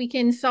podcast, we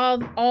can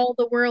solve all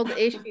the world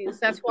issues.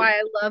 That's why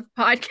I love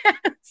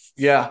podcasts.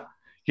 yeah.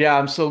 Yeah,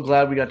 I'm so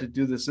glad we got to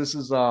do this. This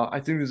is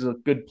I think this is a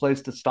good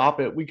place to stop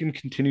it. We can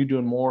continue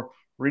doing more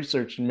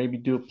research and maybe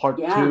do a part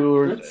Yeah, two,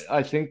 or let's-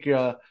 I think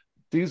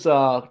these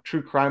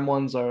true crime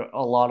ones are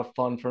a lot of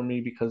fun for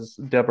me because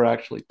Deborah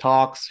actually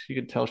talks. You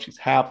can tell she's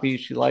happy,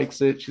 she likes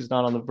it, she's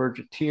not on the verge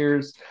of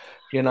tears,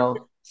 you know.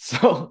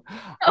 So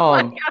Oh my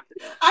um God.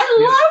 I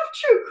yeah. love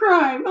true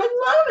crime.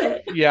 I love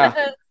it.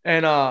 Yeah.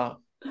 And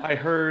I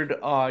heard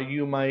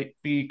you might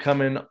be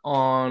coming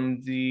on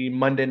the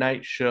Monday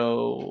night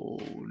show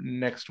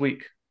next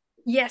week.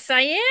 Yes, I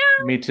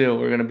am. Me too.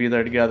 We're gonna be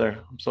there together.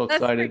 I'm so That's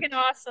excited. freaking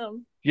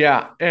awesome.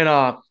 Yeah. And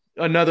a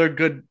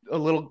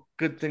little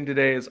good thing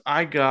today is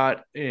I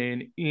got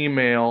an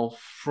email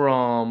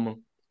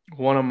from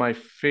one of my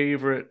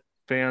favorite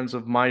fans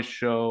of my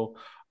show,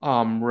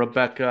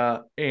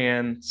 Rebecca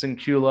Ann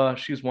Sincula.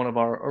 She's one of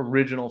our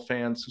original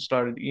fans who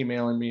started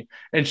emailing me,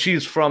 and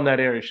she's from that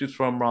area. She's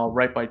from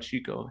right by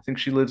Chico. I think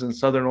she lives in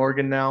Southern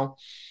Oregon now,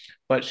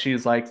 but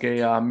she's like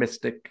a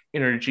mystic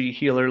energy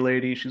healer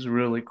lady. She's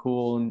really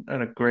cool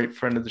and a great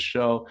friend of the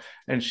show.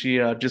 And she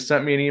just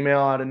sent me an email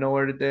out of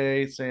nowhere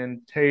today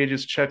saying, "Hey,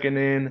 just checking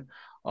in,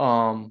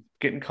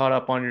 getting caught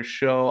up on your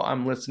show.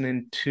 I'm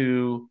listening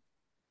to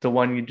the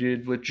one you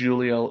did with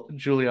Julia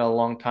a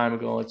long time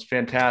ago. It's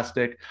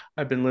fantastic.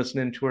 I've been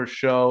listening to her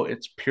show.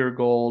 It's pure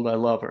gold. I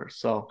love her."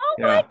 So Oh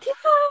yeah. my God.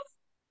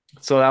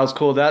 So that was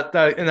cool.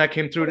 That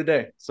came through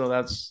today. So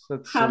that's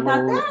How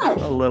about that?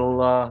 a little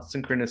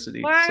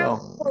synchronicity. Wow.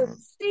 So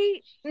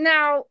See,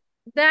 now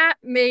that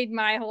made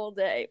my whole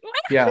day.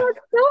 yeah. That's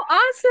so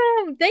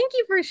awesome. Thank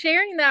you for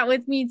sharing that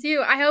with me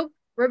too. I hope,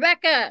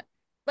 Rebecca,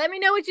 let me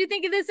know what you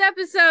think of this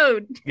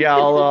episode. Yeah,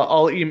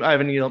 I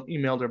haven't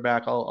emailed her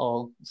back.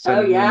 I'll send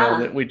Oh, an email yeah.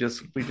 that we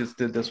just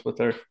did this with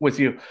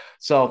you.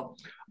 So,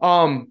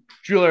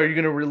 Julia, are you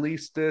going to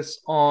release this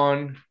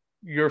on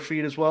your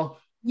feed as well?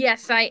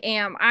 Yes, I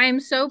am. I am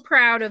so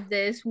proud of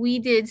this. We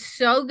did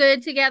so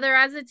good together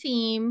as a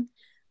team.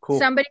 Cool.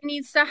 Somebody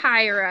needs to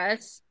hire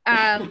us.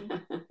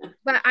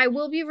 But I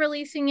will be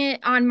releasing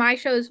it on my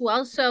show as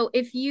well. So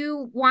if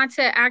you want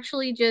to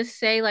actually just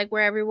say like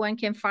where everyone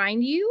can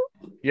find you.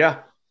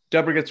 Yeah.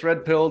 Deborah Gets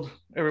Red Pilled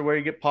everywhere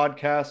you get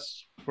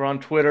podcasts. We're on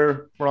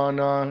Twitter. We're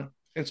on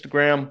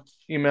Instagram.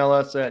 Email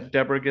us at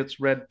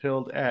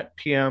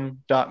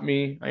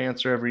deborahgetsredpilled@pm.me. I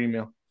answer every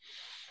email.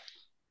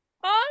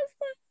 Awesome.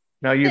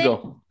 Now you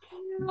Thank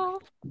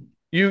go.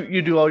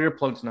 You do all your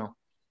plugs now.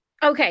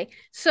 Okay,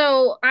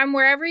 so I'm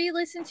wherever you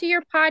listen to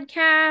your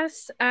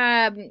podcasts,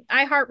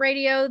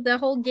 iHeartRadio, the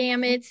whole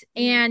gamut,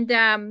 and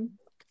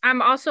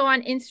I'm also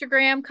on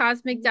Instagram,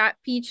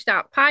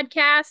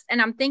 cosmic.peach.podcast,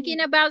 and I'm thinking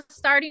about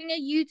starting a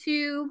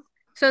YouTube,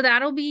 so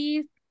that'll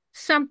be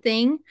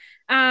something.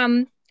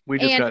 We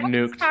just got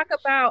nuked. Talk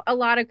about a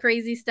lot of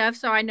crazy stuff,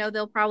 so I know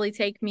they'll probably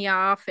take me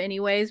off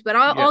anyways, but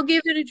I'll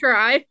give it a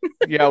try.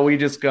 Yeah, we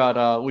just got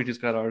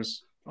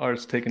ours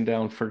taken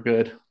down for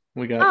good.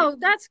 We got Oh,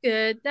 that's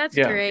good. That's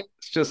great.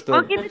 It's just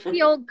I'll give it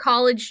the old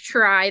college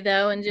try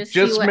though, and just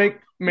see what...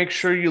 make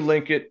sure you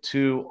link it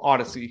to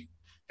Odyssey,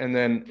 and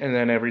then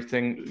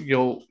everything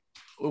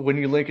when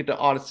you link it to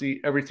Odyssey,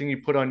 everything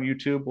you put on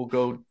YouTube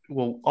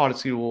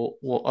Odyssey will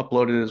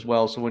upload it as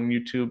well. So when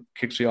YouTube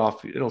kicks you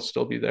off, it'll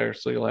still be there,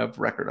 so you'll have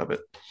record of it.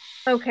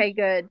 Okay,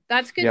 good.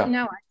 That's good to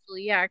know,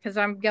 actually. Yeah, because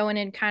I'm going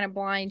in kind of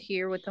blind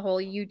here with the whole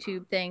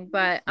YouTube thing,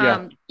 but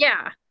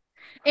yeah.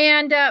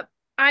 And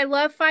I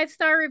love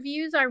 5-star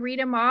reviews. I read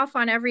them off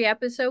on every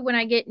episode when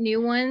I get new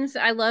ones.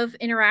 I love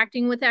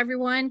interacting with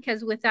everyone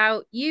because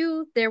without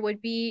you, there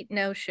would be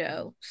no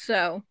show.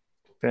 So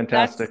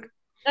fantastic.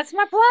 That's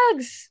my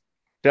plugs.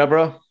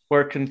 Deborah,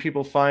 where can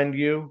people find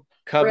you?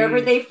 Wherever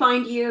they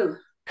find you.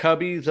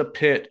 Cubby the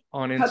Pit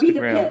on Instagram. Cubby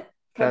the Pit.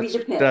 Cubby the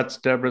Pit. That's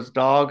Deborah's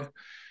dog.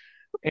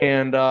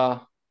 And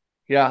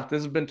yeah,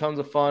 this has been tons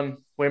of fun.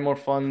 Way more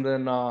fun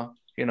than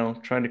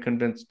trying to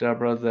convince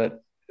Deborah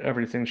that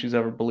everything she's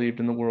ever believed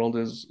in the world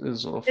is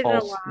a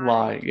false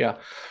lie. Yeah.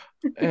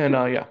 And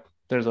yeah,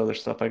 there's other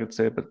stuff I could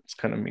say, but it's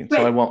kind of mean,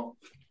 so I won't.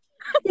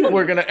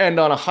 We're gonna end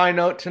on a high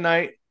note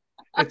tonight.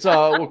 It's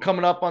we're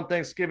coming up on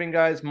Thanksgiving,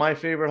 guys, my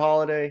favorite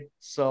holiday,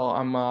 so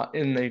I'm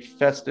in a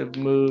festive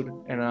mood,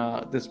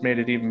 and this made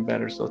it even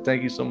better. So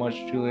thank you so much,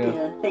 Julia.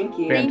 Yeah, thank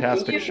you.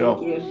 Fantastic show.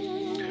 Thank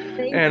you.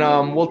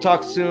 And we'll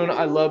talk soon.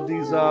 I love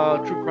these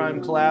true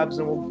crime collabs,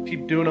 and we'll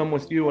keep doing them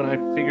with you. When I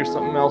figure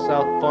something else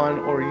out fun,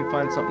 or you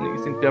find something that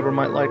you think Deborah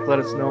might like, let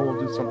us know. We'll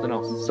do something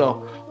else.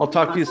 So I'll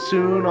talk to you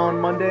soon on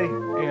Monday,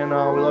 and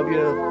we love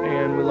you,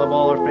 and we love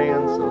all our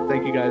fans. So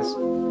thank you guys.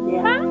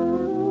 Yeah.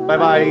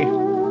 Bye-bye.